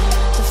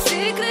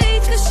 תפסיק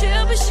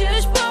להתקשר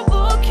ב6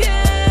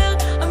 בבוקר,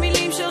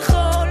 המילים שלך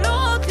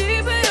עולות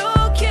לי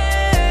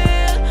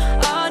ביוקר.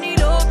 אני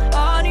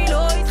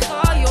לא איתך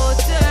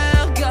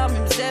יותר, גם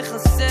אם זה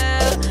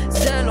חסר,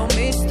 זה לא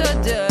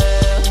מסתדר.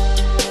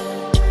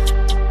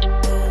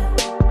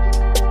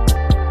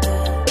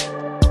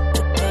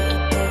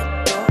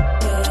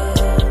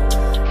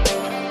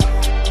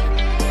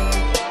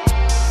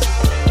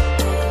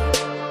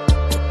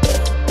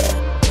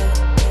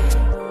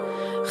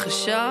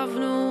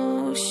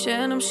 חשבנו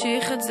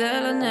שנמשיך את זה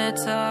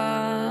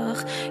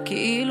לנצח,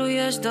 כאילו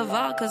יש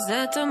דבר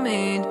כזה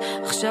תמיד.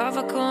 עכשיו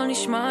הכל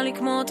נשמע לי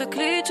כמו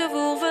תקליט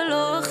שבור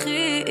ולא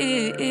אחיד.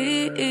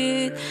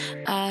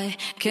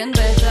 כן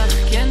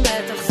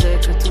בטח זה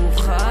כתוב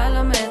לך על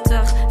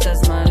המצח, זה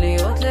הזמן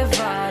להיות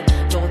לבד,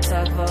 לא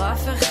רוצה כבר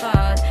אף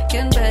אחד.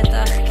 כן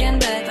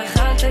בטח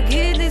אל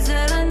תגיד לי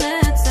זה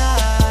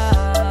לנצח.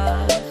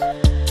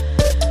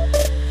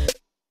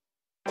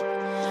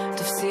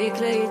 תפסיק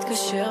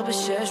להתקשר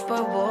ב6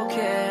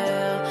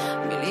 בבוקר,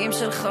 מילים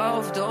שלך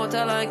עובדות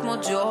עליי כמו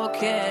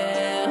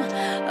ג'וקר.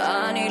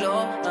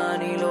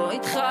 אני לא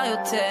איתך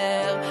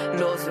יותר,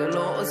 לא זה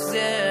לא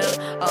עוזר,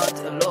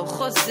 אתה לא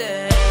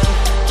חוזר.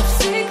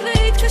 תפסיק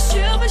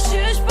להתקשר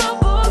ב6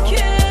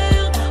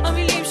 בבוקר,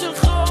 המילים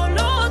שלך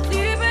עולות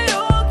לי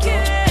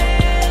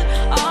ביוקר.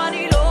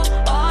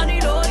 אני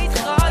לא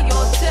איתך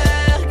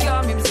יותר,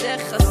 גם אם זה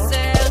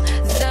חסר,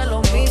 זה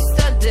לא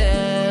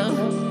מסתדר.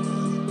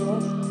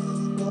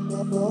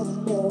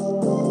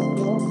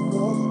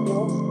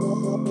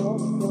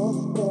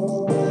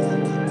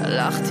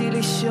 הלכתי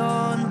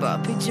לישון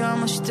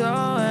בפיג'מה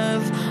שאתה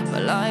אוהב,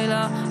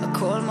 בלילה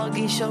הכל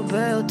מרגיש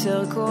הרבה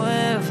יותר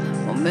כואב.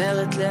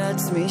 אומרת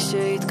לעצמי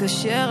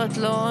שהתקשרת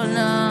לא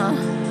עונה,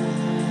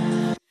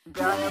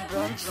 גם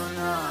הבן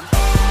זונה.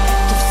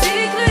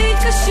 תפסיק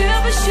להתקשר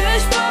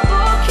ב6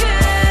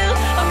 בבוקר,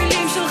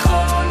 המילים שלך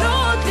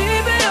עולות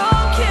לי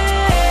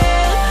ביוקר.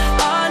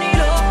 אני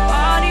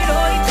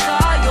לא איתך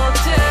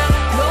יותר,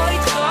 לא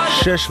איתך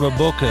יותר. 6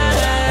 בבוקר,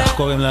 איך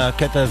קוראים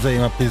לקטע הזה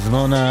עם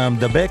הפזמון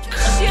המדבק?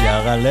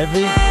 יערה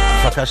לוי,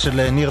 הפקה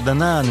של ניר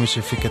דנן, מי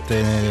שהפיק את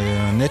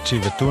נצ'י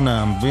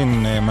וטונה,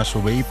 מבין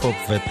משהו בהיפ-הופ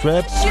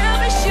וטראפ.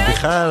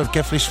 בכלל,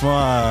 כיף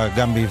לשמוע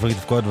גם בעברית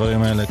וכל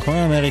הדברים האלה.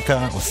 כמו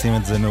אמריקה, עושים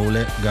את זה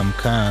מעולה גם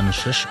כאן,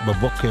 6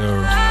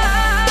 בבוקר.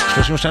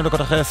 32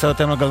 דקות אחרי 10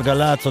 אתם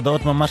לגלגלצ,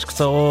 הודעות ממש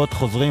קצרות,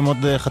 חוזרים עוד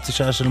חצי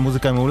שעה של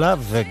מוזיקה מעולה,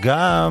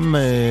 וגם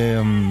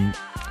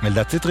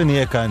אלדד ציטרין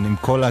יהיה כאן עם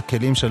כל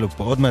הכלים שלו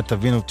פה, עוד מעט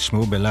תבינו,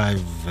 תשמעו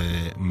בלייב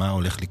מה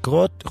הולך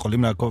לקרות,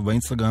 יכולים לעקוב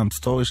באינסטגרם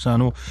סטורי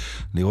שלנו,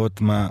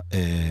 לראות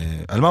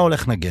על מה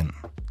הולך נגן.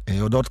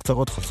 הודעות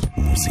קצרות חוזרים.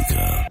 מוזיקה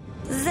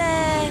זה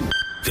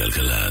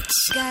גלגלצ.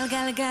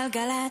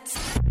 גלגלגלגלצ.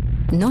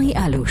 נוי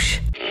אלוש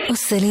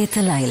עושה לי את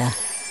הלילה.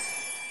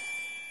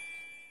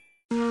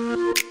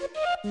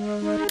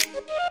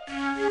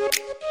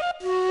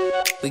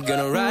 We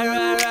gonna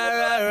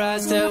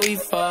rise till we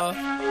fall.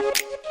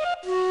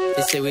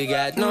 They say we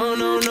got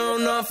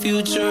no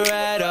future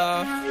at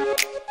all.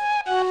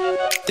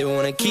 They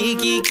wanna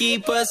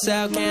keep us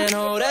out, can't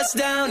hold us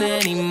down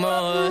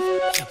anymore.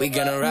 We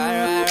gonna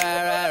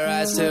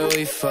rise till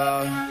we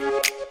fall.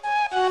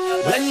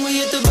 When we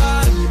hit the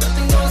bottom,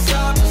 nothing gonna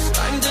stop us.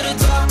 Climb to the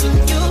top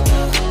with you.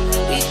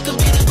 We could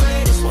be the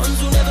greatest ones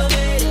who never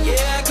made it.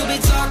 Yeah, I could be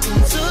talking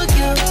to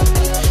you.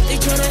 They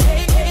tryna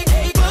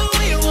hate, but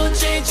we won't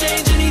change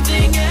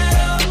anything at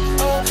all.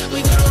 Oh, we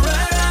gonna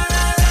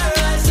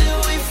rise till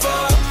we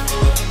fall.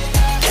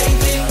 They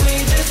think we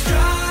just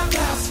dropped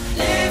out,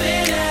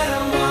 living at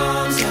our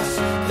mom's house.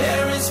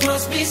 Parents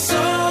must be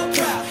so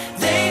proud,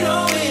 they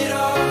know it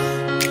all.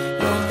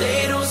 No, they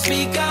don't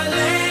speak our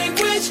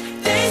language.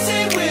 They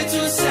say we're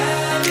too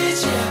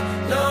savage. Yeah,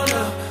 no,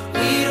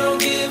 we don't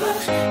give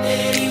up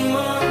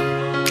anymore.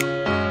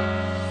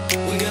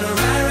 We gonna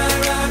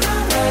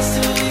rise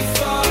till we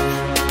fall.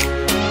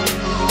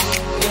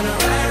 Gonna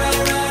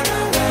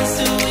rise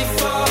till we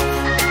fall.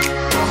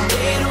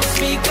 They don't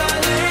speak our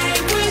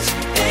language.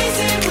 They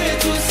say we're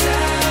too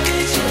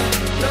savage.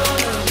 Yeah, no,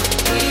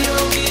 we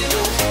don't give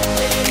up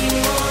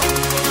anymore.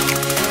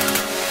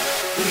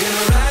 We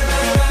gonna rise.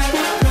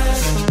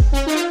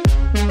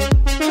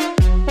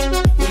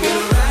 We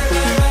gonna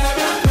rise.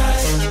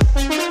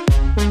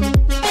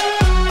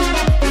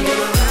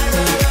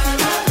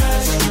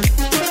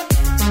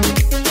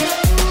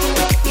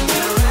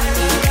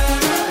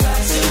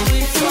 Till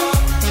we fall.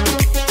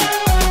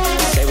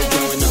 Say we're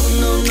going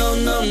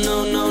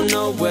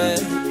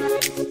nowhere.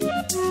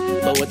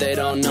 But what they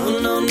don't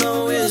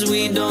know is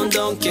we don't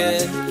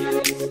care.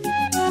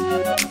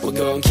 We're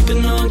going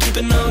keeping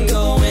on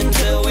going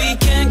till we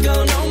can't go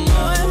no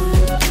more.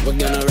 We're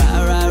gonna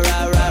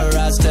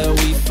rise till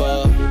we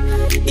fall.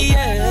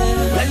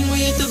 Yeah. When we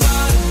hit the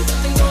bottom,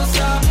 nothing gonna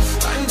stop us.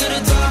 Climb to the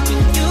top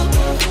with you.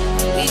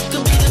 We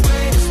could be the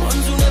greatest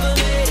ones who never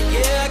made it.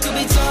 Yeah, I could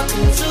be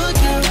talking to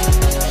you.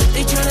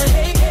 They tryna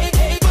hate,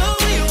 but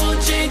we won't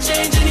change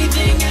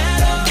anything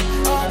at all.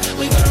 Oh,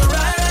 we gonna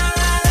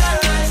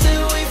rise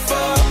till we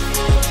fall.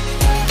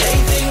 They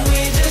think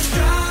we just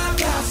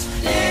dropped out,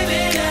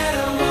 living at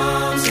our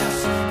mom's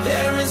house.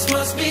 Parents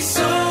must be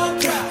so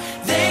proud,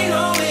 they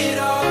know it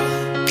all.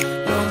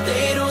 No,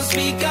 they don't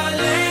speak our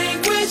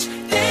language.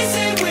 They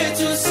say we're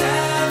too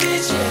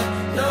savage. Yeah,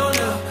 no,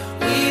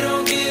 we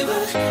don't give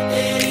up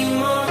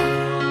anymore.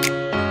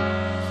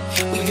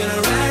 We gonna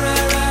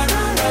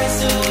rise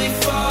till we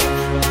fall.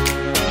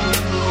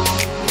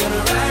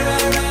 Gonna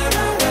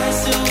rise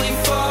till we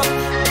fall.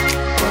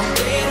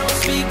 They don't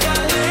speak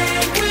our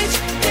language.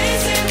 They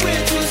say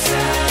we're too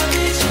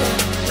savage. Yeah,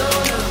 no,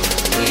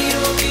 we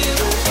don't give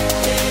up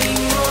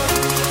anymore.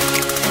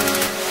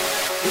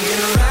 We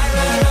gonna rise.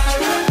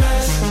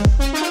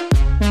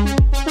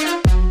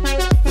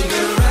 We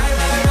gonna rise.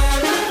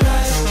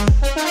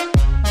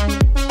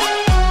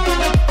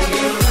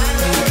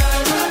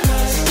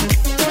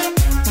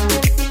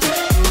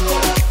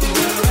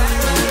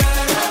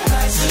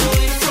 Till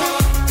we fall.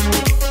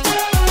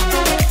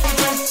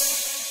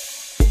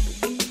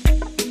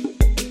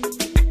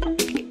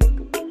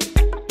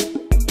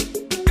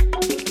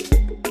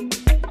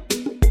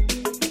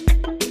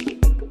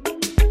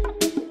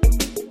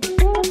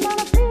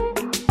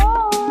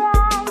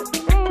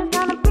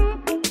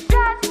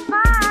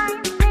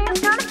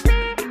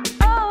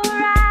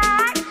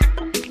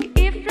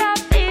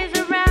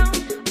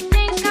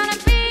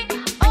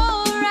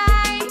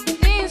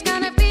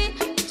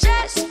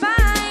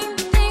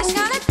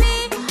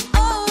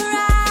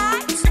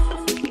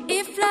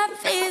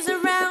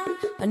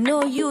 I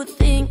know you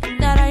think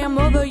that I am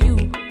over you,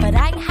 but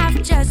I have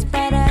just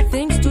better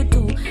things to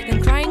do than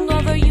crying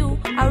over you.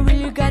 I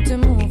really got to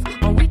move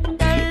on with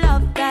the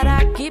love that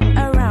I keep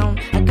around.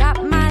 I got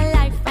my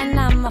life and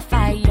I'm a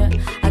fire.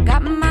 I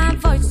got my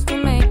voice to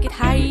make it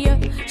higher.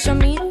 Show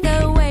me the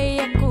way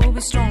I could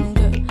be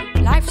stronger.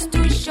 Life's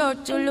too short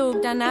to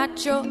look down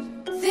at you.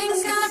 Things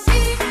gonna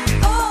be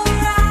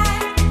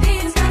alright.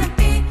 Things gonna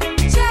be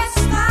just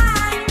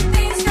fine.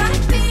 Things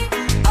gonna be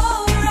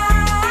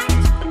alright.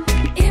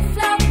 If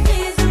love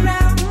is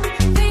around,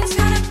 things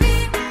gonna be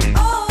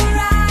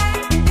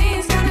alright.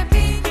 Things gonna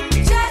be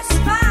just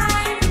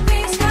fine.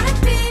 Things gonna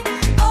be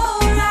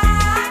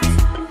alright.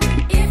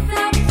 If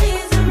love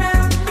is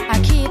around, I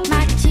keep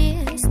my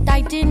tears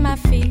tight in my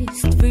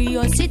fist.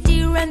 Curiosity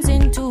runs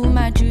into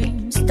my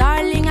dreams.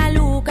 Darling, I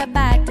look up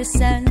at the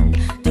sun,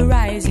 the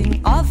rising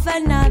of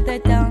another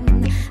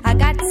dawn. I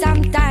got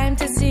some time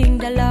to sing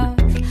the love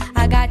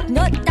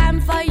no time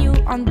for you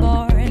on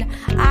board.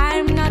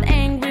 I'm not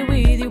angry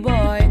with you,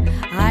 boy.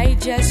 I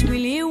just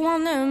really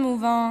wanna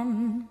move on.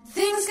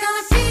 Things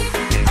gonna be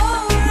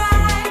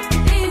alright.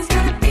 Things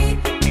gonna be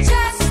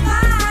just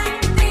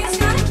fine. Things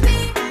gonna be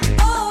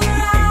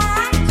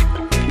alright.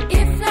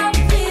 If love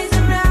is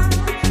around,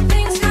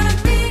 things gonna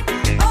be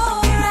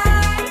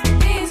alright.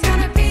 Things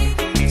gonna be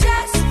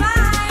just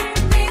fine.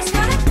 Things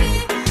gonna be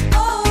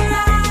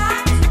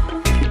alright.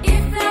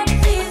 If love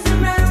is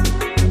around,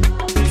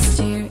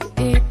 steer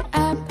it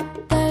up.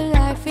 The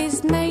life is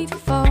made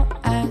for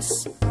us.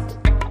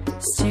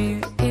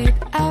 Steer it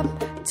up.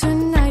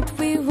 Tonight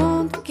we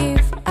won't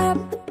give up.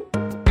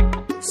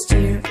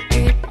 Steer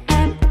it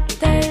up.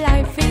 The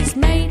life is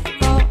made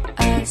for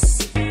us.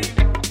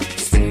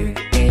 Steer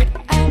it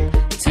up.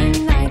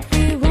 Tonight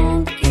we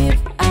won't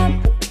give up.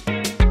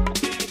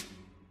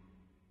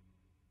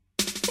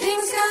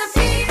 Things gonna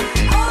be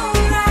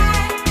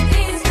alright.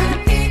 Things gonna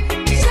be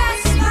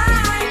just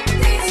fine.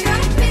 Things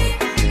gonna be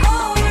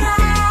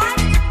alright.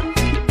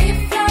 If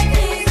love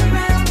is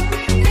around,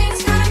 things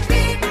gonna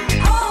be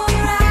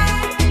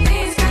alright.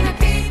 Things gonna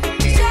be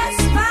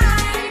just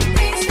fine.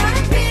 Things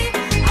gonna be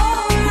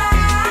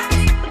alright.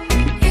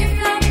 If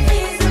love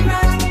is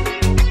around.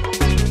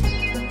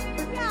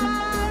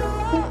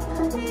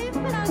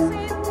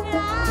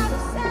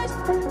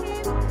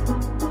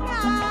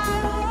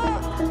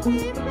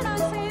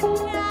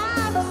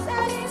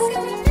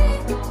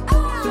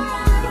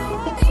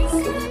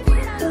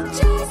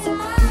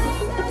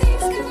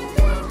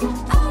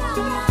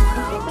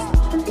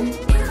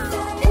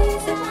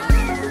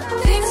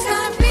 Things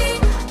gonna be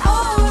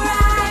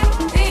alright.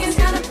 Things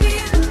gonna be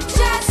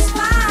just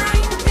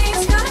fine.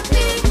 Things gonna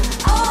be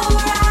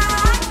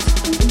alright.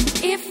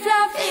 If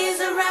love is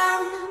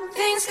around,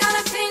 things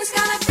gonna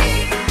be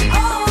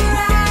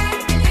alright.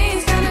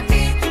 Things gonna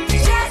be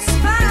just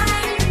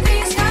fine.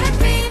 Things gonna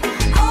be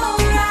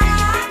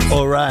alright.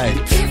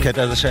 אורייט,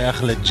 קטע הזה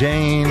שייך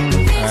לג'יין,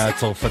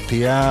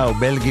 הצרפתייה או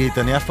בלגית,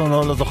 אני אף פעם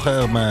לא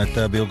זוכר את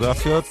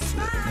הביוגרפיות,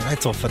 נראה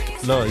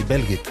צרפתית, לא, היא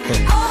בלגית,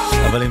 כן.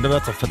 אבל היא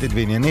מדברת צרפתית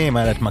בעניינים,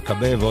 היה לה את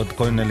מקבה ועוד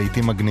כל מיני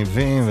לעיתים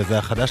מגניבים, וזה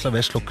החדש לה,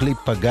 ויש לו קליפ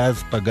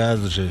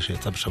פגז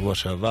שיצא בשבוע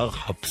שעבר,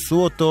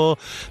 חפשו אותו,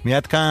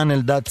 מיד כאן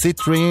אלדד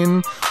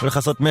ציטרין, הולך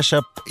לעשות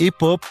משאפ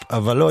אי-פופ,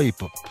 אבל לא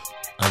אי-פופ,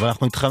 אבל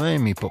אנחנו מתחמם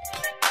עם אי-פופ,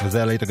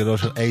 וזה הלהיט הגדול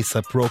של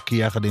אייסאפ רוקי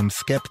יחד עם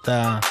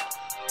סקפטה,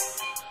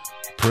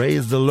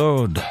 Praise the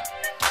Lord.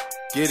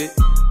 Get it?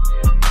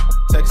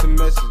 Text a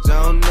message, I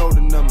don't know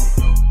the number.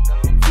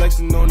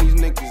 Flexing on these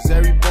niggas,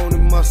 every bone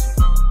and muscle.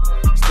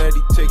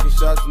 Steady taking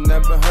shots,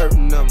 never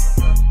hurting them.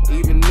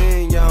 Even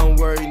then, y'all don't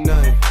worry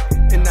nothing.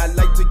 And I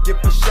like to give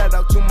a shout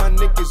out to my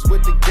niggas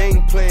with the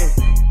game plan.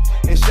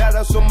 And shout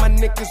outs on my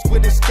niggas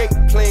with escape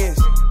plans.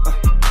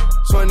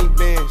 20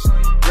 bands,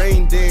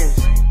 rain dance.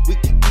 We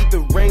can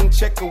either rain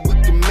check or we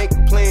can make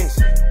plans.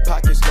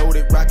 Pockets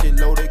loaded, rocket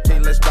loaded,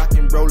 can't let's rock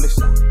and roll this.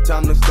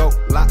 Time to go,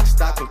 lock,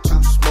 stock, and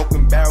two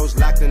smoking barrels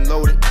locked and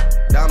loaded.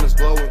 Diamonds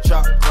glowing,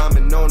 chop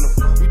climbing on them.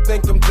 You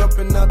think I'm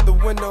jumping out the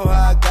window,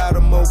 how I got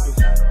them open.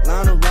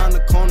 Line around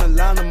the corner,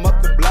 line them up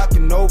the block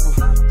and over.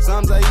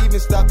 Sometimes I even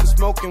stop the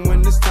smoking when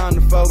it's time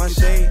to focus. My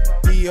shade,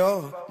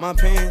 Dior, my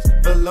pants,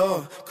 velour.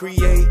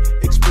 Create,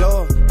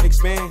 explore,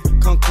 expand,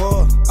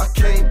 concord. I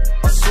came,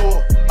 I saw,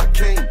 I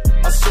came,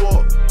 I saw.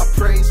 I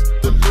praise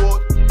the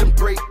Lord, then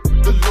break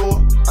the law.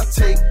 I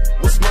take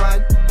what's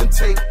mine, then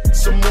take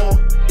some more.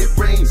 It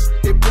rains,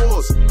 it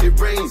pours, it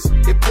rains,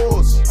 it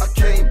pours. I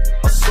came,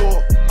 I saw,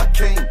 I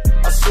came,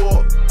 I saw.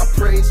 I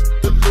praise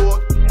the Lord,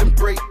 then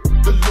break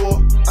the law.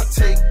 I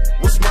take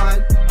what's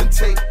mine, then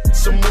take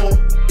some more.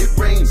 It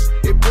rains,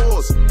 it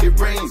pours, it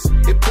rains,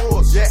 it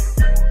pours. Yeah,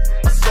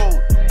 I sold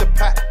the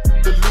pack,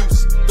 the loose,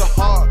 the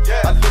hard.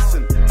 Yeah, I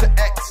listen to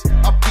X,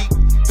 I beat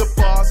the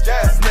bars.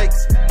 Yeah, the snakes,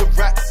 the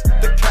rats,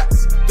 the cats,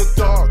 the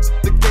dogs,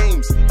 the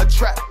games, a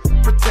trap,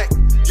 protect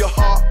your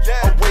heart.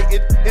 Yeah,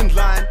 awaited in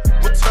line,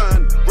 return,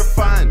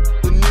 refine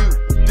the new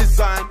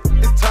design.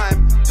 It's time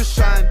to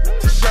shine,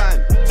 to shine,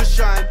 to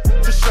shine,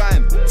 to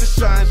shine, to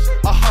shine.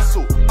 I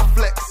hustle, I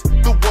flex,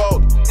 the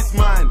world is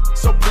mine.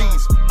 So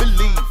please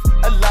believe,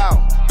 allow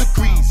the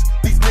grease.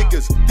 These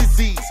niggas,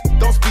 disease,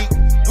 don't speak,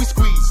 we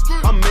squeeze.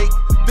 I make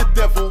the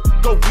devil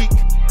go weak,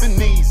 the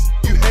knees.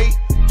 You hate,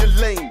 you're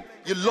lame,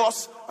 you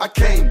lost. I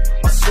came,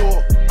 I saw,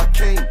 I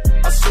came,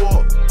 I saw.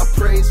 I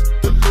praise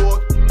the Lord,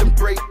 then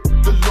break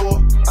the law.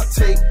 I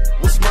take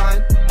what's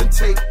mine, then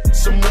take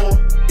some more.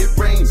 It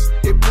rains,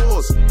 it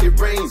pours, it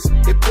rains,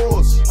 it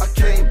pours. I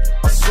came,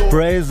 I saw.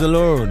 Praise the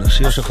Lord,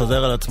 השיר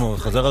שחוזר על עצמו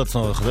וחוזר על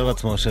עצמו וחוזר על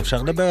עצמו, שאפשר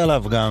לדבר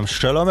עליו גם.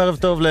 שלום, ערב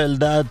טוב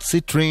לאלדד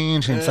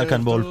ציטרין שנמצא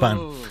כאן באולפן.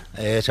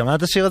 שמעת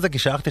את השיר הזה? כי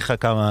שלחתי לך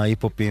כמה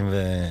היפופים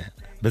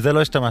בזה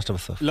לא השתמשת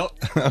בסוף. לא,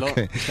 לא.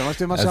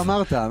 השתמשתי במה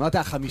שאמרת. אמרת,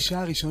 5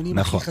 הראשונים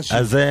הכי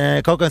חשובים. אז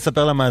קודם כל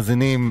נספר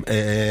למאזינים,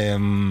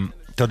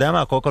 אתה יודע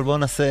מה? קודם כל בואו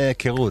נעשה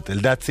היכרות.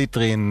 אלדד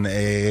ציטרין,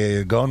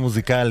 גאון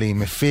מוזיקלי,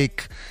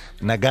 מפיק,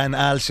 נגן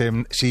על,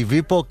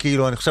 שהביא פה,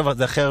 כאילו, אני חושב,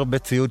 זה אחר הרבה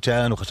ציוד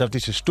שהיה לנו. חשבתי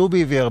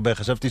ששטובי הביא הרבה,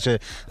 חשבתי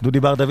שדודי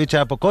ואלדד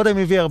שהיה פה קודם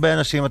הביא הרבה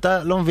אנשים.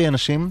 אתה לא מביא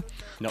אנשים,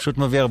 פשוט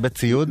מביא הרבה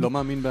ציוד. לא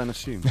מאמין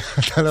באנשים.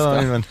 אתה לא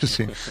מאמין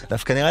באנשים.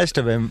 דווקא נראה לי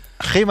שאתה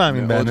הכי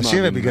מאמין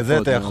באנשים, ובגלל זה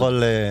אתה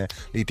יכול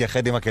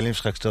להתייחד עם הכלים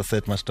שלך כשאתה עושה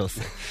את מה שאתה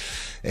עושה.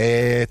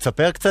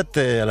 תספר קצת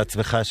על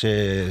עצמך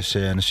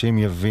שאנשים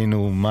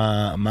יבינו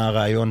מה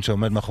הרעיון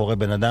שעומד מאחורי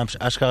בן אדם,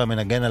 שאשכרה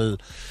מנגן על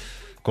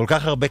כל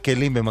כך הרבה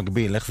כלים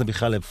במקביל. איך זה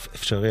בכלל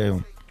אפשרי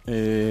היום?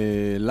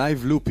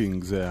 לייב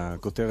לופינג זה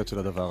הכותרת של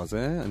הדבר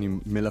הזה. אני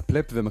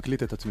מלפלפ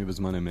ומקליט את עצמי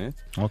בזמן אמת.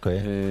 אוקיי.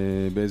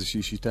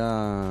 באיזושהי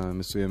שיטה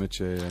מסוימת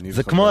שאני...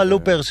 זה כמו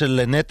הלופר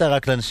של נטה,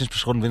 רק לאנשים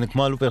שפשוט מבינים,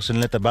 כמו הלופר של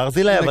נטה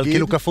ברזילי, אבל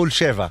כאילו כפול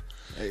 7.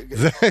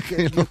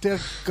 יותר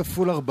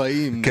כפול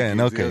 40, כן,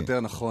 זה אוקיי. יותר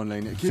נכון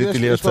לעניין. כי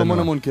יש פה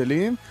המון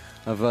כלים,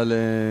 אבל...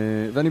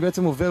 ואני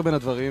בעצם עובר בין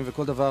הדברים,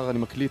 וכל דבר אני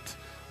מקליט,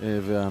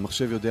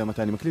 והמחשב יודע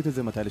מתי אני מקליט את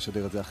זה, מתי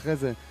לשדר את זה אחרי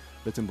זה.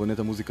 בעצם בונה את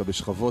המוזיקה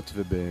בשכבות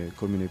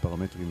ובכל מיני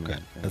פרמטרים.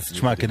 אז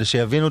תשמע, כדי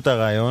שיבינו את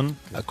הרעיון,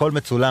 הכל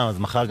מצולם, אז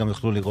מחר גם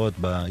יוכלו לראות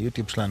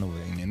ביוטיוב שלנו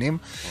ועניינים.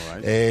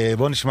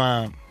 בואו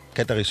נשמע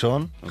קטע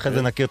ראשון, אחרי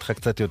זה נכיר אותך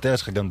קצת יותר,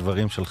 יש לך גם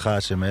דברים שלך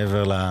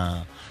שמעבר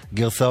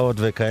לגרסאות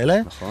וכאלה.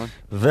 נכון.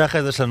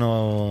 ואחרי זה יש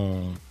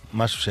לנו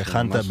משהו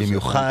שהכנת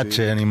במיוחד,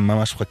 שאני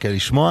ממש מחכה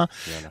לשמוע.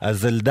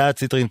 אז אלדד,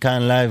 ציטרין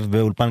כאן לייב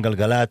באולפן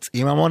גלגלץ,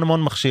 עם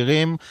המון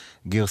מכשירים,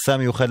 גרסה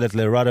מיוחדת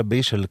ל-Rather Be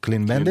של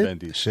קלין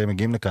בנדיט,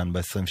 שמגיעים לכאן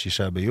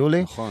ב-26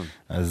 ביולי. נכון.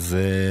 אז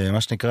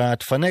מה שנקרא,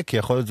 תפנק, כי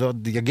יכול להיות זה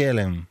עוד יגיע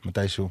אליהם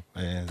מתישהו.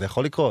 זה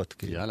יכול לקרות.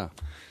 יאללה,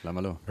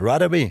 למה לא?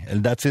 Rather Be,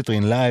 אלדד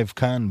ציטרין לייב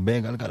כאן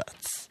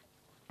בגלגלץ.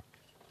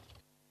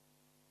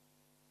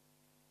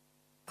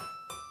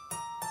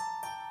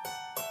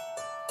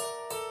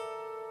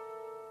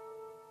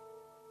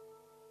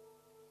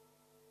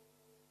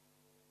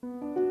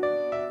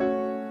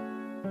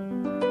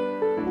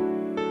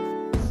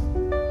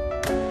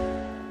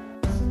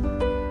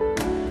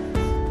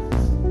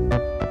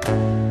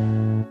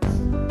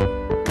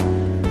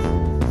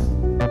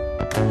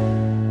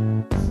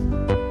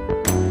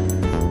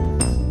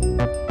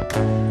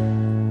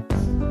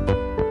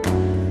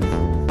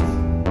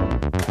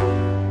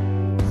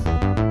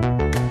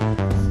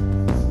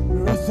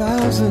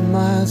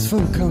 Miles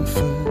from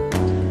comfort,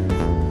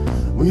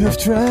 we have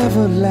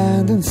traveled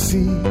land and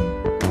sea,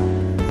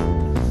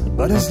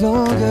 but as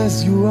long as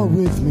you are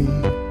with me,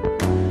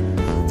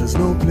 there's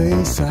no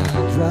place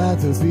I'd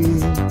rather be.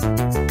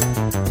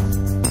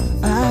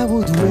 I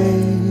would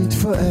wait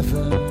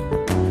forever,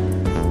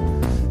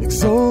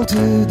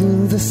 exalted in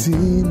the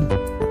scene,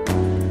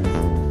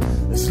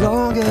 as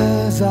long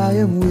as I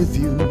am with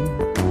you,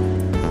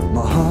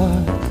 my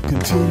heart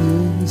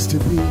continues to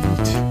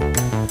beat.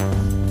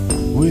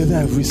 With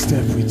every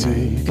step we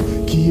take,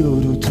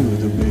 Kyoto to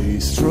the bay,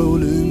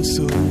 strolling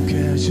so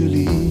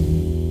casually.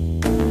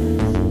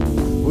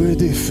 We're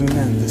different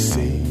and the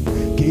same,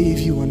 gave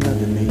you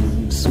another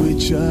name,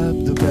 switch up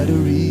the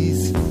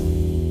batteries.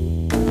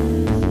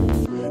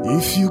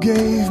 If you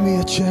gave me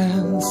a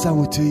chance, I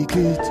would take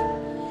it.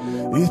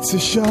 It's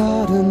a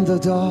shot in the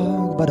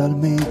dark, but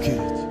I'll make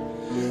it.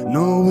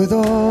 Know with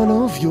all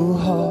of your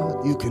heart,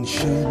 you can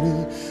share me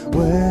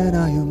when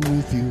I am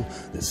with you.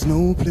 There's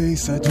no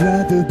place I'd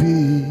rather be.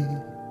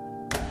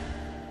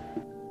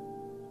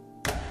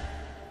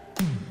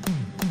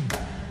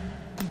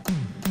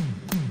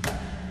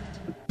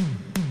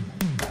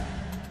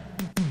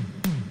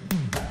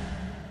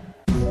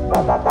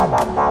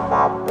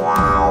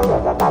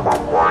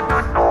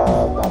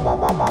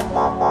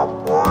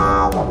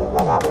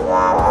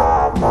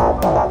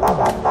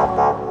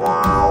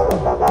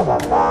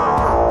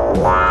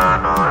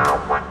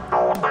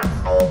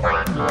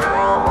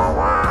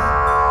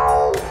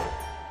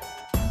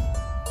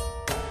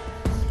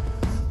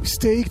 We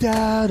staked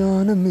out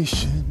on a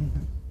mission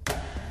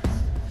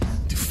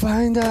to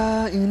find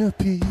our inner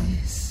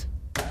peace,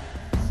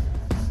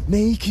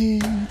 make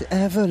it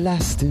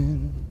everlasting,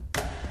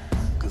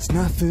 'cause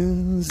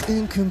nothing's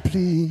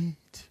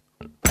incomplete.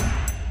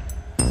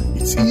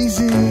 It's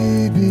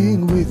easy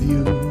being with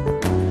you,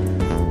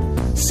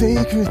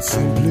 sacred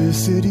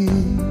simplicity.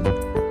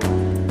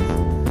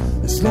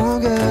 As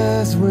long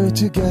as we're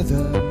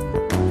together,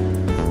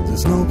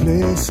 there's no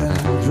place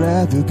I'd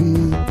rather be.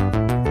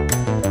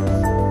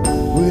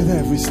 With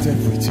every step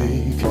we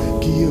take,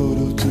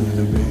 Kyoto to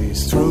the bay,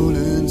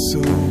 strolling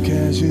so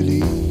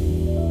casually.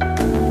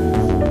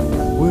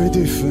 We're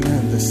different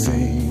and the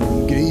same,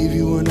 gave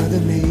you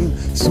another name,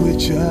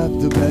 switch up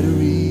the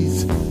batteries.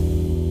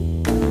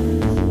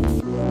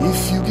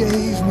 If you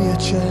gave me a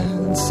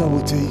chance, I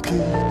would take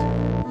it.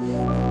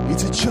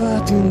 It's a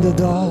shot in the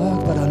dark,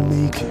 but I'll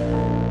make it.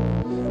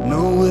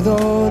 Know with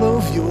all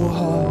of your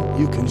heart,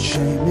 you can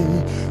shame me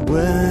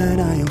when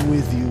I am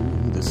with you.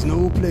 There's no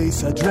place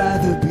I'd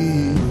rather be.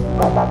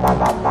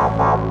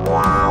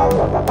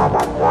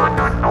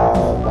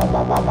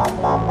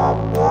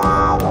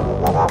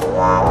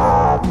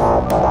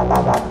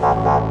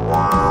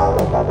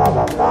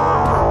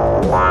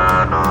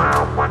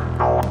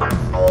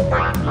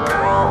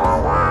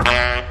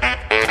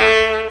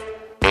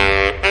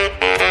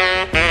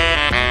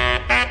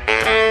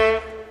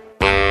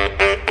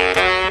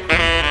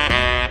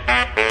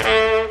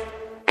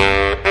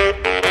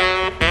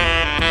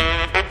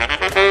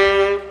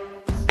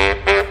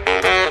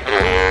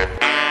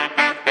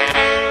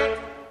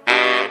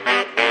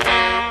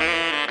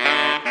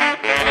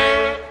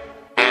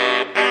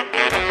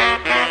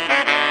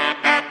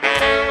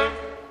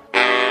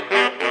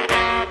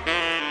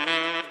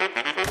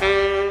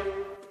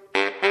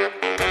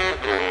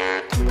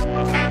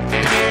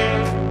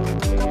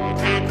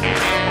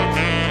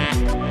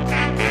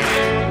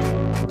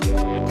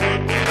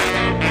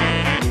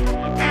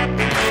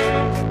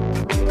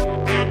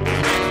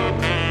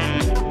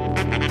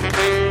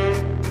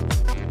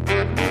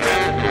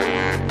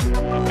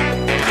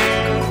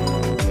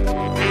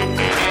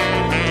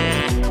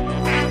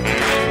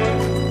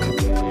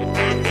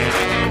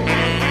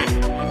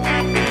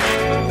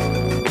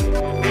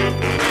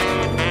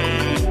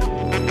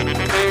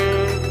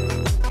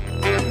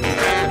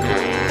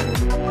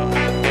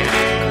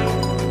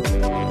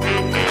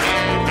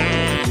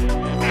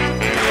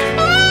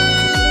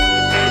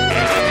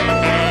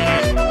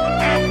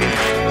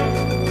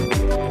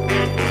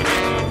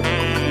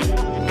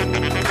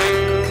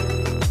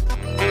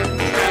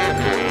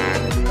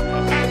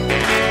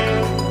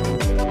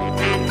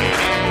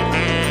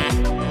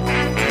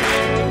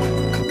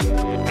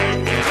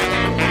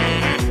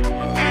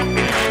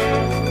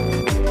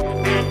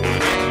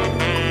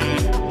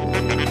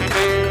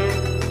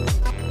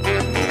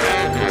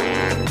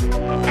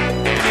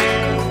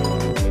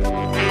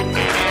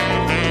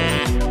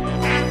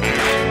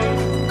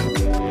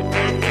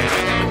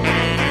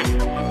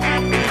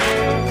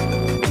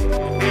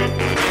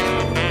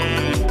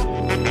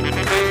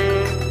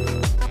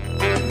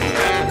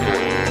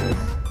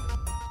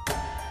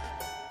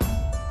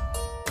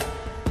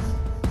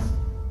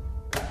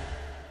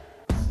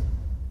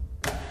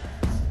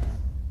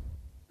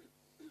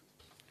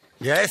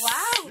 יס!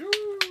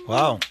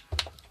 וואו.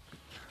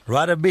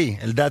 ראדה בי,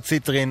 אלדד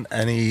ציטרין,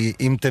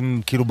 אם אתם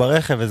כאילו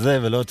ברכב וזה,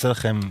 ולא יוצא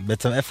לכם,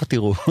 בעצם איפה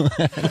תראו?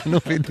 לא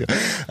וידאו,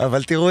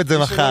 אבל תראו את זה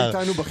מחר.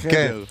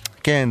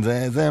 כן,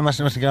 זה מה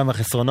שנקרא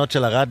מהחסרונות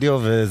של הרדיו,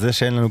 וזה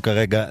שאין לנו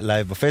כרגע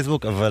לייב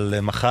בפייסבוק, אבל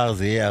מחר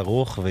זה יהיה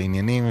ערוך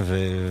ועניינים,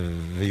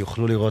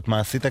 ויוכלו לראות מה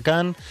עשית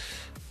כאן,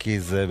 כי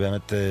זה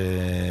באמת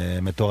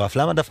מטורף.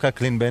 למה דווקא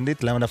קלין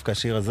בנדיט? למה דווקא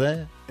השיר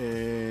הזה?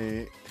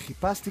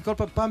 חיפשתי כל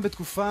פעם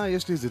בתקופה,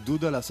 יש לי איזה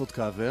דודה לעשות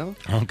קאבר.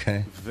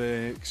 אוקיי.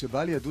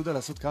 וכשבא לי הדודה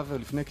לעשות קאבר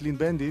לפני קלין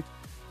בנדיט,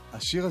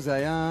 השיר הזה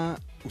היה,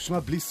 הוא שמע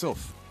בלי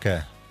סוף. כן.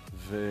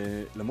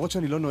 ולמרות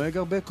שאני לא נוהג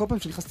הרבה, כל פעם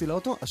שנכנסתי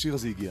לאוטו, השיר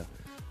הזה הגיע.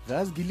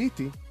 ואז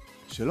גיליתי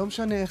שלא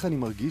משנה איך אני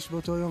מרגיש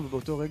באותו יום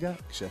ובאותו רגע,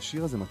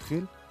 כשהשיר הזה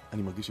מתחיל,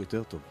 אני מרגיש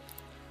יותר טוב.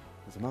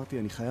 אז אמרתי,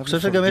 אני חייב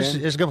לפרגן. אני חושב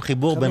שיש גם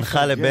חיבור בינך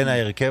לבין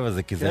ההרכב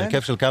הזה, כי זה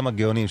הרכב של כמה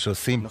גאונים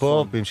שעושים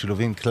פופ עם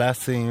שילובים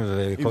קלאסיים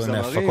וכל מיני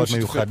הפקות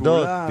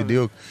מיוחדות.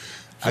 בדיוק.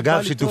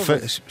 אגב,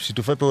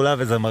 שיתופי פעולה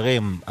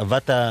וזמרים.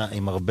 עבדת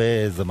עם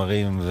הרבה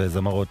זמרים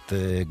וזמרות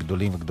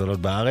גדולים וגדולות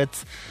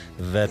בארץ,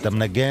 ואתה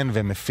מנגן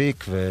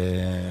ומפיק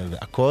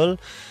והכל.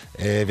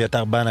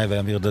 ויתר בנאי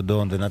ואמיר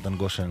דדון ונתן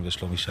גושן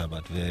ושלומי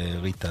שבת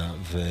וריטה,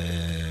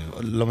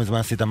 ולא מזמן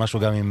עשית משהו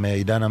גם עם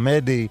עידן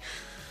עמדי.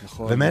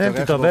 נכון,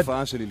 מתארח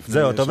בהופעה שלי לפני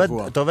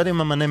שבוע. אתה עובד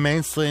עם אמני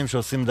מיינסטרים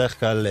שעושים דרך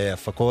כלל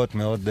הפקות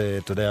מאוד,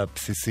 אתה יודע,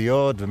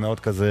 בסיסיות ומאוד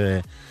כזה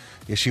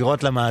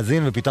ישירות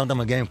למאזין, ופתאום אתה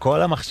מגיע עם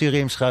כל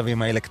המכשירים שלך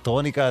ועם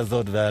האלקטרוניקה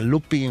הזאת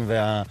והלופים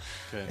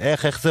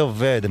איך זה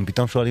עובד. הם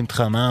פתאום שואלים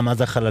אותך מה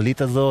זה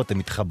החללית הזאת, הם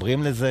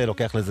מתחברים לזה,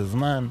 לוקח לזה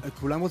זמן.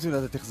 כולם רוצים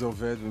לדעת איך זה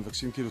עובד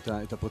ומבקשים כאילו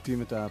את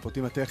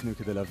הפרטים הטכניים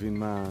כדי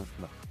להבין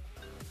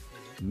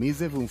מי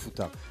זה והוא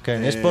מפוטר.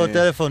 כן, יש פה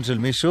טלפון של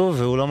מישהו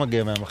והוא לא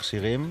מגיע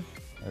מהמכשירים,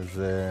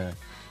 אז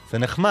זה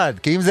נחמד,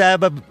 כי אם זה היה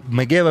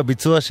מגיע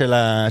בביצוע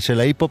של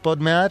ההיפ-הופ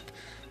עוד מעט,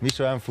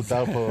 מישהו היה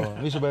מפוטר פה,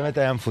 מישהו באמת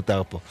היה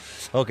מפוטר פה.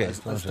 אוקיי.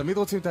 אז תמיד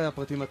רוצים את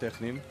הפרטים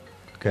הטכניים,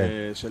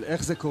 של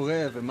איך זה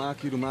קורה ומה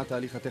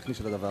התהליך הטכני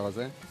של הדבר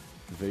הזה,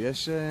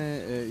 ויש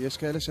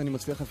כאלה שאני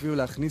מצליח אפילו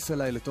להכניס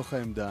אליי לתוך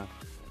העמדה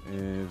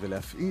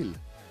ולהפעיל,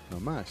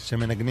 ממש.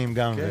 שמנגנים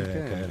גם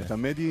וכאלה. כן, את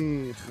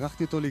המדי,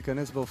 הכרחתי אותו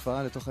להיכנס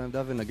בהופעה לתוך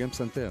העמדה ולנגן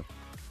פסנתר.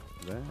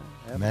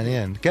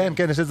 מעניין. כן,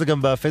 יש את זה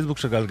גם בפייסבוק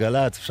של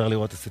גלגלץ, אפשר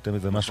לראות, עשיתם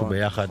איזה משהו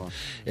ביחד.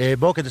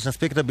 בוא, כדי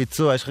שנספיק את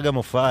הביצוע, יש לך גם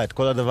הופעה, את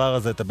כל הדבר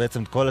הזה, אתה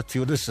בעצם, כל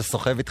הציוד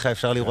שסוחב איתך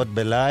אפשר לראות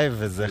בלייב,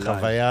 וזה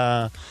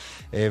חוויה,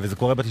 וזה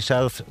קורה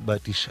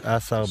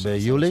ב-19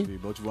 ביולי.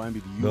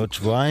 בעוד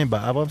שבועיים,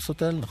 באברמס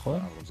הוטל, נכון?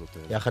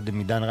 יחד עם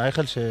עידן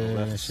רייכל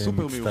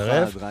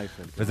שמצטרף.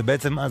 וזה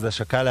בעצם, זה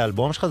השקה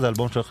לאלבום שלך, זה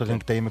אלבום שהולך עם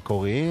קטעים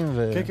מקוריים.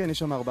 כן, יש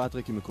שם 4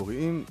 טרקים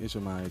מקוריים, יש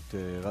שם את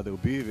ראדר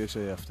בי, ויש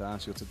הפתעה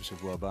שיוצאת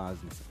בשבוע הבא, אז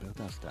נספר את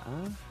ההפתעה.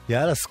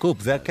 יאללה,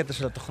 סקופ, זה הקטע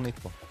של התוכנית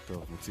פה.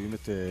 טוב, מוציאים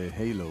את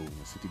הילו,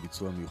 עשיתי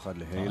ביצוע מיוחד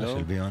להילו.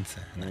 של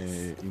ביונסה.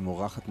 עם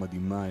אורחת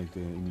מדהימה,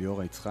 עם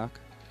ליאורה יצחק.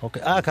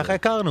 אוקיי, ככה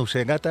הכרנו,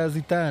 שהגעת אז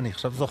איתה, אני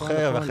עכשיו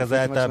זוכר, ואחרי זה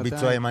הייתה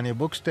ביצוע עם אניה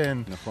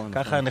בוקשטיין,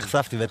 ככה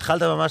נחשפתי,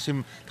 והתחלת ממש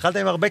התחלת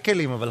עם הרבה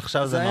כלים, אבל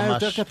עכשיו זה ממש... זה היה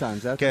יותר קטן,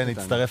 זה היה יותר קטן.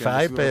 כן, הצטרף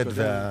האייפד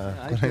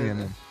וכל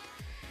העניינים.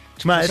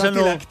 תשמע, יש לנו...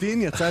 חשבתי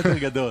להקטין, יצא יותר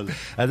גדול.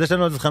 אז יש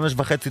לנו עוד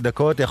 5.5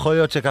 דקות, יכול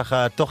להיות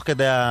שככה, תוך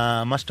כדי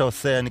מה שאתה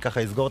עושה, אני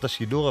ככה אסגור את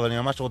השידור, אבל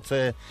אני ממש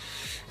רוצה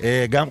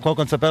גם קודם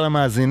כל נספר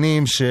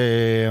למאזינים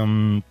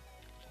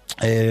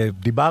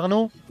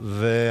דיברנו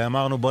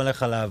ואמרנו בוא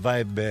נלך על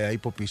הווייב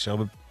ההיפופי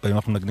שהרבה פעמים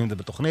אנחנו מנגנים את זה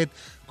בתוכנית,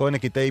 כל מיני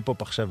קטעי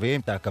היפופ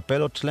עכשוויים, את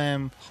הקפלות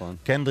שלהם,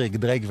 קנדריק,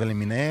 דרייק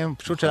ולמיניהם,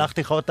 פשוט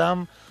שלחתי לך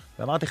אותם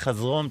ואמרתי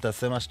חזרום,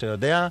 תעשה מה שאתה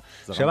יודע.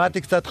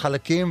 שמעתי קצת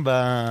חלקים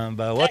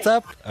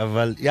בוואטסאפ,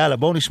 אבל יאללה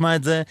בואו נשמע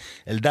את זה.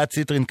 אלדד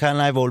ציטרין כאן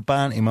לייב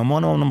האולפן עם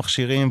המון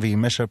מכשירים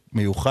ועם משאפ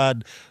מיוחד,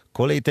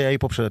 כל קטעי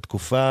ההיפופ של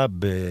התקופה,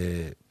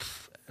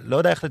 לא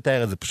יודע איך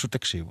לתאר את זה, פשוט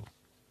תקשיבו.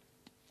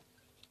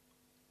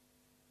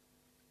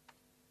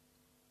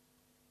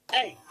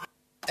 Hey,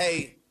 hey,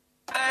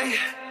 hey,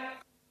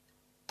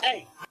 hey,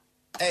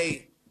 hey,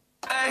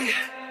 hey,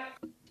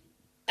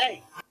 hey,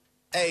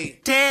 hey,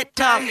 TED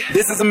Talk.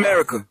 This is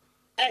America.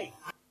 Hey,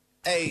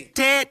 hey,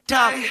 TED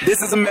Talk. This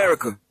is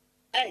America.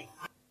 Hey,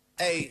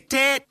 hey,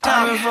 TED Talk.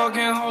 I've been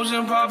fucking hoes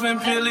and popping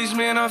pillies,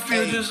 man. I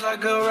feel just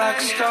like a rock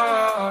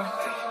star.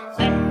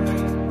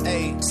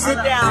 Hey, sit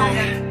down.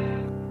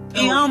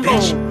 Be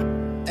humble.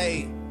 Hey,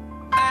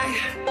 hey.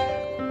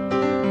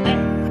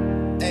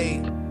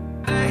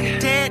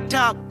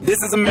 Talk. This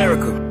is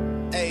America.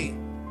 Hey.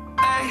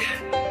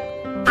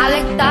 I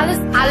like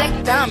dollars, I like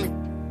diamonds.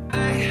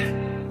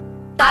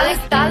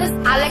 Dollars,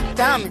 I like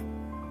diamonds.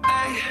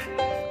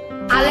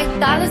 I like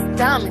dollars,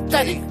 diamonds,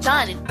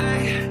 shining.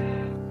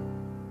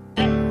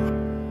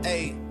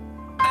 Hey.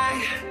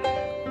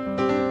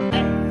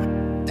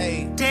 Hey.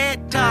 TED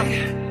Talk.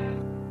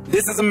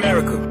 This is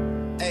America.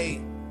 Hey.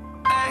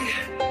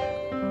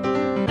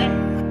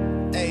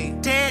 Hey.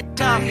 TED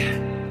Talk.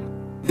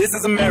 This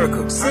is America.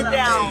 Sit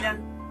down.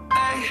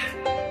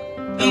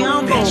 Be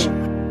humble.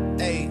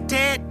 Hey,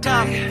 TED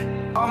Talk.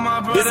 All my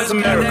brothers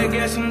got that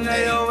gas and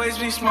they always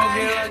be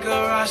smoking like a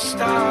rock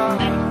star.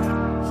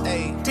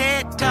 Hey.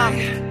 TikTok.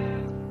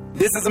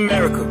 This is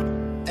America.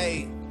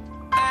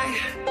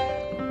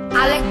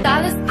 I like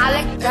dollars, I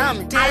like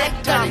diamonds, I like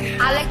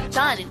diamonds, I like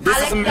diamonds, I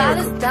like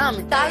dollars,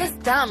 diamonds, dollars,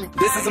 diamonds.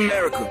 This is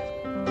America.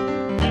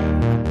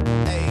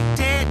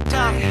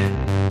 TikTok.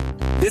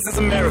 This is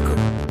America.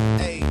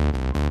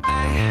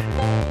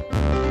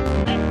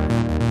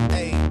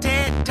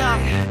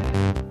 TikTok.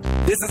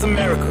 This is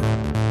America.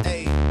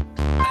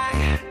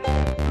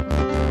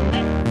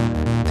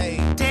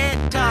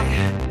 TikTok.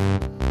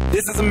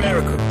 This is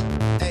America.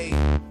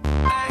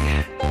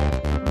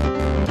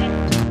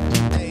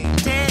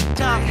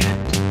 TikTok.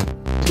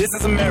 This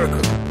is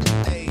America.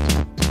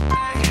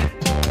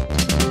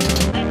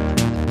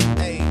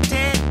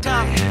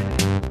 TikTok.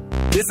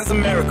 This is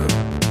America.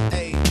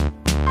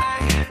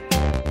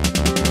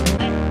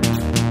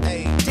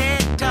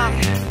 TikTok.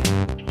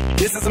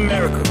 This is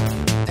America.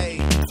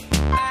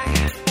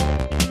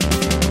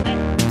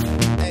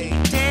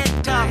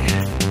 TikTok.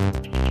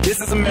 This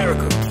is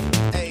America.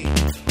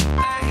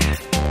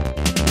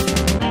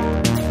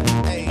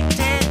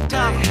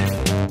 TikTok.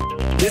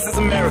 This is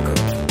America.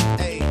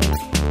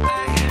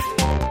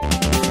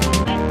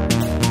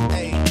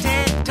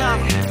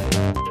 TikTok.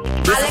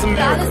 This is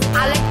America.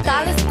 I like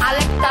dollars, I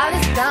like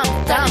dollars,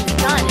 diamonds, diamonds,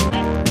 diamonds.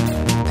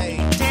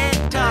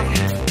 TikTok.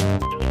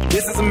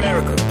 This is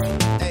America.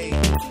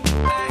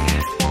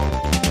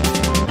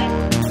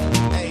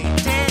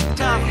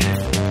 TikTok.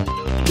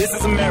 This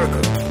is America.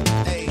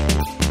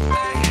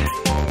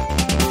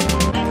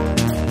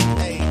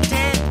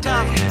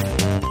 TikTok.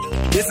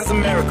 This is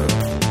America.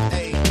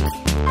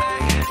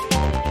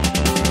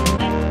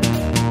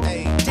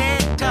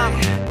 TikTok.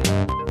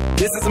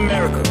 This is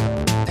America.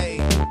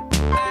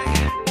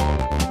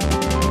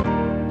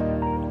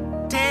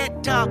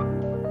 TikTok.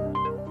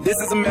 This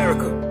is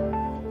America.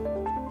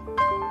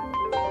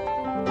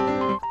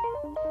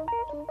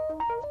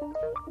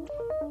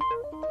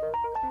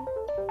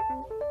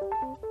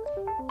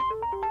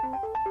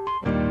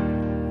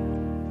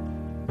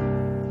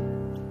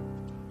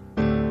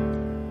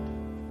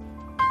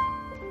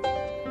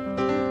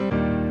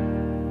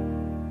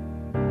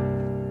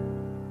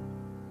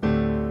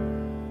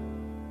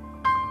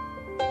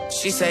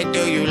 She say,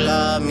 do you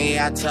love me?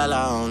 I tell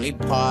her only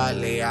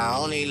partly. I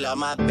only love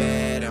my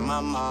bed and my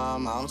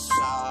mom, I'm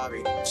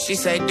sorry. She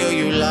say, do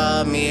you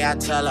love me? I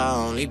tell her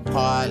only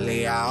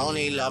partly. I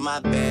only love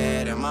my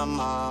bed and my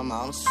mom,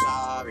 I'm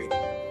sorry.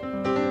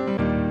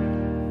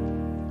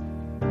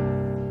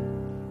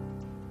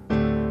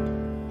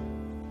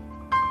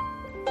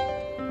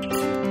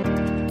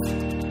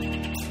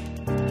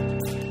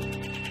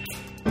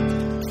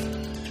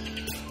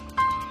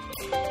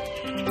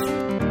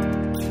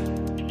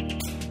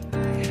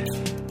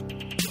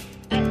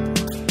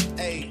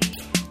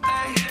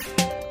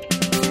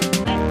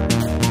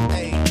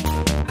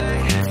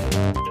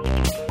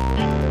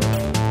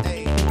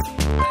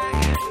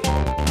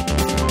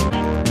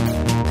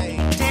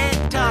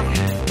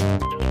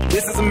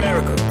 This is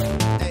America.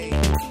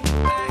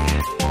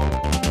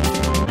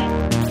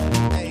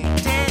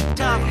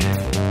 TikTok.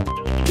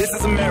 This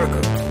is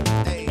America.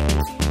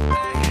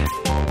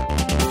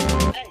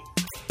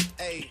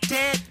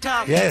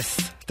 TikTok.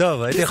 Yes.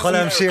 טוב, היינו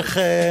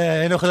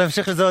יכולים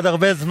להמשיך לזה עוד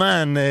הרבה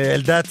זמן.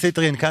 אלדד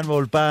ציטרין כאן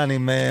באולפן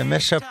עם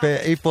משאפ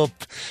היפ-הופ,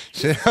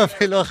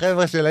 שאפילו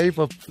החבר'ה של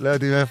ההיפ-הופ לא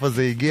יודעים איפה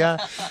זה הגיע,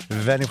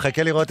 ואני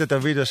מחכה לראות את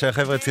הוידאו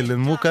שהחבר'ה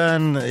צילמו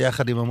כאן,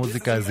 יחד עם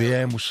המוזיקה, זה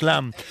יהיה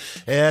מושלם.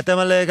 אתם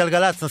על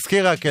גלגלץ,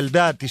 נזכיר רק,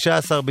 אלדד,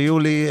 19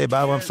 ביולי,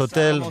 באברהם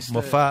סוטל,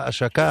 מופע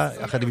השקה,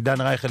 יחד עם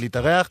דן רייכל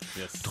להתארח,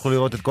 תוכלו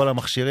לראות את כל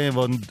המכשירים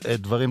ועוד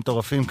דברים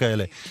טורפים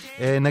כאלה.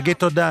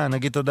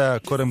 נגיד תודה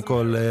קודם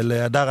כל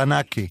להדר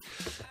ענקי,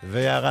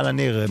 ויערה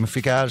לניר,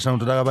 מפיקה העל שלנו,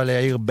 תודה רבה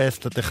ליאיר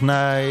בסט,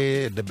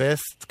 הטכנאי, The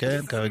Best, כן,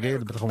 כרגיל,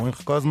 בטח אומרים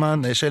לך כל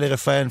הזמן, שלי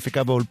רפאל,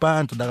 מפיקה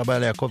באולפן, תודה רבה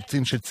ליעקב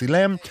צין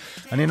שצילם,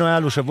 אני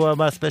נועל, שבוע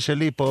הבא ספיישל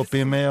היפ-הופ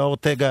עם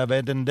אורטגה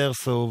ועדן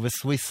דרסו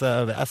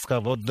וסוויסה ואסקר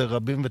ועוד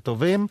רבים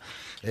וטובים,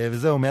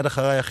 וזהו, מיד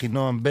אחריי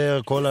אחינועם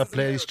בר, כל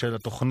הפלייליסט של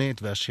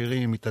התוכנית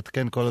והשירים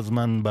מתעדכן כל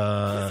הזמן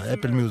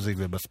באפל מיוזיק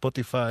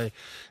ובספוטיפיי,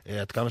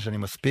 עד כמה שאני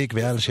מספיק,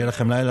 ויאללה, שיהיה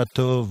לכם לילה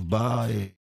טוב, ביי.